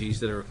strategies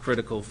that are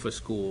critical for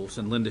schools,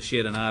 and Linda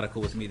shared an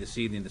article with me this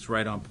evening that's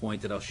right on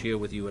point that I'll share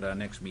with you at our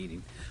next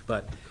meeting.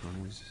 But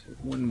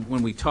when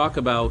we talk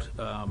about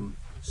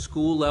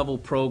school-level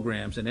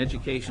programs and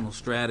educational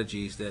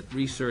strategies that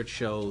research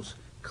shows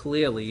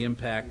clearly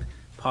impact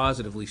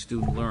positively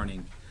student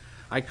learning,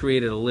 I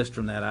created a list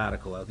from that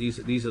article.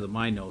 These are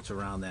my notes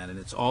around that, and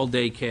it's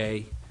all-day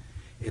K.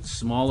 It's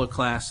smaller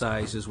class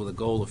sizes with a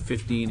goal of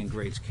 15 in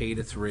grades K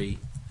to 3.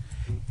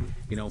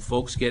 You know,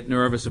 folks get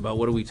nervous about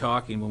what are we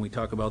talking when we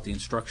talk about the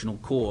instructional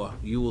core.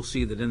 You will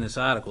see that in this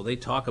article, they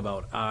talk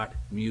about art,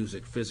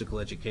 music, physical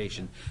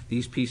education.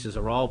 These pieces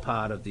are all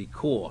part of the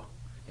core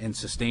and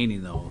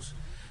sustaining those,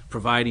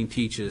 providing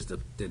teachers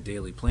the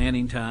daily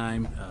planning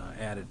time,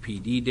 added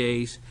PD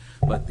days.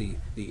 But the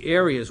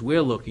areas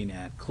we're looking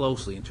at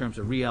closely in terms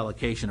of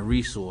reallocation of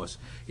resource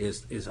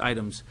is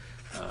items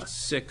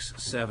 6,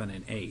 7,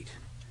 and 8,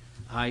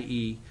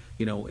 i.e.,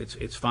 you know,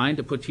 it's fine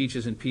to put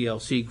teachers in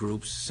PLC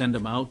groups, send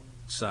them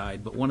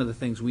outside, but one of the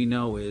things we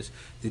know is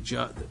the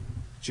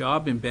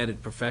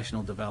job-embedded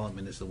professional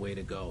development is the way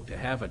to go. To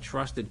have a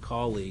trusted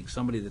colleague,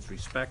 somebody that's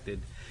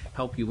respected,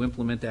 help you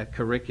implement that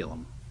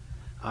curriculum,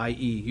 i.e.,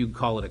 you can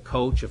call it a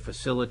coach, a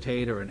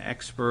facilitator, an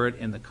expert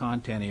in the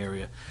content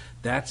area.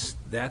 That's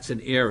an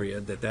area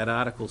that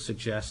article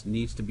suggests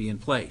needs to be in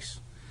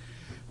place.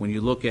 When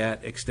you look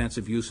at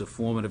extensive use of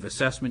formative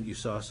assessment, you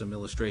saw some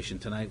illustration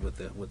tonight with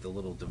the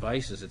little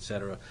devices, et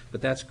cetera,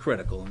 but that's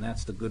critical, and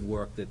that's the good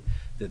work that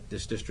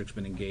this district's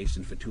been engaged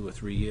in for 2 or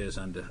 3 years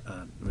under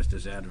Mr.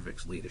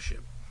 Zadrovic's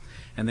leadership.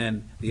 And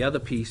then the other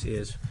piece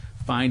is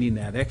finding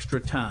that extra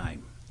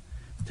time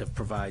to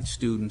provide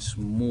students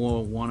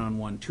more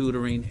one-on-one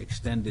tutoring,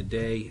 extended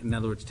day. In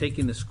other words,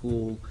 taking the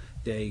school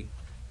day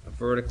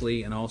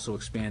vertically and also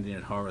expanding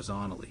it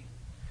horizontally.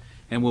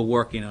 And we're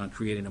working on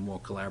creating a more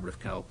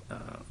collaborative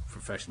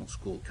professional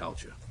school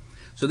culture.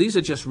 So these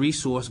are just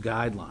resource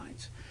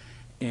guidelines.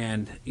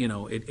 And, you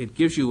know, it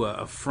gives you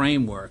a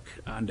framework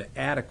under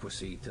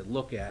adequacy to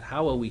look at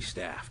how are we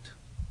staffed.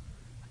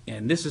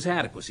 And this is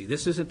adequacy.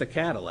 This isn't the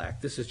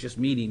Cadillac. This is just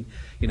meeting,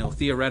 you know,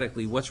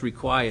 theoretically what's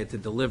required to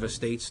deliver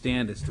state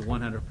standards to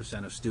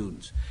 100% of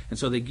students. And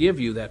so they give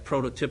you that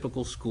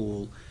prototypical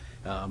school.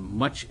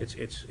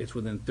 It's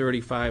within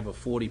 35 or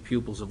 40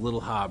 pupils of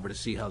Little Harbor to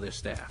see how they're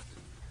staffed.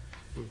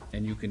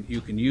 And you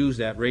can use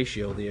that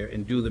ratio there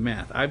and do the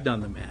math. I've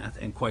done the math,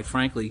 and quite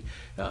frankly,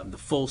 the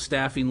full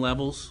staffing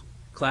levels,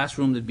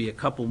 classroom there'd be a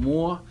couple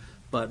more,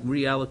 but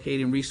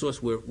reallocating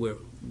resource where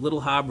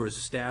Little Harbor is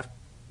staffed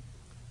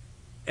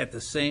at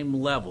the same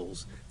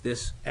levels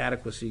this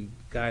adequacy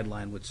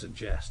guideline would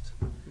suggest.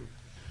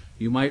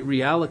 You might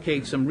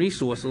reallocate some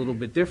resource a little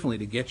bit differently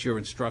to get your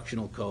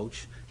instructional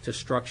coach to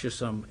structure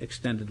some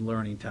extended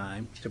learning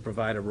time, to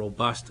provide a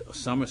robust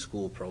summer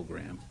school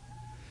program.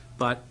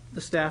 But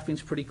the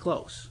staffing's pretty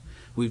close.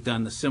 We've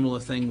done the similar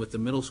thing with the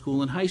middle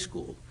school and high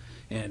school.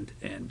 And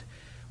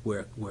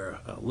we're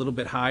a little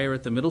bit higher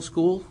at the middle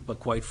school, but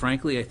quite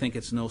frankly, I think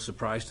it's no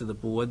surprise to the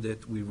board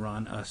that we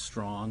run a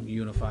strong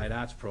unified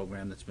arts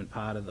program that's been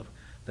part of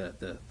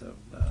the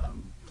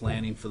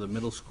planning for the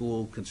middle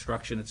school,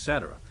 construction, et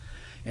cetera.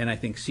 And I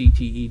think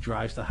CTE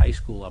drives the high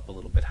school up a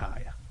little bit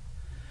higher.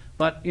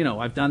 But, you know,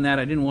 I've done that.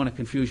 I didn't want to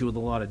confuse you with a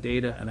lot of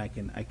data, and I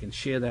can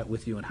share that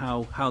with you and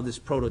how this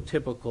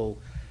prototypical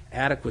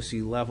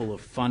adequacy level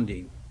of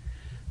funding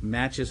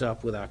matches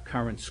up with our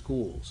current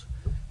schools.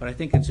 But I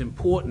think it's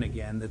important,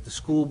 again, that the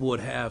school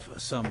board have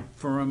some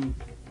firm,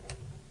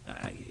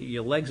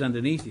 your legs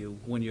underneath you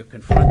when you're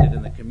confronted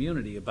in the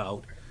community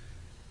about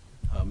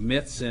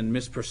myths and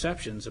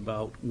misperceptions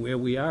about where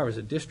we are as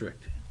a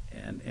district.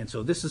 And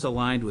so this is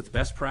aligned with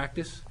best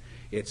practice.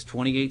 It's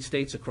 28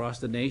 states across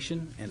the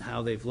nation and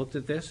how they've looked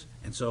at this.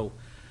 And so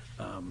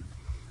I'm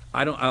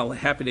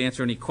happy to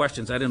answer any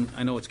questions. I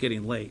know it's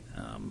getting late.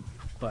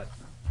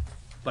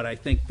 But I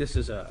think this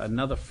is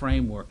another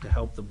framework to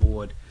help the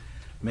board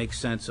make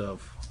sense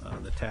of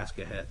the task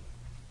ahead.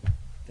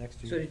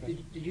 Dexter, so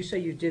did you say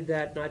you did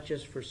that not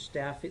just for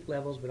staff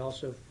levels, but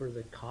also for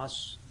the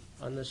costs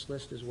on this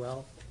list as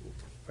well?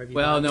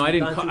 Well, no, I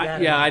didn't.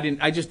 I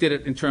didn't. I just did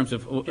it in terms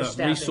of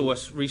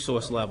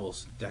resource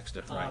levels,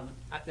 Dexter. Right.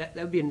 That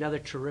would be another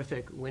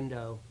terrific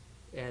window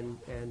and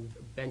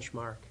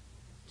benchmark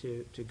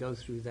to go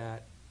through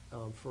that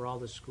for all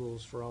the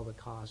schools, for all the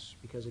costs,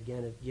 because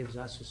again, it gives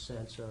us a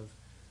sense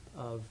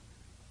of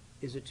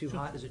is it too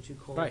hot, is it too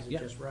cold, is it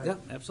just right? Yeah,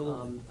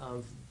 absolutely.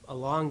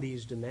 Along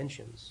these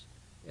dimensions,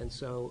 and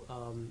so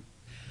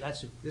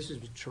this is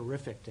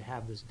terrific to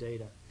have this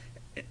data.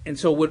 And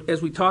so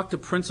as we talk to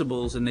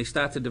principals and they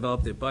start to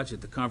develop their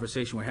budget, the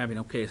conversation we're having,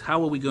 okay, is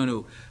how are we going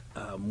to,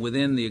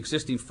 within the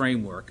existing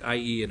framework,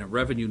 i.e. in a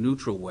revenue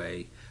neutral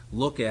way,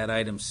 look at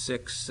items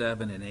 6,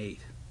 7, and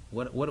 8?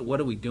 What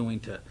are we doing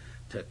to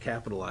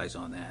capitalize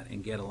on that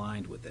and get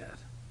aligned with that?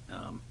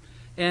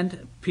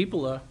 And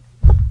people are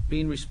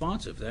being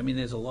responsive. I mean,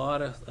 there's a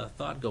lot of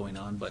thought going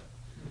on, but...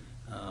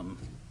 So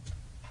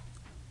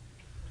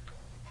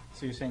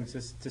you're saying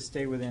to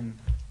stay within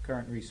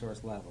current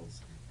resource levels,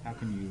 how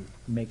can you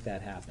make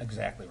that happen?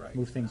 Exactly right.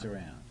 Move things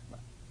around,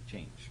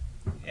 change.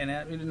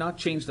 And not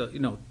change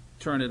the,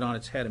 turn it on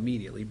its head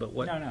immediately, but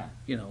what,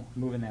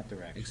 move in that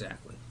direction.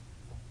 Exactly.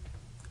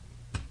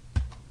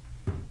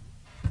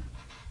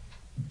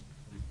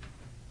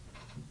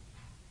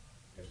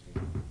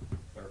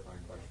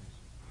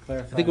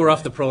 clarify. I think we're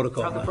off the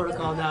protocol. Off the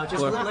protocol now.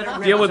 Just Or- let it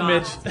rip Deal with off.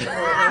 Mitch. You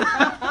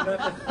don't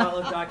have to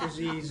follow Dr.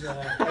 Z's.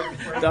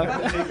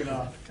 Taken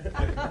off.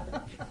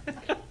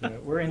 Yeah,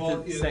 we're into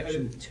Well, yeah,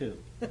 section 2.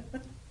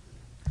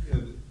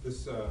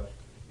 This,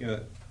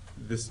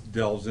 this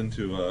delves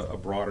into a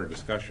broader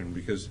discussion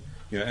because,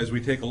 as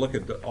we take a look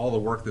at all the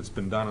work that's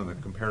been done on the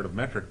comparative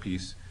metric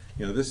piece,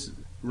 this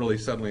really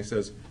suddenly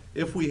says,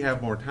 if we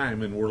have more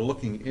time and we're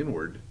looking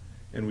inward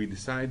and we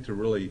decide to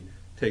really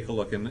take a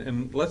look,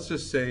 and let's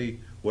just say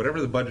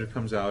whatever the budget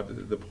comes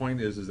out, the point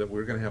is that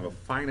we're going to have a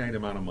finite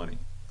amount of money.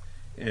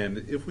 And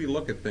if we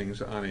look at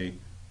things on a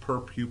per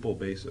pupil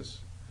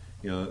basis,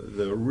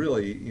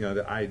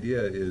 the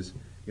idea is,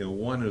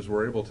 one is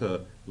we're able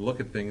to look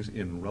at things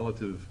in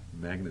relative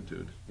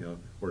magnitude.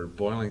 We're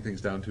boiling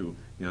things down to,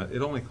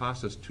 it only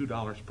costs us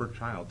 $2 per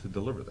child to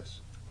deliver this.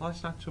 Well,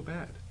 that's not so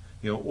bad.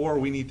 Or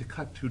we need to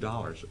cut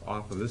 $2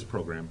 off of this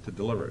program to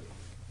deliver it.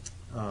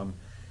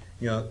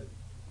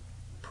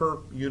 Per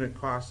unit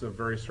cost of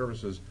various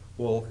services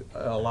will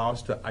allow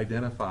us to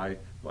identify,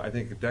 I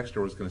think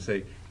Dexter was going to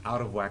say,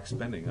 out of whack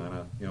spending on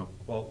a,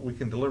 well, we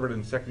can deliver it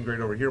in second grade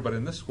over here, but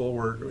in this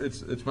school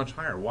it's much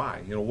higher. Why?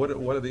 What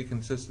are the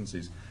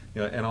inconsistencies?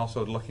 And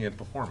also looking at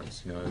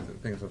performance,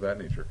 things of that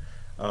nature.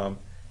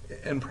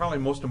 And probably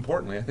most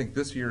importantly, I think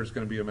this year is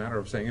going to be a matter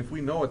of saying, if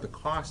we know what the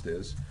cost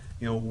is,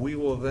 we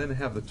will then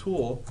have the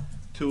tool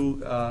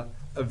to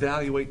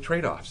evaluate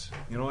trade-offs.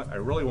 You know what? I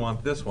really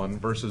want this one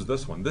versus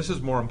this one. This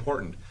is more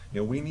important.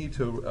 We need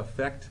to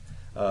affect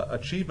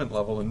achievement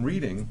level in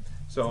reading.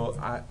 So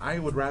I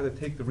would rather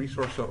take the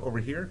resource over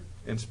here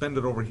and spend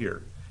it over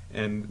here.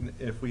 And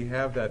if we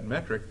have that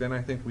metric, then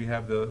I think we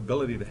have the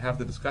ability to have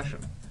the discussion,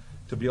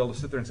 to be able to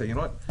sit there and say, you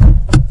know what,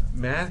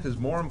 math is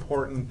more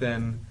important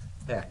than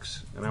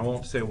X. And I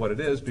won't say what it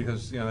is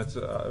because that's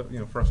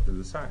for us to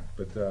decide.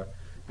 But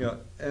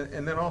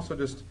and then also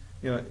just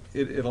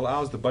it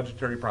allows the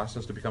budgetary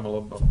process to become a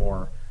little bit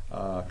more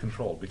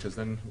controlled, because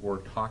then we're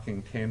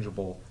talking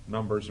tangible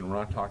numbers and we're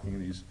not talking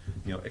these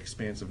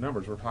expansive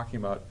numbers. We're talking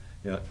about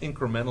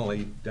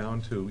incrementally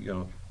down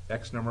to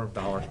X number of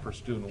dollars per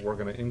student we're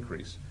going to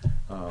increase.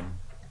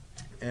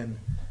 And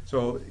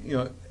so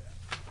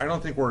I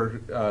don't think we're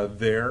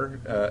there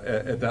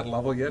at that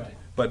level yet.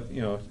 But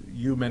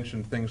you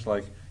mentioned things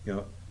like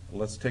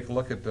let's take a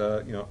look at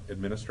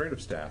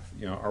administrative staff.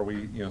 Are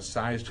we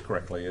sized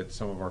correctly at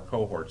some of our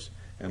cohorts,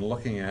 and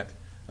looking at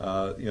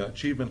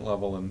achievement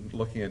level, and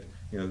looking at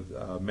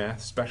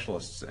math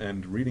specialists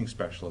and reading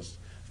specialists,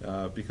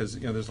 because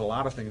there's a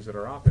lot of things that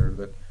are out there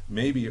that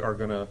maybe are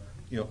going to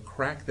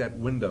crack that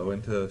window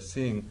into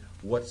seeing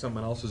what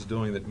someone else is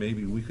doing that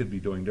maybe we could be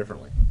doing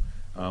differently.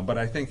 But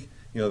I think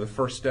the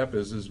first step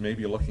is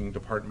maybe looking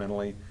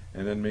departmentally,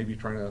 and then maybe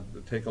trying to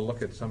take a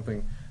look at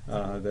something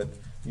that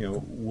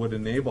would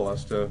enable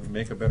us to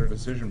make a better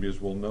decision,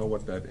 because we'll know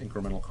what that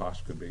incremental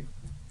cost could be.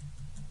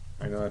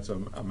 I know that's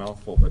a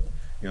mouthful, but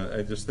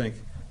I just think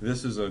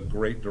this is a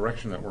great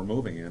direction that we're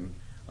moving in,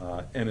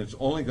 and it's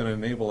only going to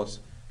enable us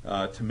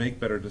to make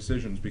better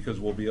decisions, because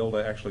we'll be able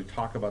to actually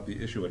talk about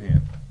the issue at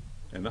hand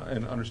and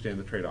understand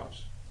the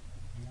trade-offs.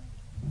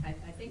 I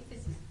think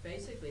this is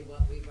basically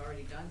what we've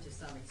already done to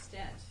some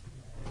extent.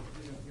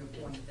 Your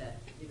point that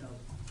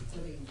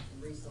putting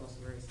resource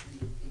where it's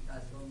needed,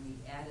 because when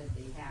we added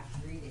the half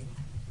reading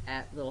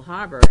at Little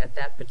Harbor at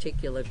that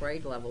particular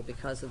grade level,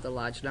 because of the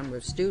large number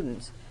of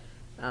students,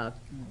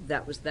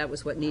 that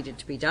was what needed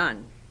to be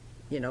done.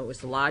 It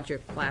was larger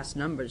class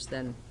numbers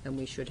than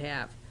we should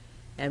have,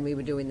 and we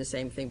were doing the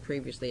same thing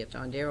previously at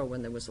Tondero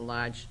when there was a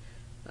large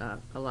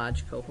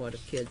cohort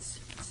of kids.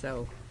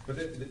 So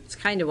it's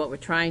kind of what we're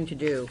trying to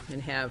do,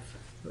 and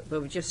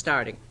but we're just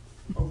starting.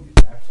 Oh,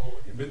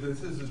 absolutely. But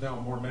this is now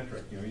more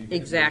metric.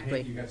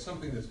 Exactly. You got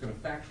something that's going to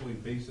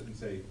factually base it and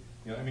say,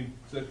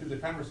 so the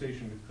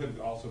conversation could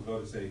also go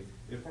to say,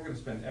 if we're going to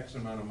spend X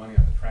amount of money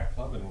on the track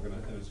club, and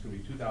it's going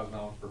to be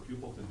 $2,000 per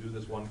pupil to do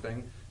this one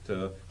thing,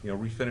 to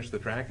refinish the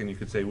track, and you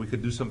could say we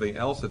could do something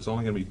else that's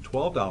only going to be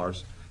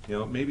 $12.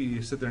 Maybe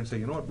you sit there and say,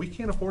 you know what, we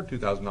can't afford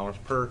 $2,000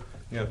 per,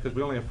 because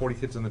we only have 40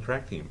 kids on the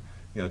track team,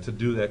 to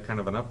do that kind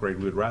of an upgrade.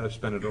 We'd rather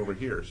spend it over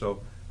here.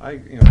 So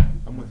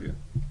I'm with you.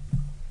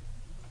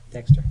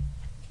 Dexter.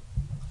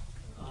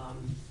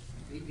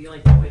 The only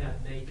point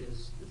I'd make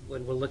is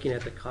when we're looking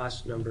at the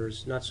cost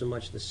numbers, not so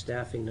much the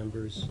staffing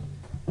numbers,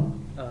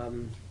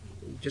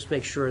 just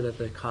make sure that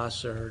the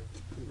costs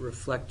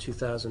reflect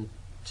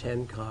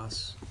 2010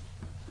 costs.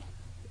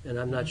 And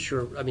I'm not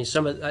sure. I mean,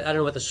 I don't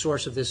know what the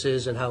source of this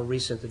is and how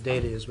recent the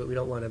data is, but we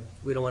don't want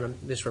to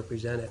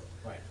misrepresent it.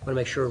 Right. We want to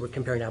make sure we're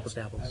comparing apples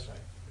to apples. That's right.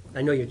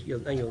 I know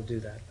you'll do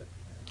that. But.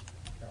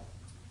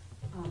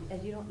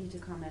 Ed, you don't need to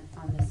comment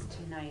on this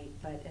tonight,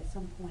 but at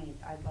some point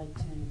I'd like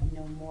to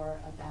know more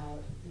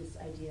about this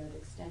idea of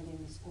extending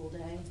the school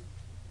day,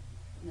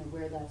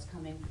 where that's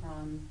coming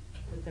from,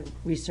 what the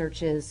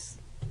research is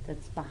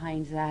that's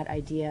behind that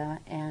idea,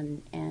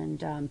 and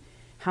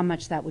how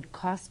much that would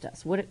cost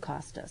us. Would it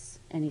cost us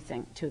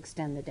anything to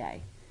extend the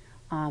day?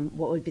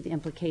 What would be the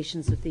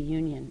implications with the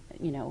union?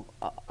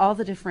 All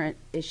the different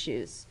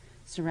issues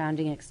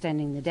surrounding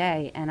extending the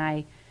day. And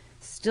I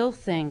still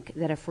think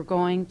that if we're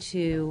going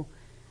to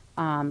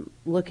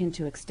look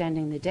into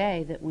extending the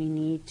day, that we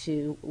need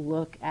to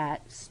look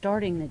at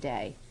starting the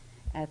day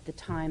at the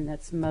time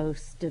that's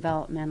most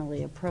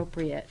developmentally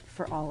appropriate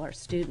for all our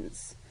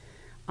students.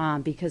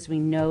 Because we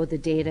know the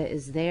data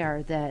is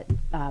there that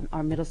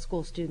our middle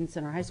school students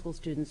and our high school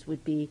students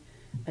would be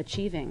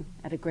achieving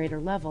at a greater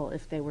level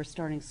if they were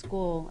starting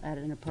school at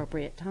an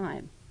appropriate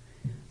time.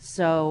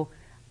 So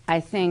I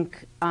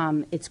think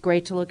it's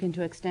great to look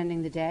into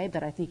extending the day,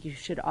 but I think you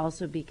should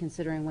also be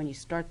considering when you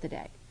start the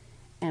day.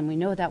 And we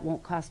know that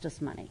won't cost us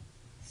money.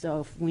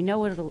 So if we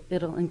know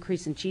it'll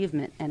increase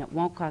achievement and it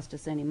won't cost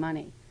us any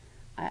money,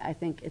 I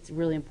think it's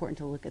really important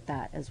to look at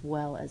that as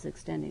well as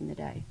extending the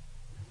day.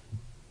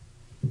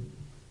 Do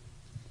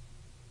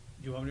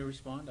you want me to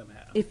respond? I'm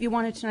happy. If you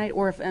wanted tonight,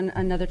 or if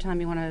another time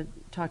you want to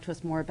talk to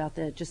us more about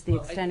the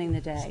extending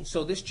the day.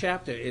 So this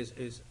chapter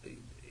is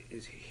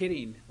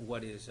hitting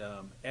what is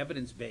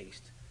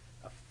evidence-based,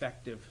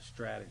 effective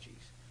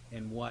strategies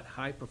and what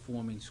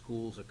high-performing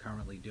schools are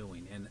currently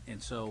doing.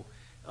 And so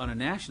on a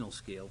national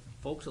scale,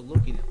 folks are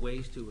looking at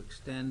ways to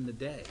extend the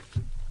day.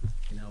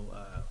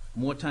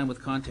 More time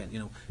with content.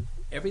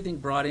 Everything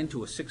brought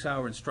into a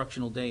 6-hour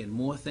instructional day and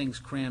more things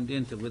crammed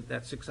into with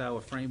that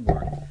 6-hour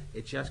framework,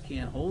 it just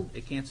can't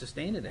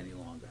sustain it any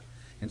longer.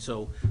 And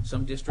so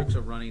some districts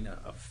are running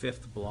a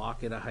fifth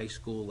block at a high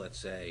school, let's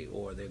say,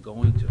 or they're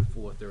going to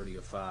 4:30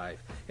 or 5,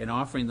 and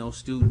offering those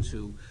students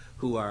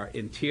who are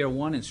in Tier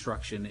 1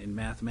 instruction in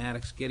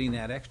mathematics, getting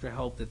that extra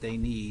help that they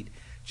need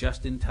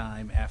just in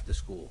time after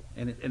school.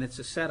 And it's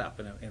a setup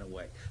in a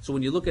way. So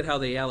when you look at how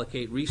they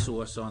allocate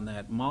resource on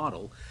that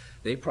model,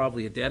 they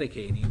probably are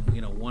dedicating,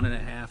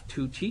 1.5,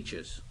 2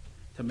 teachers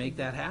to make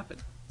that happen.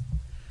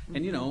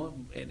 And,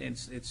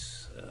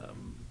 it's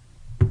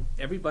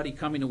everybody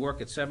coming to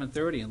work at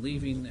 7:30 and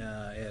leaving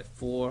at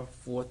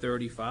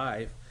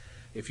 4:35.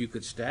 If you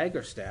could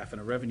stagger staff in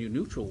a revenue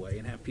neutral way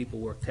and have people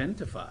work 10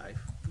 to 5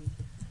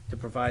 to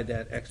provide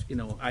that,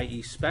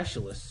 i.e.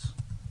 specialists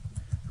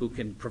who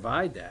can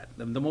provide that.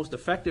 The most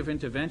effective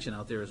intervention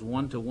out there is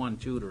one-to-one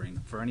tutoring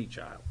for any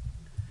child.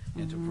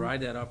 And to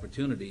provide that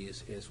opportunity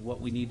is what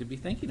we need to be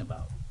thinking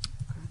about.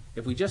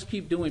 If we just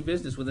keep doing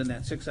business within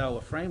that 6-hour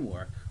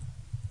framework,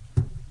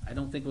 I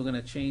don't think we're going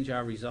to change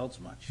our results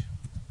much.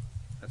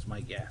 That's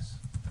my guess.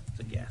 It's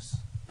a guess.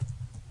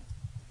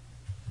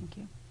 Thank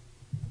you.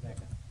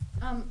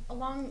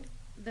 Along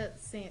the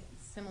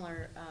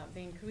similar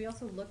vein, could we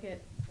also look at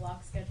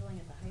block scheduling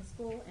at the high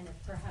school, and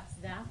if perhaps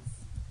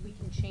we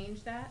can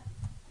change that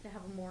to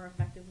have a more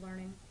effective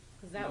learning?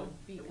 Because that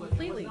would be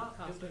completely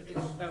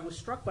cost-effective. I was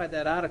struck by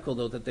that article,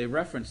 though, that they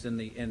referenced in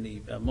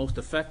the most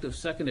effective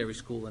secondary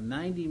school, a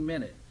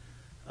 90-minute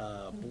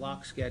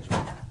block schedule.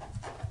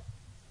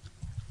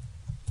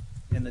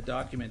 In the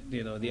document,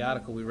 the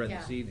article we read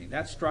this evening.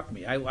 That struck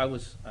me. I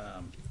was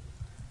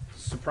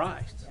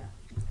surprised.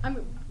 Yeah.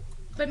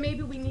 But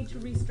maybe we need to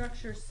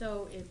restructure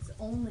so it's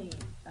only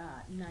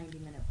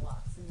 90-minute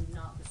blocks and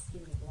not the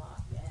skinny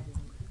block, and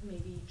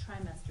maybe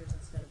trimesters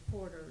instead of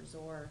quarters,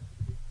 or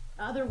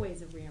other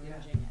ways of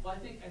rearranging it. Well, I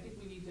think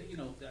we need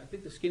to, I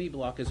think the skinny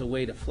block is a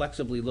way to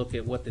flexibly look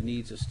at what the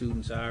needs of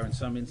students are in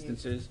some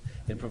instances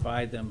and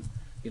provide them,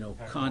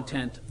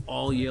 content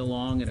all year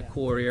long in a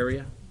core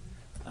area.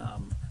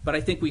 But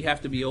I think we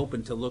have to be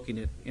open to looking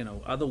at,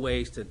 other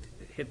ways to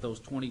hit those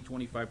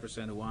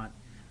 20-25% who aren't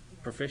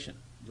proficient.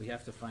 We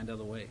have to find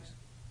other ways.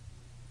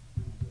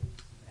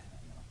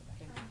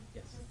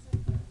 Yes. Just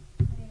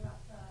thinking about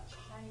the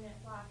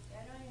 90-minute block,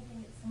 I don't even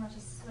think it's so much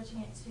as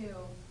switching it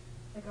to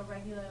like a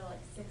regular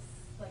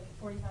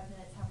 45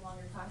 minutes have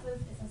longer classes.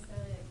 It's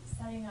necessarily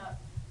setting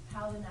up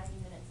how the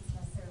 90 minutes is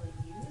necessarily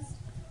used,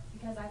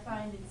 because I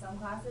find in some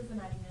classes the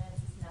 90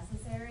 minutes is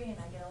necessary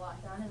and I get a lot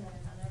done, and then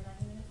in other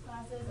 90 minutes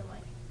classes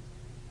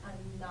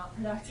I'm not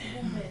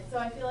productive. So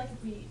I feel like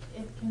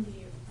it can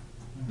be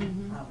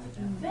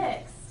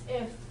fixed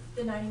if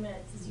the 90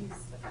 minutes is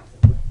used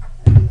effectively.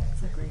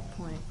 That's a great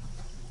point.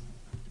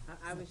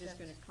 I was just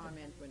going to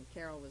comment when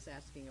Carol was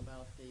asking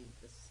about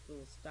the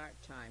school start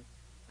time.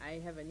 I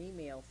have an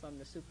email from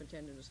the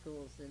superintendent of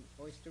schools in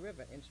Oyster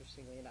River,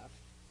 interestingly enough.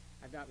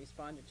 I've not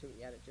responded to it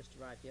yet. It just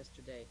arrived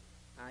yesterday.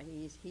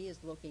 He is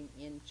looking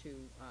into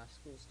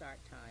school start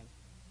time,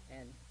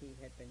 and he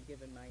had been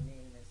given my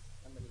name as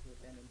somebody who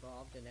had been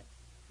involved in it,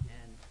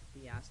 and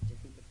he asked if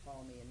he could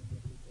call me and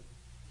if he could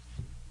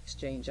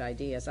exchange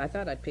ideas. I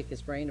thought I'd pick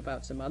his brain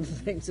about some other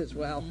things as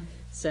well,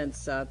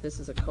 since this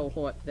is a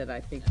cohort that I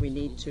think we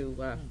need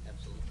to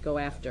go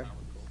after.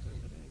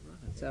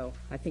 So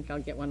I think I'll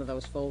get one of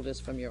those folders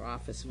from your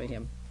office for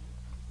him.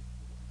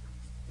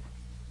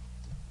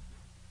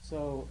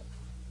 So,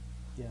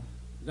 yeah.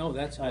 No,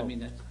 that's,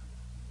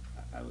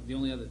 the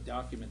only other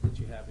document that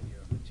you have in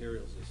your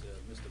materials is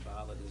Mr.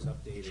 Bartlett has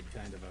updated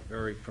kind of a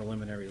very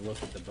preliminary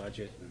look at the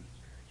budget.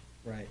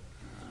 Right.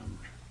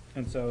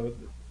 And so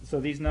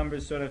these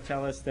numbers sort of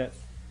tell us that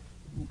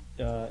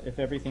if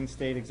everything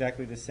stayed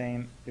exactly the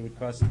same, it would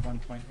cost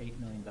 $1.8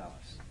 million.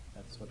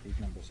 That's what these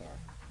numbers are.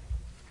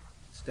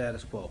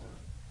 Status quo.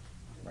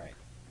 Right.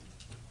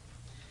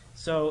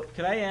 So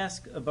could I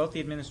ask both the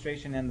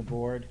administration and the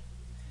board,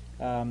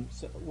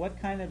 so what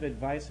kind of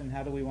advice and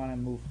how do we want to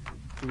move,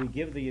 do we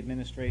give the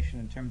administration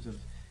in terms of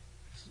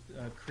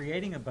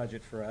creating a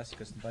budget for us,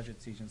 because the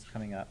budget season's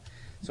coming up.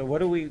 So what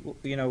do we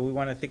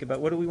want to think about,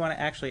 what do we want to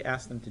actually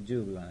ask them to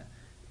do? We want to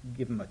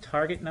give them a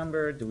target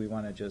number? Do we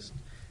want to just,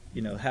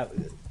 have,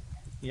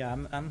 yeah,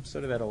 I'm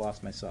sort of at a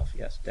loss myself.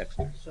 Yes,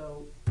 Dexter.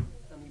 So,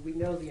 I mean, we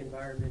know the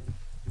environment,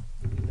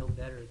 we know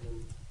better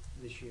than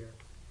this year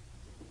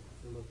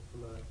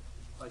from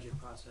a budget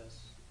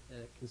process.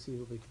 It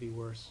conceivably could be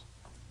worse.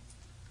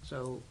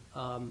 So,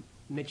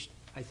 Mitch,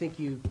 I think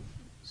you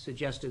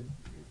suggested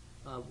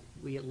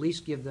we at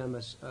least give them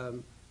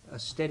a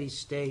steady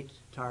state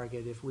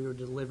target. If we were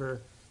to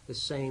deliver the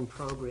same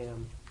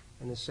program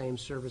and the same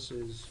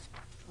services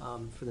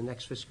for the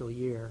next fiscal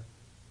year,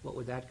 what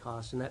would that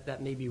cost? And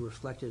that may be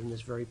reflected in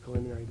this very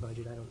preliminary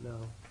budget, I don't know.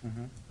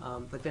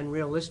 Mm-hmm. But then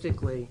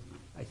realistically,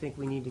 I think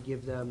we need to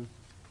give them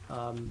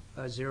a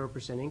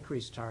 0%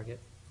 increase target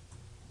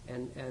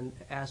and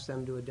ask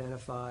them to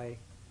identify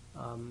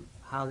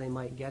how they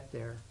might get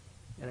there.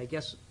 And I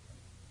guess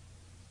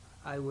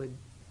I would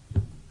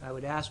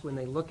ask when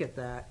they look at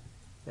that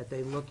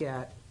they look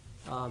at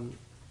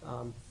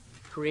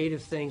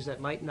creative things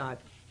that might not,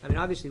 I mean,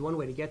 obviously one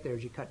way to get there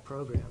is you cut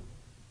program.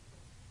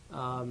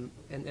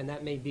 And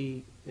that may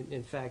be,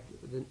 in fact,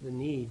 the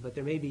need, but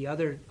there may be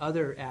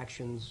other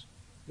actions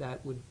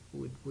that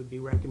would be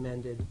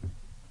recommended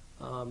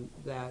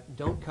that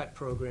don't cut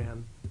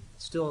program,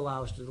 still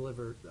allow us to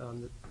deliver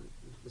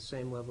the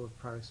same level of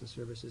products and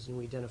services, and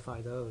we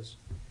identify those.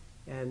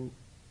 And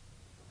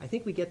I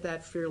think we get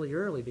that fairly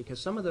early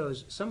because some of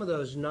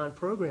those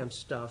non-program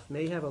stuff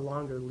may have a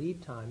longer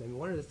lead time. I mean,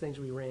 one of the things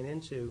we ran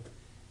into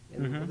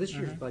in this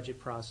year's budget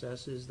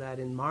process is that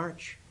in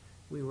March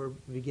we were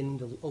beginning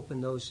to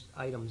open those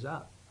items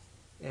up,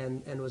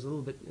 and it was a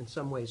little bit, in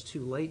some ways,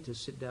 too late to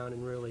sit down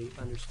and really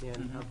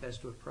understand how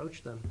best to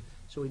approach them.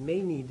 So we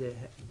may need to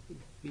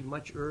be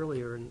much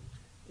earlier and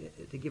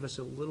to give us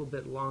a little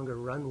bit longer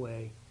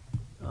runway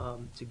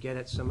to get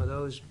at some of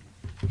those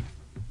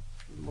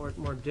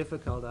more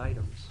difficult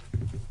items.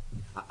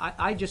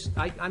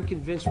 I'm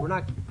convinced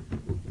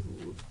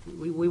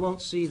we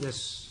won't see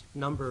this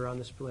number on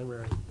this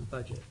preliminary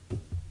budget,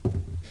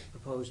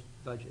 proposed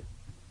budget.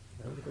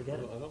 I don't think we get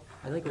it.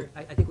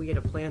 I think we get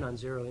a plan on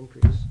 0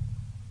 increase.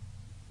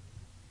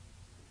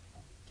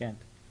 Kent.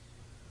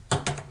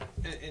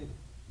 And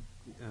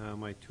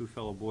my two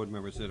fellow board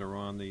members that are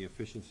on the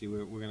efficiency,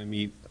 we're going to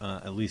meet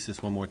at least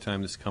this one more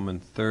time this coming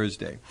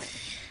Thursday.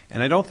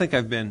 And I don't think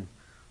I've been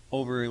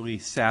overly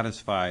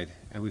satisfied,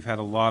 and we've had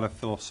a lot of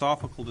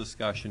philosophical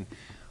discussion,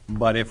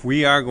 but if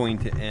we are going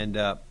to end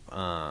up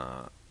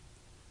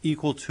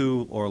equal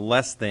to or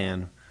less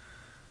than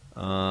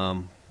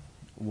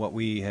what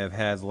we have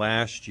had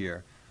last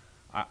year,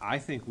 I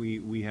think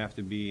we have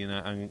to be,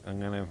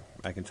 and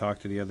I can talk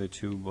to the other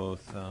two,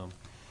 both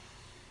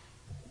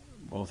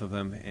of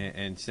them,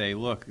 and say,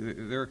 look,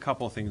 there are a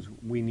couple of things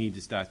we need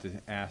to start to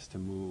ask to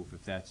move,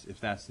 if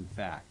that's in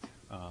fact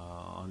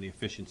on the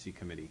efficiency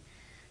committee,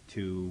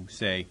 to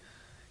say,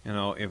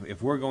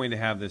 if we're going to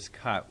have this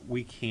cut,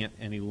 we can't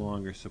any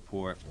longer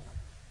support,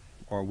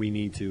 or we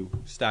need to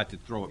start to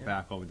throw it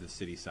back over to the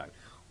city side,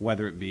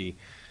 whether it be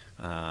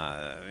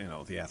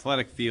the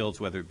athletic fields,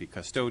 whether it be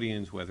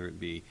custodians, whether it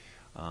be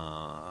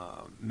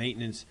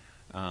maintenance,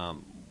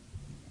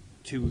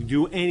 to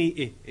do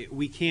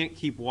we can't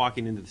keep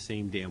walking into the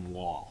same damn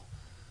wall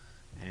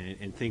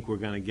and think we're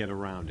going to get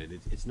around it.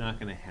 It's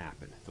not going to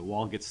happen. The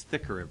wall gets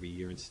thicker every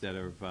year instead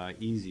of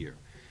easier.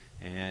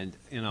 And,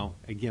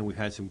 again, we've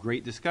had some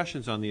great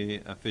discussions on the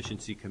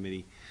efficiency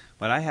committee,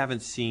 but I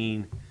haven't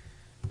seen,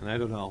 and I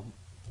don't know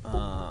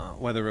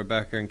whether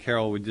Rebecca and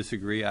Carol would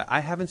disagree, I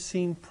haven't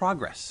seen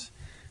progress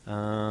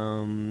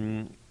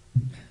within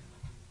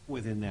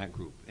that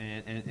group.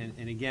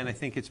 And again, I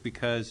think it's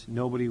because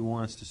nobody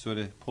wants to sort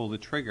of pull the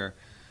trigger,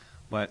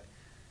 but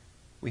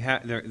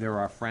there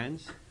are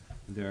friends,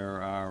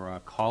 there are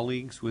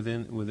colleagues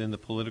within the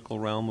political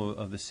realm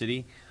of the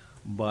city.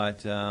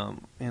 But,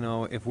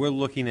 if we're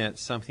looking at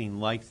something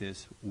like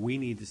this, we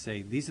need to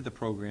say, these are the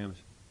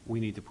programs we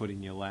need to put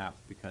in your lap,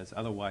 because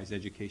otherwise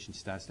education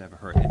starts to have a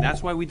hurt. And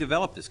that's why we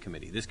developed this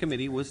committee. This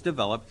committee was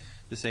developed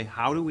to say,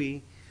 how do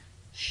we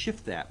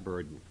shift that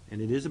burden?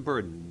 And it is a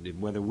burden.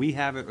 Whether we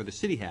have it or the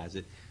city has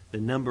it,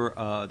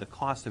 the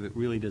cost of it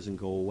really doesn't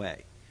go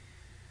away.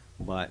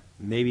 But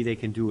maybe they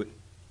can do it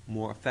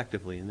more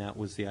effectively, and that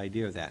was the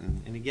idea of that.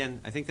 And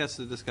again, I think that's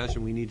the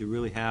discussion we need to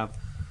really have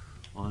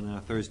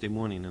on Thursday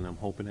morning, and I'm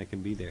hoping I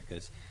can be there,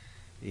 because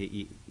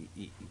we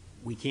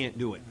can't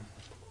do it.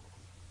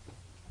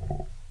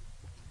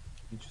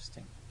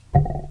 Interesting.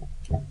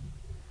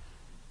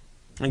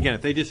 Again,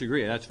 if they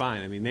disagree, that's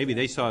fine. I mean, maybe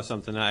they saw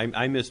something.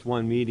 I missed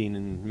one meeting,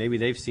 and maybe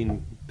they've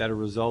seen better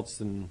results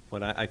than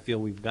what I feel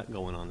we've got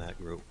going on that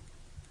group.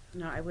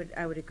 No, I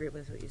would agree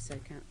with what you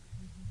said, Kent.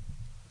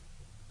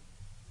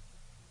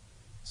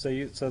 So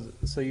you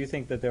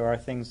think that there are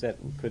things that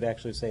could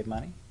actually save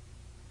money?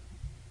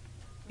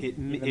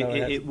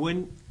 It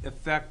wouldn't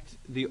affect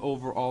the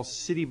overall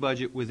city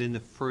budget within the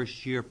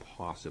first year,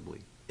 possibly.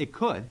 It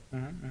could,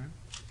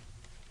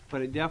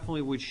 but it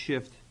definitely would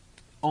shift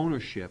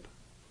ownership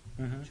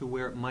to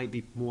where it might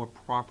be more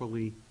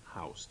properly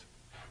housed.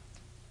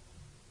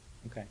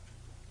 Okay.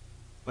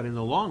 But in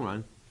the long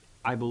run,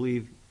 I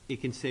believe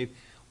it can save.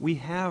 We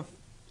have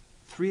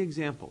 3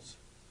 examples.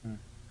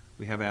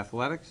 We have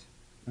athletics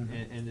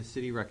and the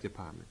city rec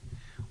department.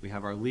 We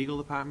have our legal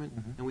department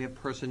and we have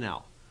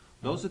personnel.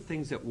 Those are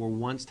things that were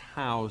once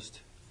housed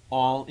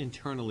all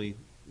internally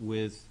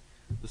with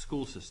the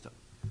school system.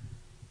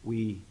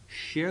 We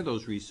share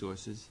those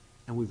resources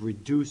and we've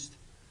reduced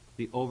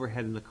the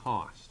overhead and the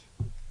cost.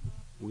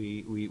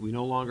 We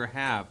no longer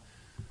have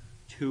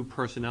 2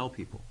 personnel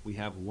people. We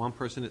have 1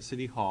 person at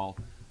City Hall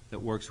that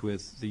works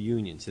with the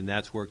unions, and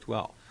that's worked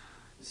well.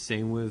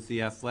 Same with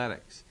the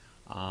athletics.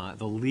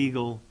 The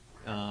legal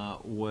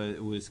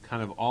was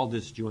kind of all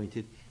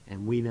disjointed,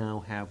 and we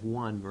now have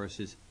 1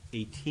 versus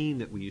 18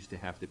 that we used to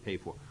have to pay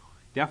for.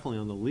 Definitely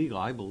on the legal,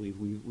 I believe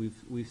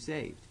we've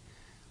saved.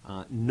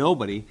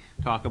 Nobody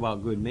talk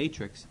about good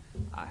matrix.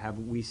 Have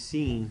we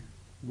seen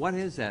what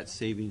is that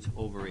savings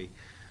over a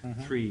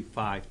 3,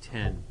 5,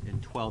 10,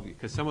 and 12 years?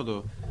 Because some of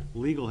the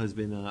legal has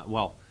been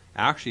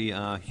actually,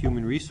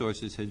 human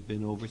resources has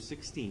been over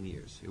 16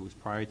 years. It was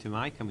prior to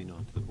my coming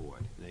onto the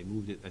board. They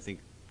moved it, I think,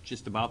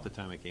 just about the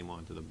time I came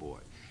onto the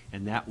board,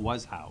 and that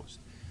was housed.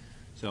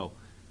 So,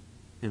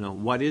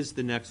 what is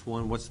the next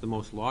one? What's the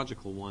most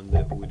logical one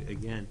that would,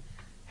 again,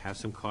 have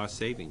some cost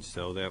savings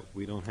so that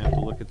we don't have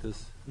to look at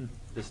this?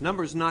 This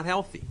number is not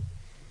healthy.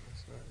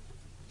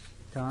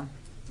 Tom?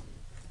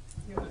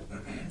 Yeah,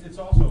 it's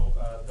also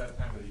that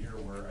time of the year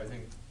where I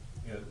think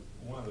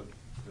one of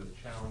the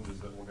challenges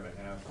that we're going to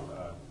have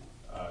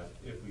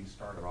if we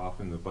started off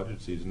in the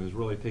budget season is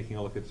really taking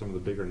a look at some of the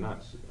bigger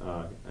nuts.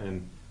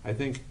 And I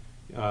think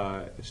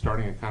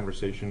starting a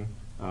conversation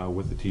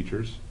with the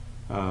teachers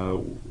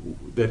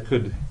that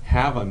could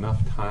have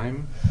enough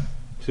time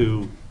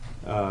to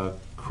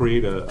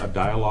create a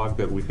dialogue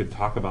that we could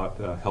talk about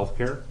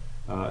healthcare.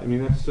 I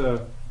mean, that's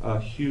a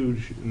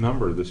huge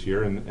number this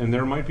year, and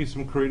there might be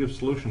some creative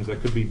solutions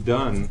that could be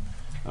done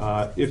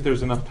if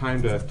there's enough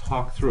time to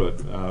talk through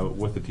it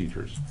with the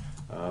teachers.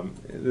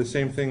 The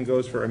same thing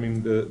goes for,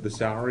 the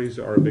salaries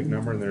are a big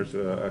number, and there's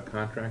a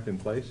contract in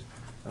place.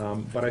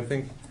 But I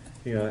think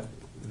the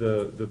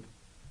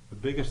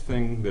biggest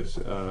thing that's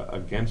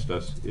against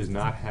us is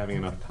not having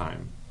enough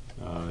time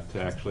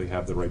to actually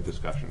have the right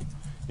discussion.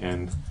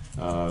 And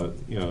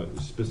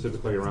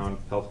specifically around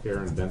healthcare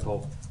and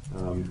dental,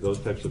 those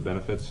types of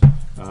benefits,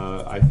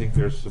 I think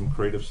there's some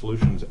creative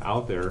solutions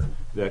out there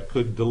that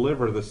could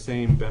deliver the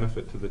same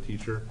benefit to the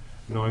teacher,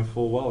 knowing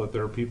full well that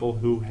there are people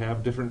who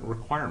have different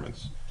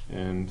requirements,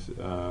 and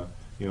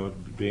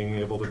being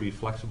able to be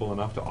flexible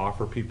enough to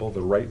offer people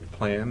the right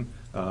plan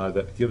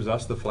that gives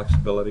us the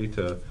flexibility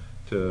to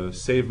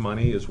save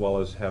money as well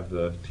as have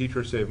the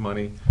teacher save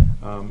money.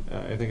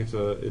 I think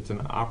it's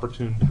an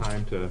opportune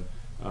time to,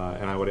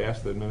 and I would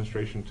ask the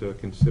administration to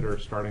consider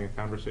starting a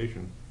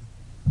conversation.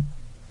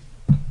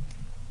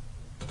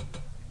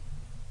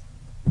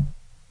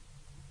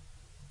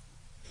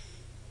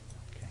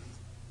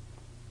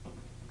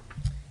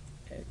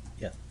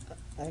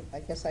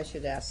 I guess I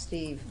should ask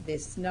Steve,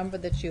 this number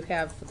that you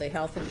have for the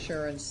health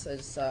insurance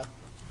is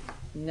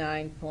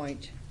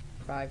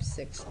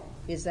 9.56.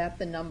 Is that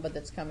the number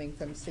that's coming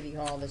from City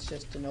Hall that's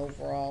just an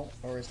overall,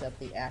 or is that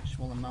the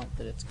actual amount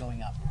that it's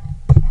going up?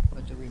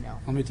 What do we know?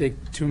 Let me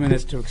take 2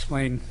 minutes to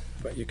explain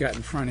what you got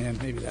in front of you.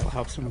 Maybe that'll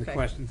help some of the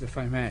questions, if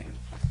I may.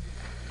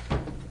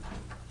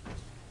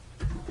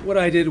 What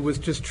I did was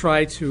just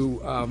try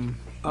to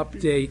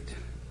update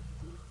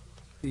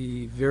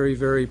the very,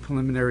 very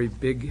preliminary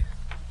big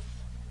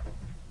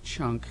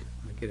chunk,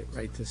 I'll get it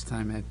right this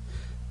time, Ed,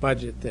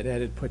 budget that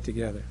Ed had put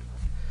together,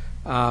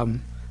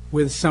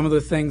 with some of the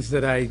things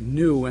that I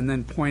knew, and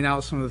then point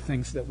out some of the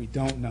things that we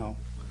don't know.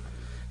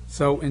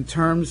 So in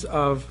terms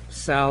of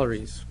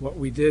salaries, what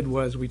we did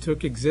was we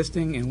took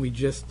existing and we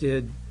just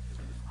did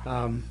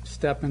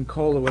step and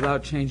COLA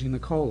without changing the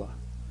COLA,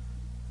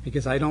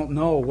 because I don't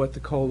know what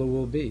the COLA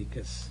will be,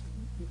 because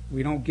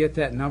we don't get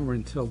that number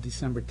until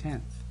December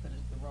 10th. But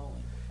it's the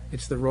rolling.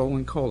 It's the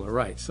rolling COLA,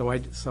 right. So I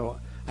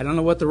don't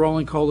know what the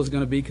rolling COLA is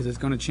going to be, because it's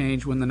going to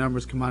change when the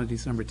numbers come out on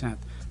December 10th.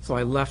 So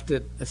I left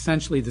it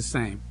essentially the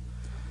same.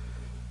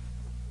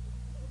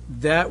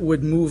 That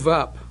would move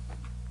up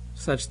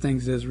such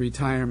things as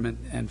retirement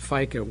and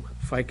FICA.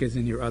 FICA is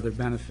in your other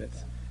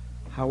benefits.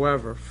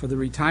 However, for the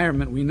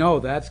retirement, we know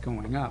that's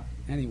going up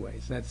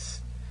anyways.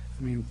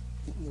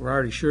 We're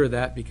already sure of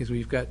that because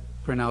we've got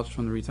printouts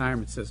from the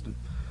retirement system.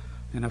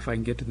 And if I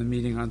can get to the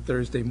meeting on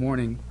Thursday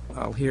morning,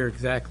 I'll hear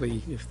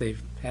exactly if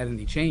they've had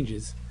any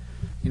changes,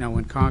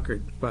 in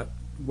Concord. But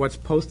what's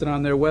posted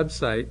on their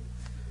website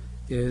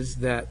is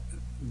that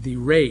the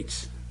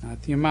rates,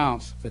 not the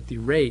amounts, but the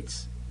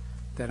rates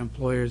that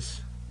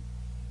employers,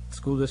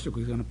 school district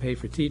is going to pay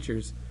for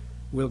teachers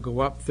will go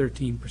up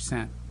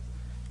 13%.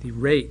 The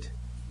rate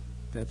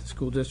that the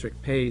school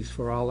district pays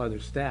for all other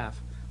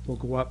staff will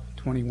go up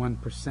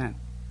 21%.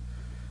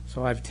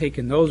 So I've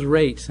taken those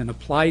rates and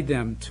applied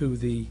them to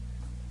the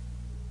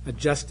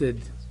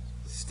adjusted,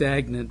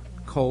 stagnant,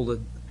 COLA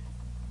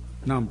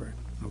number,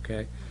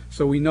 okay?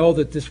 So we know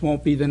that this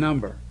won't be the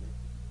number,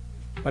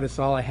 but it's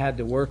all I had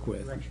to work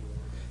with.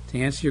 To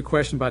answer your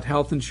question about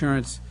health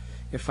insurance,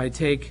 if I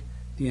take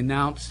the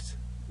announced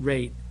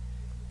rate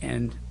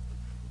and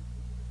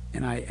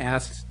I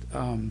asked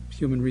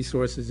Human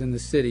Resources in the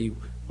city,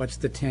 what's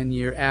the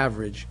 10-year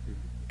average?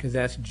 Because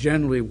that's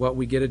generally what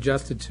we get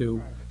adjusted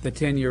to. The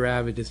 10-year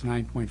average is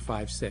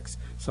 9.56.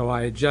 So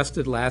I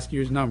adjusted last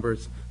year's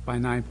numbers by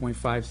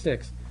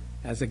 9.56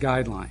 as a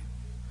guideline.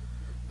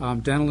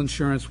 Dental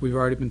insurance, we've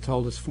already been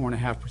told, is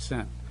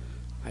 4.5%.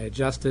 I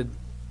adjusted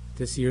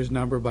this year's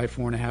number by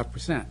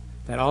 4.5%.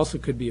 That also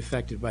could be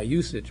affected by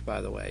usage,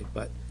 by the way,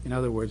 but in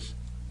other words,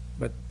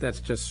 but that's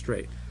just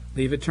straight.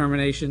 Leave it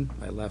termination,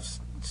 I left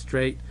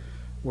straight.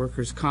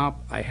 Workers' comp,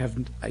 I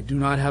do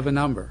not have a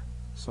number,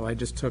 so I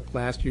just took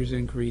last year's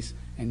increase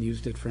and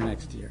used it for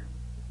next year,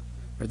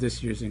 or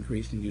this year's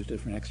increase and used it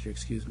for next year,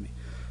 excuse me.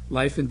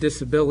 Life and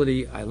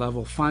disability, I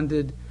level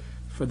funded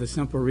for the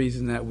simple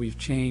reason that we've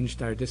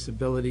changed our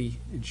disability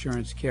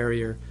insurance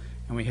carrier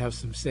and we have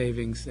some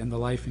savings, and the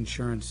life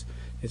insurance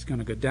is going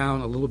to go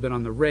down a little bit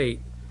on the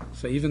rate.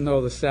 So even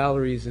though the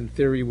salaries in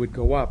theory would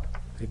go up,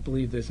 I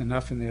believe there's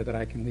enough in there that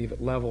I can leave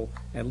it level,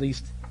 at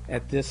least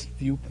at this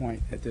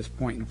viewpoint, at this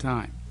point in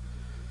time.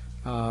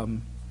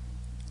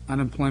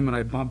 Unemployment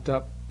I bumped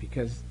up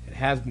because it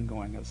has been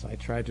going up, so I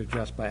tried to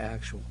adjust by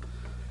actual.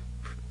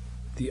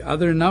 The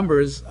other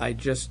numbers I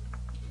just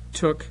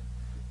took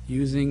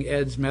using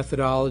Ed's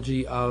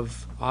methodology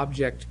of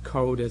object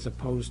code as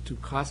opposed to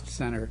cost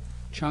center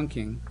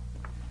chunking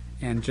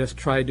and just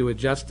tried to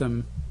adjust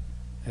them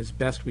as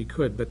best we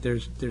could, but they're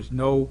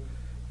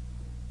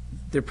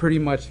pretty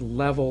much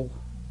level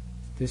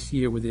this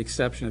year with the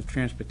exception of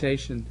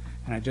transportation,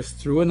 and I just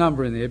threw a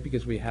number in there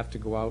because we have to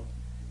go out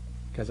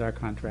because our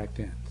contract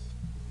ends.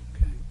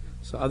 Okay.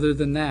 So other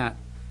than that,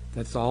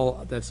 that's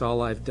all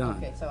I've done.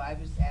 Okay, so I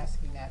was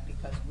asking that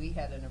because we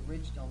had an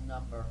original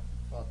number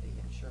for the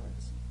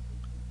insurance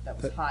that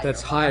was higher.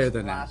 That's higher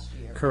than last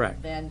year.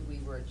 Correct. Then we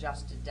were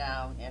adjusted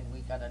down and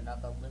we got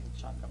another little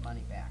chunk of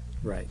money back.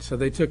 Right. So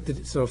they took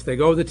so if they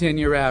go the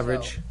 10-year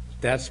average,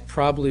 that's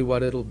probably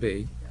what it'll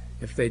be.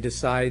 If they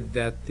decide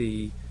that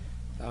the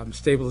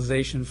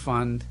stabilization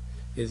fund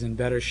is in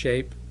better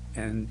shape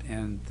and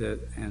the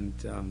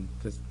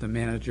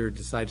manager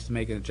decides to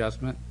make an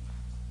adjustment,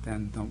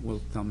 then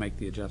they'll make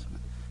the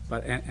adjustment.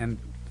 But and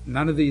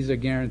none of these are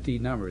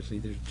guaranteed numbers.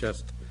 These are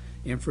just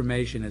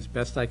information as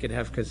best I could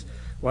have, because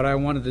what I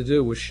wanted to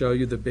do was show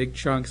you the big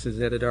chunks as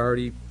Ed had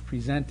already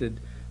presented,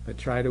 but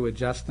try to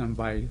adjust them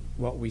by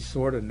what we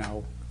sort of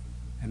know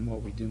and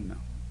what we do know.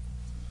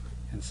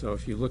 And so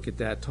if you look at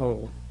that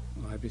total,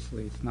 well,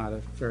 obviously it's not a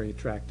very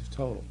attractive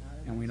total,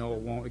 and we know it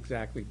won't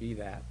exactly be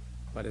that,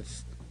 but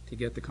it's to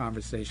get the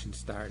conversation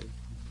started.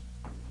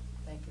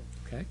 Thank you.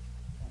 Okay?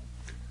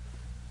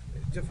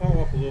 To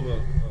follow up a little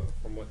bit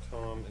from what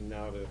Tom, and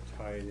now to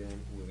tie it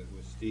in with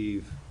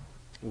Steve,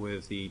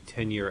 with the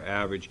 10-year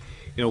average,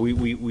 you know,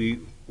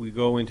 we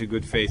go into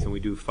good faith and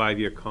we do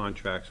 5-year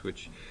contracts,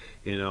 which,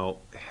 you know,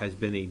 has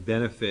been a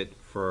benefit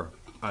for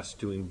us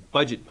doing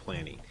budget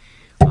planning,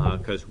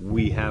 because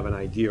we have an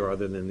idea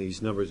other than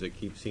these numbers that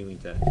keep seeming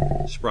to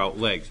sprout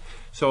legs.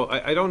 So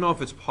I don't know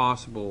if it's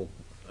possible,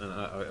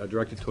 I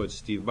direct it towards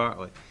Steve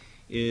Bartlett,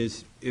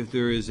 is if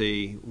there is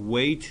a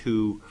way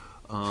to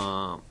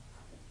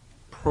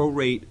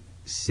prorate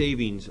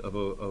savings of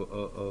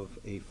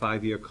a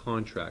 5-year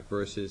contract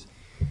versus,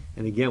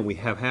 and again, we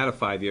have had a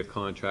 5-year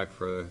contract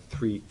for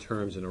 3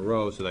 terms in a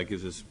row, so that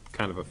gives us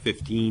kind of a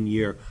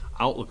 15-year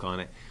outlook on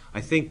it. I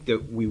think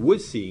that we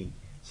would see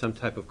some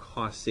type of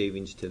cost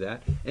savings to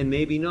that, and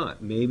maybe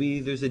not.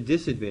 Maybe there's a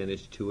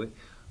disadvantage to it,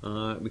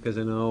 because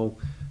I know,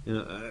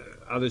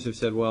 others have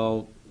said,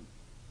 well,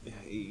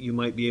 you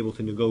might be able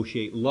to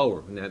negotiate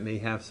lower, and that may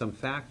have some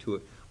fact to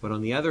it. But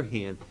on the other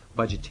hand,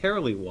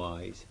 budgetarily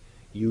wise,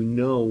 you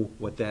know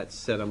what that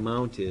set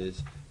amount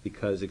is,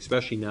 because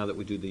especially now that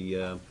we do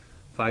the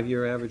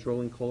 5-year average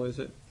rolling COLA, is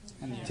it?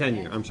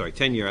 10-year, I'm sorry,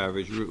 10-year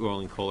average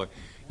rolling COLA.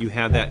 You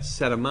have that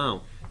set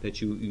amount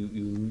that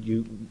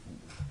you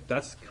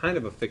that's kind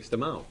of a fixed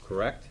amount,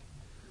 correct?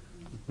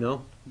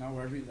 No? No,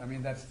 I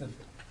mean, that's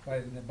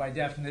by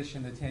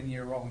definition, the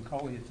 10-year rolling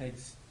COLA, it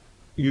takes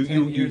 10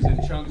 you years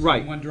in chunks,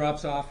 right. And one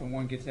drops off and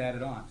one gets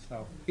added on.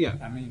 So, yeah.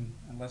 I mean,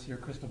 unless your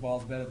crystal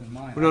ball's better than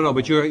mine. No,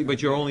 but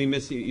you're only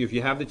missing, if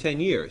you have the 10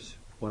 years,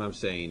 what I'm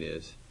saying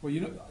is. Well,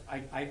 you know,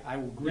 I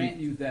will grant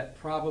you that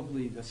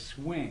probably the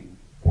swing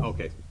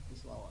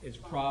is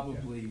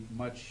probably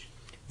much.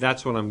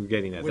 That's what I'm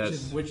getting at.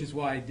 Which is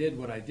why I did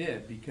what I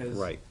did, because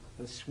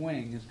the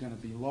swing is going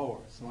to be lower.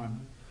 So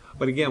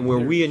But again, where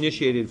we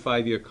initiated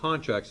 5-year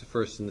contracts, the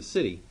first in the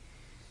city,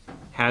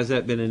 has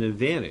that been an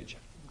advantage?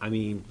 I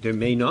mean, there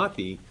may not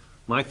be.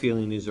 My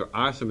feeling is there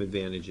are some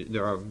advantages.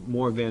 There are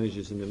more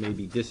advantages than there may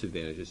be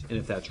disadvantages. And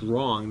if that's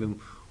wrong, then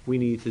we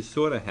need to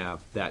sort of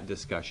have that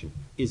discussion.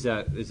 Is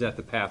that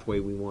the pathway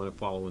we want to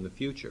follow in the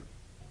future?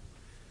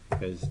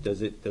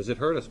 Does it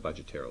hurt us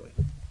budgetarily?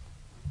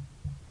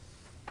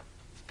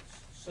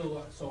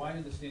 So I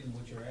understand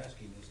what you're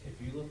asking is,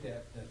 if you looked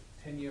at the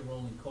 10-year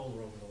rolling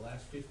COLA over the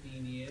last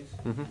 15 years,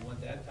 and what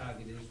that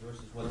target is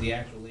versus what the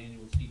actual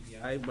annual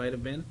CPI might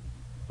have been.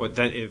 But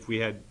then if we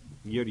had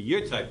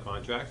year-to-year type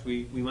contracts,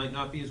 we might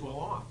not be as well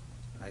off.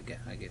 I get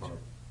you.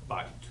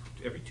 By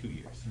every 2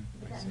 years.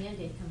 But that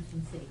mandate comes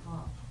from City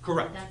Hall.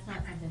 Correct. That's not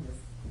something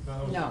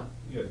that's. No.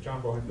 Yeah,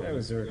 John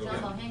Bohankel. John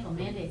Bohankel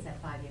mandates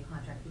that 5-year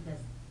contract because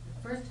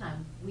the first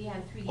time we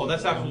had 3 years. Oh,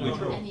 that's absolutely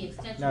true. And the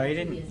extension. No, he of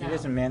 2 didn't. years He out.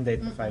 doesn't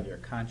mandate the 5-year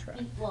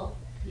contract. Well,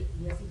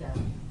 yes, he does.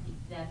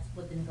 That's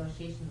what the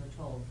negotiations were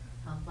told.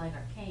 Tom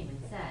Flaggart came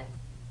and said,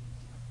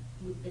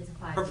 it's a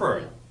 5-year Preferred.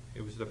 deal.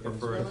 It was the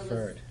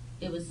preferred.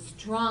 It was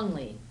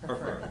strongly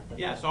preferred.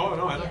 Yes. Oh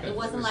no. It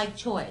wasn't like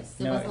choice.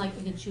 It No, wasn't like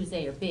you could choose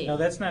A or B. No,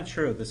 that's not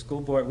true. The school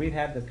board, we've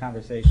had the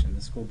conversation,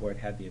 the school board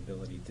had the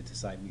ability to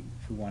decide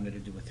if we wanted to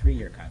do a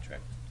 3-year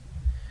contract.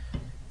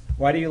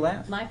 Why do you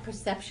laugh? My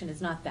perception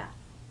is not that.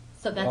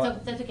 So Well-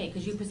 that's okay,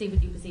 because you perceive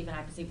what you perceive, and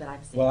I perceive what I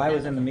perceive. Well, I That's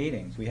was in the okay.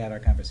 meetings, we had our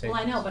conversation.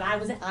 Well, I know, but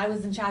I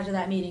was in charge of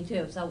that meeting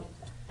too, so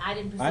I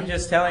didn't perceive. I'm it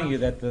just was telling wrong. you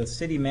that the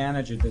city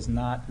manager does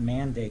not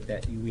mandate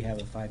that we have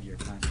a 5-year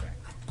contract.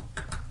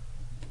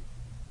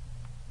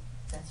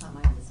 That's not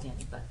my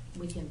understanding, but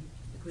we can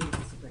agree to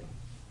disagree.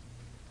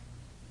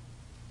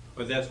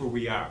 But that's where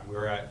we are.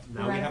 We're at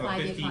now. We're We at have a a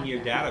 5-year 15-year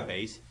contract.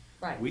 database.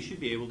 Right. We should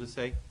be able to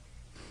say,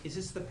 is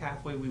this the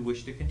pathway we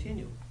wish to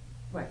continue?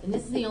 Right, and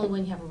this is the only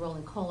one you have a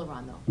rolling COLA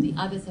on, though. The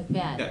others have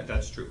been.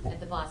 That's true. At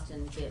the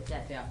Boston bid,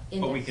 that But we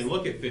index. can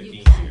look at 15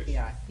 You can. years.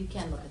 You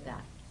can look at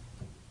that.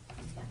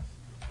 You can.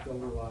 Still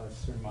a lot of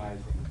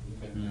surmising.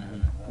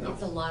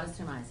 It's a lot of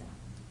surmising.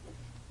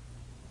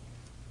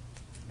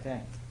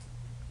 Okay.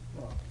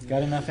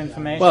 Got enough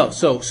information? Well,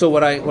 so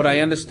what I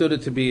understood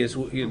it to be is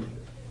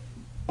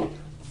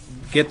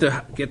get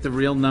the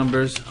real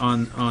numbers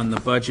on the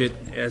budget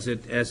as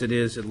it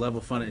is at level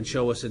fund and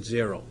show us at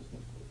 0.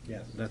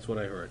 Yes. That's what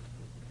I heard.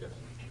 Yes.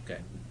 Okay.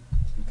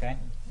 Okay.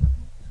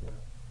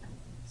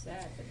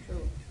 Sad, but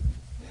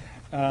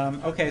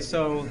true. Okay,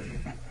 so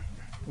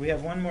we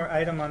have one more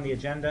item on the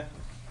agenda.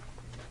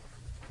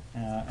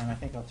 And I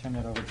think I'll turn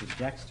it over to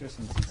Dexter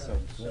since he's so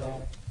good.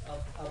 So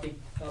I'll be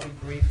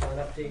brief on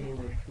updating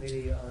the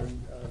committee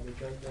on the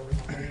joint building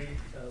committee.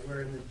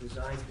 We're in the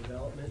design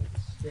development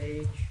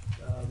stage.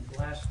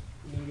 Last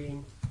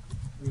meeting,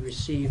 we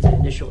received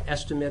initial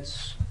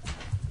estimates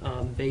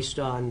based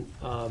on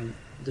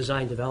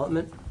design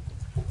development.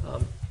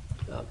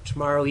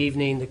 Tomorrow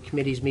evening, the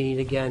committee's meeting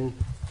again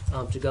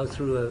to go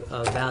through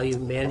a value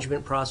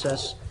management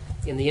process.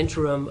 In the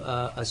interim,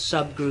 a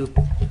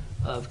subgroup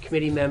of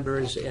committee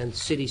members and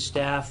city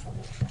staff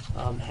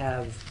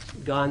have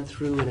gone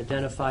through and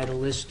identified a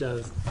list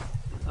of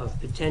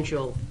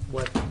potential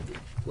what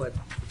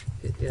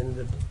in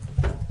the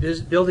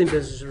building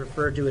business is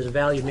referred to as a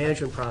value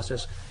management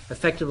process.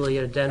 Effectively,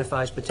 it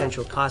identifies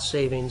potential cost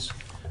savings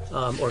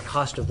or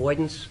cost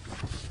avoidance.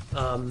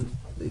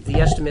 The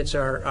estimates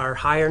are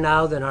higher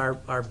now than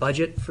our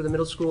budget for the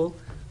middle school.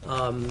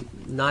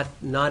 Not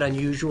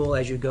unusual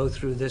as you go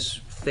through this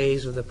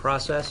phase of the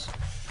process.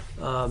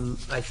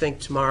 I think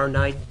tomorrow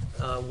night,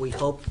 we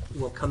hope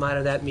we'll come out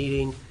of that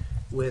meeting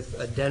with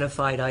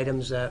identified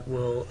items that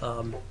will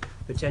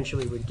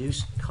potentially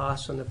reduce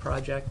costs on the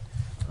project.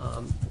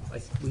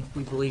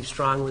 We believe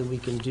strongly we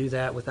can do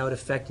that without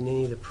affecting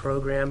any of the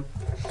program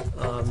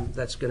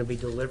that's going to be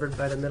delivered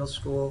by the middle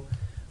school.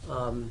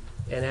 And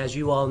as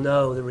you all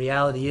know, the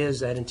reality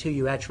is that until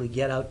you actually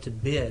get out to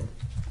bid,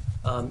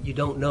 you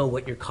don't know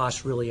what your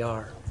costs really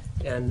are.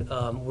 And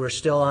we're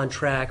still on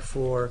track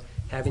for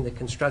having the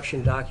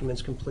construction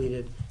documents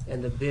completed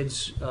and the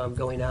bids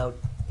going out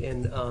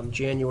in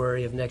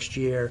January of next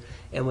year.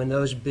 And when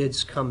those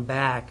bids come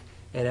back,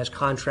 and as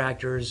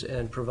contractors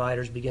and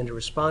providers begin to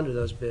respond to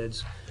those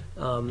bids,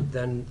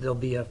 then there'll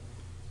be a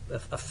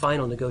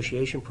final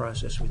negotiation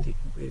process, with you,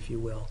 if you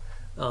will,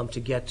 to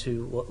get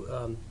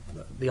to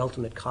the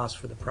ultimate cost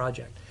for the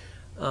project.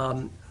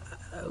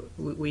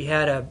 We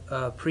had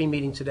a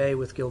pre-meeting today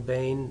with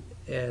Gilbane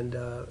and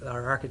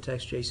our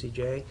architects,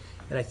 JCJ,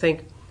 and I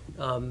think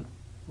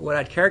what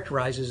I'd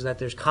characterize is that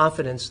there's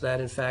confidence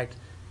that, in fact,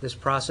 this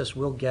process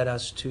will get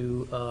us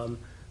to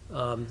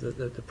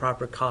the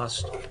proper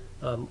cost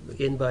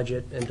in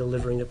budget and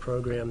delivering the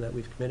program that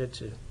we've committed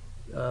to.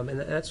 And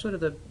that's sort of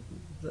the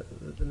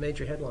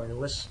major headline,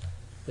 unless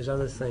there's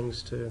other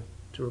things to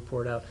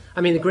report out.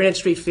 I mean, the Grand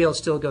Street field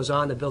still goes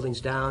on, the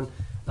building's down.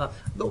 But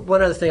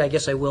one other thing I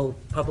guess I will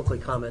publicly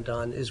comment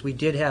on is we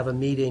did have a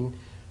meeting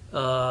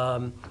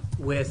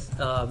with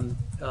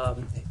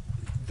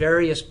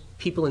various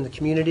people in the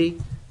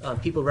community,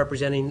 people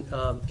representing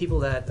people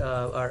that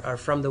are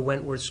from the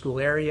Wentworth School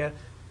area,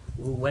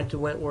 who went to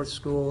Wentworth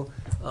School,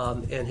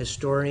 and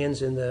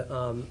historians in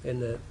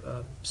the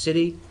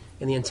city.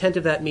 And the intent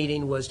of that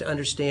meeting was to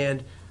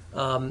understand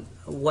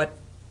what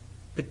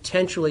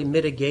potentially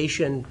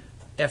mitigation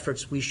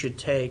efforts we should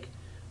take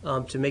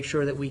to make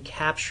sure that we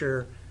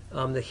capture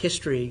the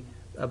history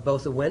of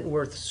both the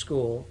Wentworth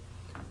School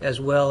as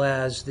well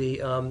as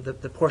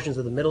the portions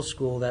of the middle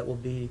school that will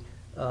be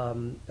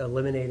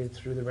eliminated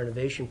through the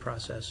renovation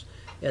process.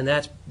 And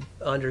that's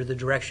under the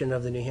direction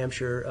of the New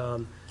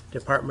Hampshire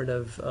Department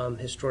of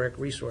Historic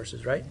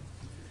Resources, right?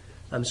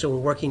 So we're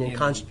working in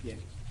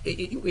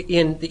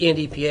in the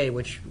NDPA,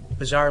 which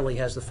bizarrely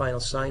has the final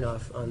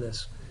sign-off on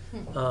this.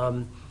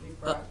 And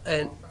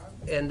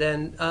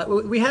then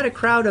we had a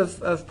crowd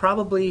of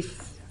probably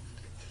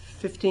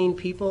 15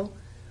 people.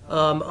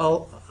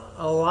 A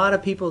lot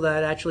of people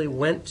that actually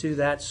went to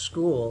that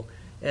school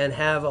and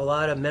have a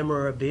lot of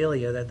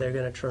memorabilia that they're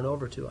going to turn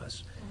over to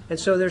us. And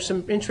so there's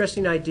some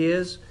interesting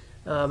ideas.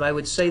 I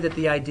would say that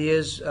the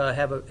ideas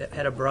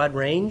had a broad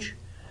range.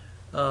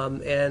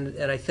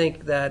 And I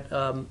think that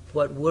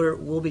what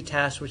we'll be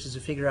tasked with is to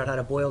figure out how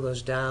to boil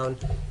those down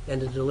and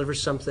to deliver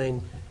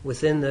something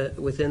within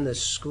the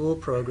school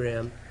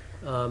program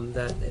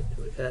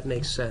that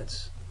makes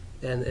sense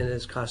and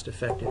is cost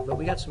effective. But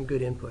we got some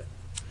good input.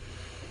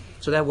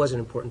 So that was an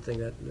important thing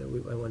that I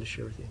wanted to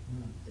share with you.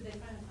 Did they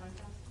find a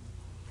podcast?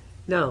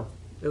 No,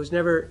 it was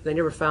never. They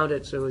never found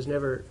it, so it was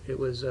never. It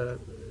was. I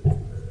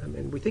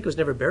mean, we think it was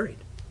never buried,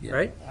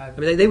 right? I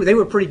mean, they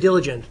were pretty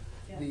diligent.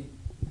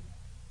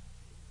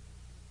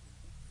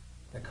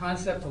 The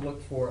concept to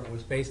look for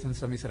was based on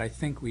somebody said, "I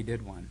think we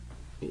did one,"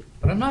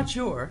 but I'm not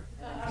sure.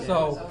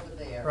 So,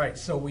 right.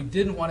 So we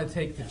didn't want to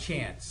take the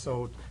chance.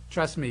 So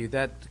trust me,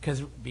 that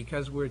because we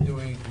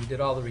did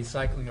all the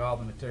recycling, all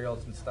the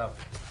materials and stuff.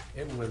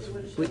 It was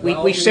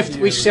we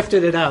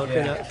sifted it out. Yeah.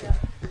 You know?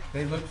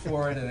 They looked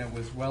for it, and it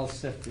was well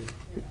sifted.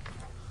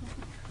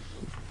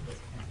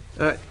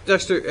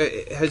 Dexter,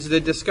 has the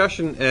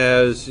discussion,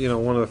 as you know,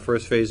 one of the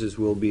first phases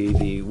will be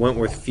the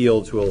Wentworth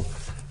Fields will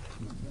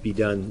be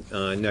done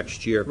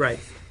next year. Right.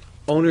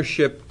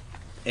 Ownership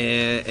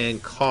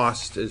and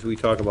cost, as we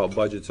talk about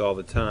budgets all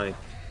the time,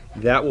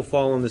 that will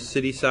fall on the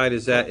city side.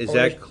 Is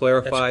that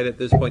clarified at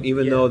this point?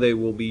 Even though they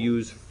will be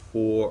used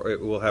for,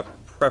 it will have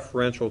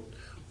preferential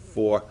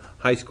for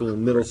high school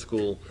and middle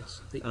school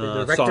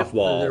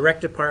softball. The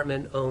rec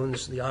department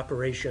owns the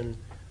operation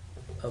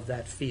of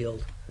that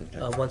field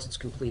once it's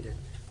completed.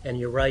 And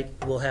you're right,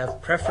 we'll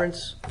have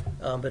preference,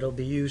 but it'll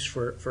be used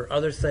for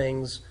other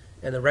things,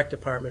 and the rec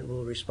department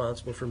will be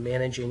responsible for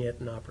managing it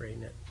and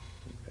operating it.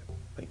 Okay.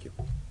 Thank you.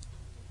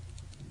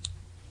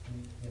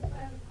 Not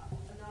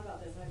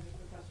about this, I have just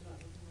a question about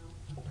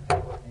something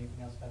else.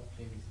 Anything else about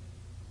the JVC?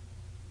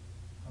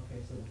 Okay,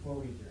 so before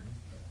we adjourn.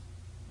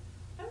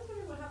 I was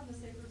wondering what happened to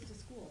Safe Routes to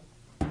School?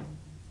 And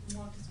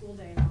Walk to School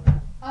Day and all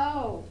that.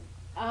 Oh,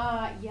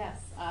 yes,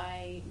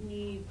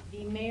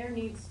 the mayor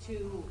needs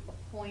to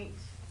appoint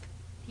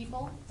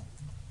people,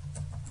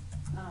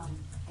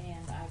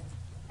 and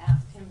I've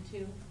asked him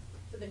to.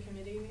 To the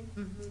committee,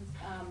 you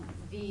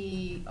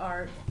mean?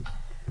 Our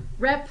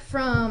rep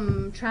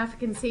from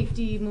Traffic and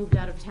Safety moved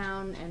out of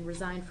town and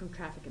resigned from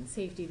Traffic and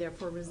Safety,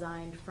 therefore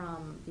resigned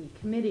from the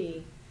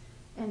committee.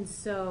 And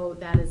so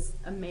that is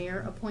a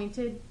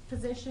mayor-appointed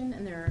position,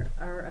 and there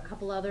are a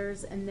couple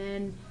others. And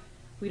then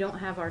we don't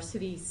have our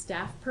city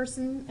staff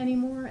person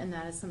anymore, and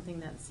that is something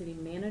that the city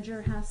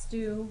manager has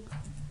to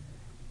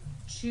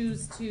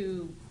choose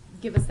to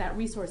give us that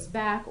resource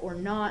back or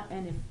not.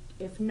 And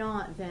if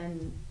not,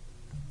 then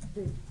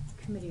the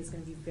committee is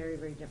going to be very,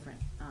 very different.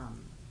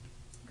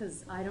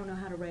 Because I don't know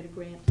how to write a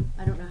grant.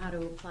 I don't know how to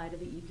apply to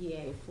the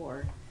EPA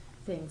for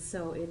things.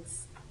 So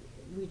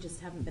we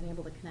just haven't been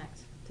able to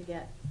connect to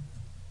get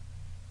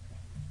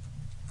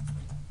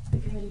the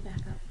committee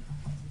back up.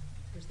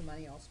 Is the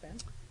money all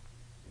spent?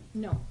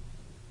 No,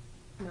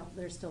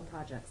 there's still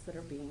projects that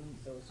are being.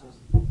 So it's just,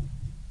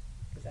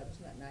 because that was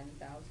not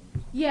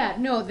 90,000? Yeah,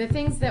 no, the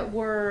things that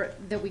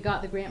we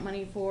got the grant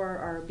money for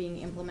are being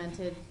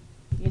implemented,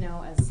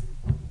 as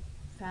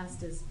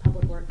fast as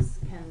Public Works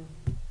can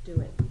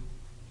do it.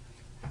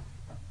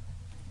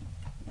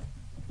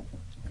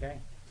 Okay.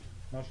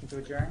 Motion to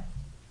adjourn?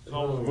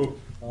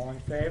 All in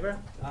favor?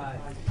 Aye.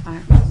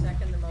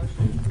 Second the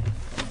motion.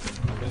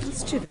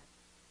 Let's do that.